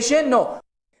narration? No.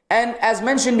 And as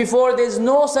mentioned before, there's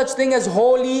no such thing as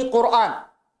Holy Quran.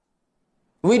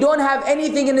 We don't have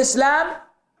anything in Islam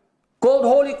called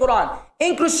Holy Quran.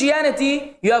 In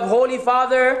Christianity, you have Holy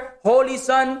Father, Holy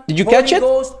Son, Did you Holy catch it?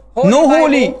 Ghost, Holy No Bible.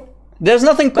 holy. There's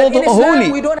nothing called But in Islam,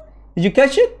 holy. we don't. Did you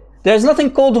catch it? There's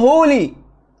nothing called holy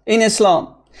in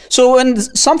Islam. So when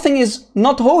something is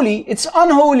not holy, it's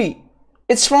unholy.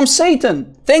 It's from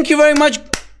Satan. Thank you very much,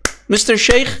 Mr.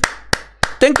 Sheikh.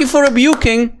 Thank you for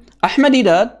rebuking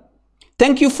Ahmadiyyat.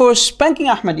 Thank you for spanking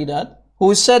Ahmadiyyat,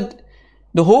 who said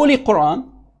the Holy Quran.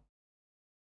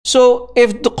 So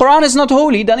if the Quran is not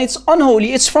holy, then it's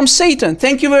unholy. It's from Satan.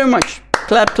 Thank you very much.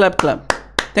 Clap, clap, clap.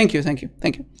 Thank you, thank you,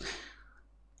 thank you.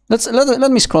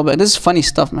 Let me scroll back. This is funny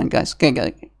stuff, man, guys.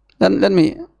 Okay. Let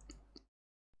me.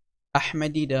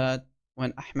 Ahmadiyyat,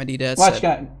 when Ahmadiyyat said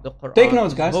guys. the Quran Take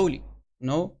notes, is guys. holy.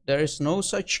 No, there is no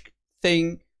such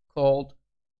thing called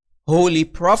Holy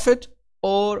Prophet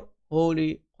or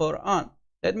Holy Quran.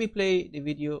 Let me play the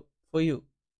video for you.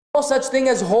 No such thing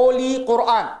as Holy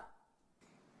Quran.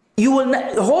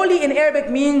 Holy in Arabic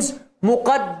means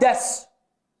muqaddas.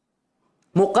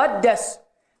 Muqaddas.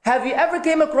 Have you ever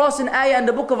came across an ayah in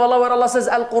the book of Allah where Allah says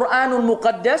Al-Quranul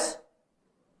Muqaddas?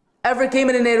 Ever came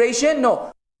in a narration?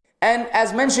 No. And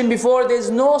as mentioned before,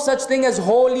 there's no such thing as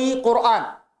Holy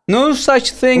Quran. No such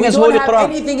thing as Holy Quran. We don't have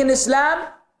anything in Islam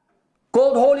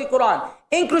called Holy Quran.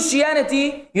 In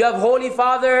Christianity, you have Holy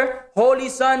Father, Holy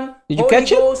Son, Holy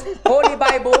Ghost, Holy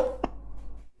Bible.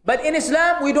 But in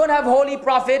Islam, we don't have Holy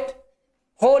Prophet,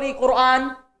 Holy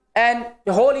Quran, and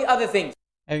holy other things.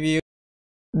 Have you?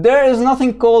 There is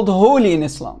nothing called holy in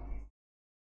Islam.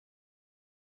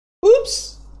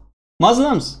 Oops!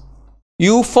 Muslims,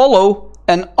 you follow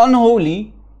an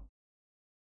unholy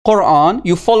Quran,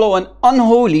 you follow an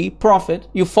unholy prophet,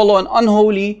 you follow an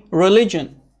unholy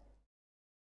religion.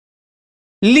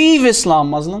 Leave Islam,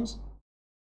 Muslims.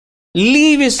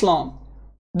 Leave Islam.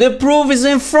 The proof is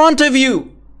in front of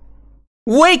you.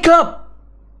 Wake up!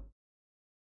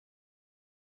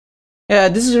 Yeah,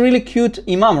 this is a really cute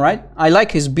Imam, right? I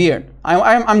like his beard.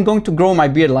 I'm going to grow my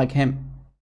beard like him.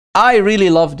 I really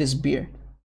love this beard.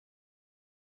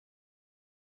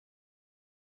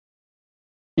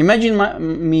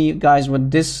 Imagine me, guys,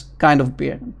 with this kind of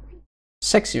beard.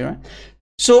 Sexy, right?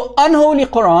 So, unholy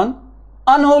Quran,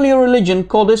 unholy religion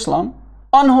called Islam,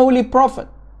 unholy prophet.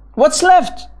 What's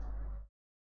left?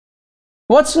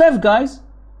 What's left, guys?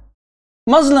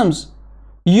 Muslims,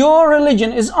 Your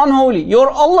religion is unholy. Your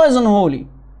Allah is unholy.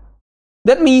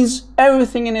 That means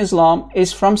everything in Islam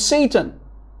is from Satan.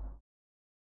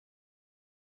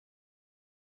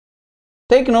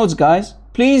 Take notes, guys.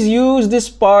 Please use this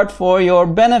part for your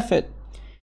benefit.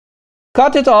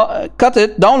 Cut it,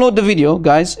 download the video,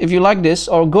 guys, if you like this,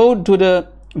 or go to the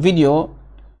video,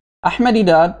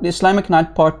 Ahmadiyat, the Islamic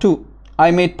Night Part 2.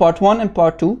 I made Part 1 and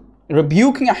Part 2,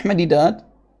 rebuking Ahmadiyat,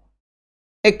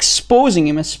 exposing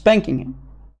him and spanking him.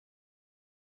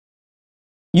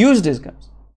 Use this, guys.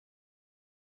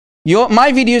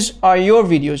 My videos are your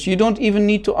videos. You don't even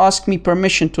need to ask me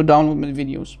permission to download my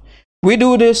videos. We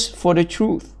do this for the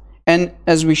truth. And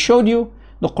as we showed you,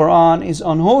 the Quran is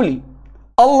unholy.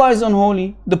 Allah is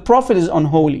unholy. The Prophet is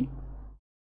unholy.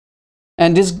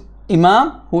 And this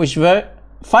Imam, who is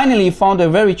finally found a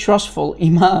very trustful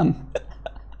Imam.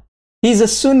 He's a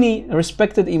Sunni,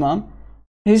 respected Imam.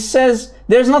 He says,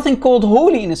 there's nothing called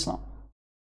holy in Islam.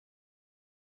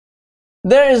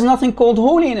 There is nothing called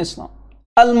holy in Islam.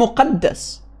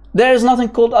 Al-Muqaddas. There is nothing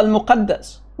called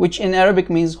Al-Muqaddas, which in Arabic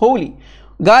means holy.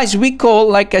 Guys, we call,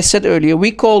 like I said earlier,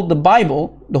 we call the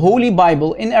Bible, the Holy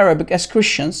Bible in Arabic as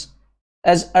Christians,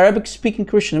 as Arabic speaking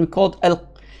Christian, we call it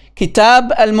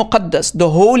Al-Kitab Al-Muqaddas,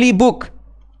 the Holy Book,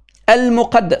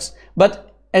 Al-Muqaddas.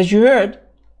 But as you heard,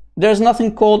 there's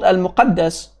nothing called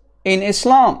Al-Muqaddas in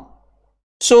Islam.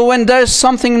 So when there's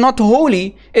something not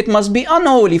holy, it must be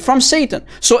unholy from Satan.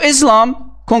 So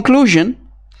Islam, conclusion,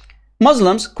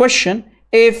 Muslims question,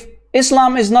 if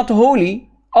Islam is not holy,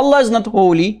 Allah is not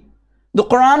holy, the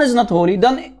Quran is not holy,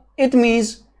 then it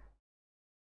means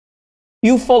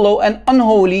you follow an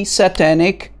unholy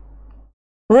satanic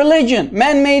religion.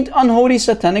 Man-made unholy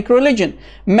satanic religion.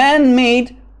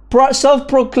 Man-made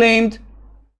self-proclaimed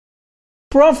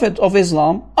prophet of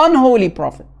Islam, unholy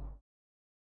prophet.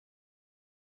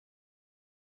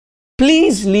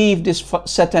 Please leave this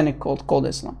satanic cult called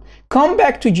Islam. Come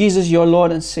back to Jesus, your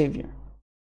Lord and Savior.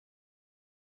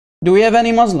 Do we have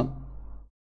any Muslim?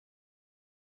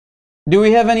 Do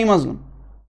we have any Muslim?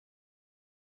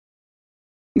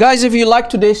 Guys, if you like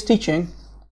today's teaching,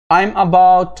 I'm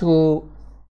about to,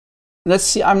 let's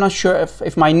see, I'm not sure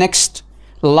if my next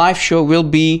live show will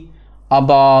be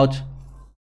about,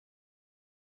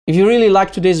 if you really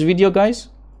like today's video, guys,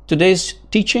 today's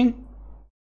teaching,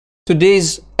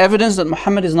 today's evidence that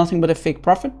Muhammad is nothing but a fake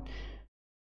prophet,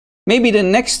 maybe the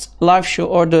next live show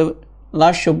or the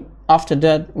live show after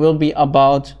that will be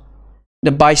about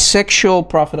the bisexual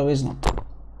prophet of Islam.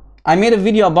 I made a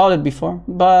video about it before,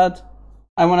 but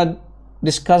I want to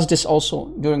discuss this also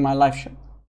during my live show.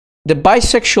 The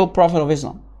bisexual prophet of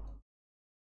Islam.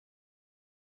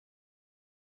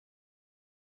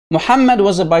 Muhammad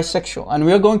was a bisexual, and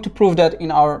we are going to prove that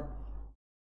in our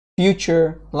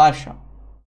future live show.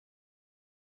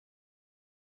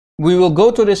 We will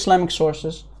go to the Islamic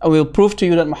sources and we will prove to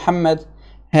you that Muhammad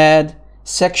had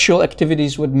sexual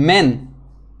activities with men.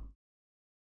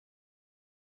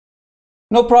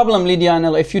 No problem, Lydia and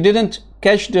Ella. If you didn't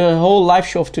catch the whole live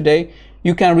show of today,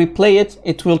 you can replay it.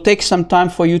 It will take some time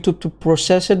for YouTube to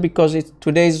process it because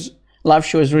today's live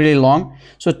show is really long.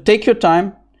 So take your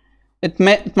time. It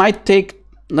might take,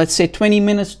 let's say, 20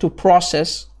 minutes to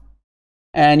process.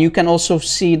 And you can also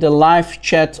see the live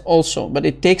chat also, but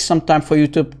it takes some time for you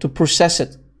to process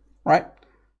it, right?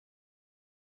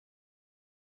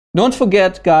 Don't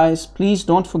forget, guys, please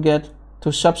don't forget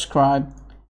to subscribe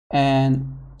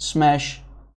and smash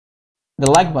the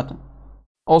like button.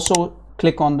 Also,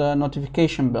 click on the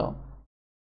notification bell.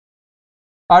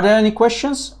 Are there any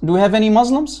questions? Do we have any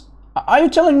Muslims? Are you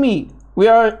telling me we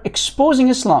are exposing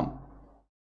Islam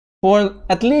for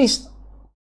at least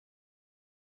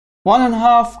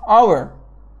 1.5 hours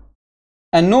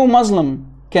and no Muslim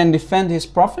can defend his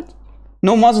prophet?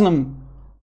 No Muslim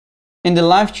in the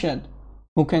live chat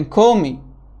who can call me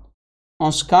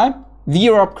on Skype, the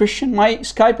Arab Christian? My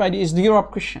Skype ID is the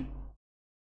Arab Christian.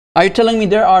 Are you telling me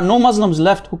there are no Muslims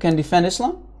left who can defend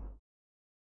Islam?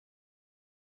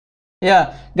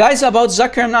 Yeah, guys, about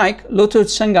Zakir Naik,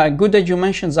 Lotus Sengai, good that you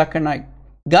mentioned Zakir Naik.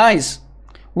 Guys,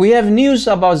 we have news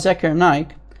about Zakir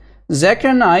Naik.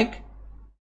 Zakir Naik,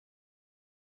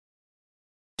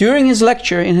 during his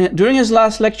lecture, during his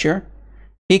last lecture,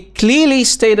 he clearly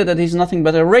stated that he's nothing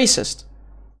but a racist.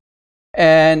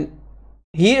 And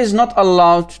he is not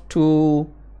allowed to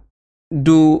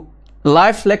do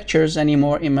live lectures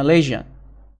anymore in Malaysia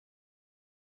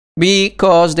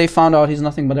because they found out he's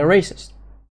nothing but a racist.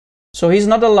 So he's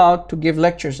not allowed to give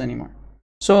lectures anymore.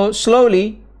 So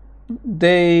slowly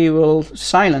they will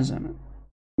silence him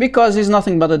because he's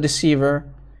nothing but a deceiver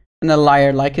and a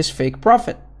liar like his fake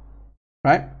prophet,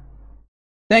 right?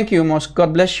 Thank you, Mosque.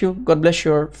 God bless you. God bless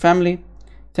your family.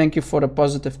 Thank you for the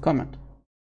positive comment.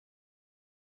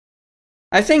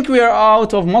 I think we are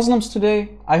out of Muslims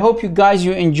today. I hope you guys,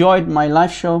 you enjoyed my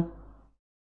live show.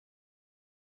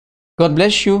 God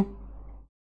bless you.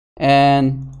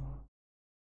 And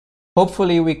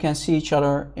hopefully we can see each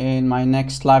other in my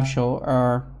next live show,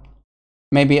 or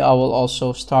maybe I will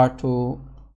also start to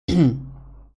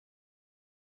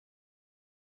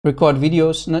record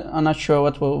videos. I'm not sure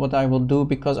what I will do,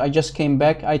 because I just came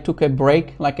back. I took a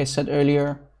break, like I said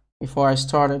earlier before I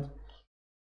started.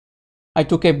 I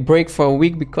took a break for a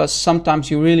week because sometimes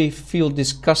you really feel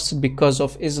disgusted because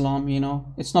of Islam, you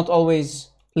know. It's not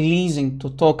always pleasing to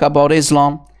talk about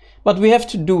Islam, but we have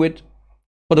to do it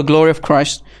for the glory of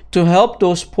Christ, to help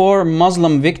those poor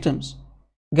Muslim victims.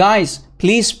 Guys,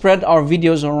 please spread our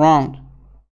videos around.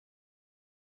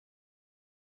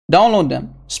 Download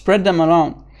them, spread them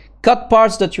around. Cut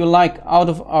parts that you like out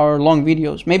of our long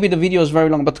videos. Maybe the video is very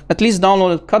long, but at least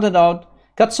download it, cut it out,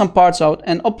 cut some parts out,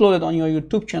 and upload it on your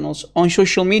YouTube channels, on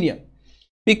social media.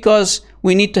 Because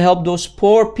we need to help those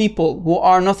poor people who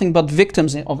are nothing but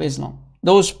victims of Islam.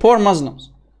 Those poor Muslims.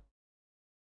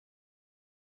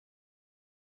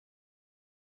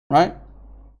 Right?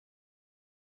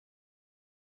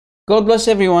 God bless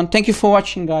everyone. Thank you for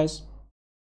watching, guys.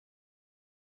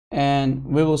 And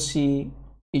we will see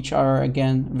each other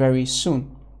again very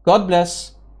soon. God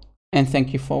bless, and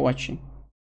thank you for watching.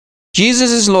 Jesus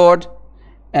is Lord,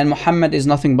 and Muhammad is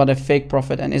nothing but a fake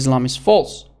prophet, and Islam is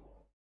false.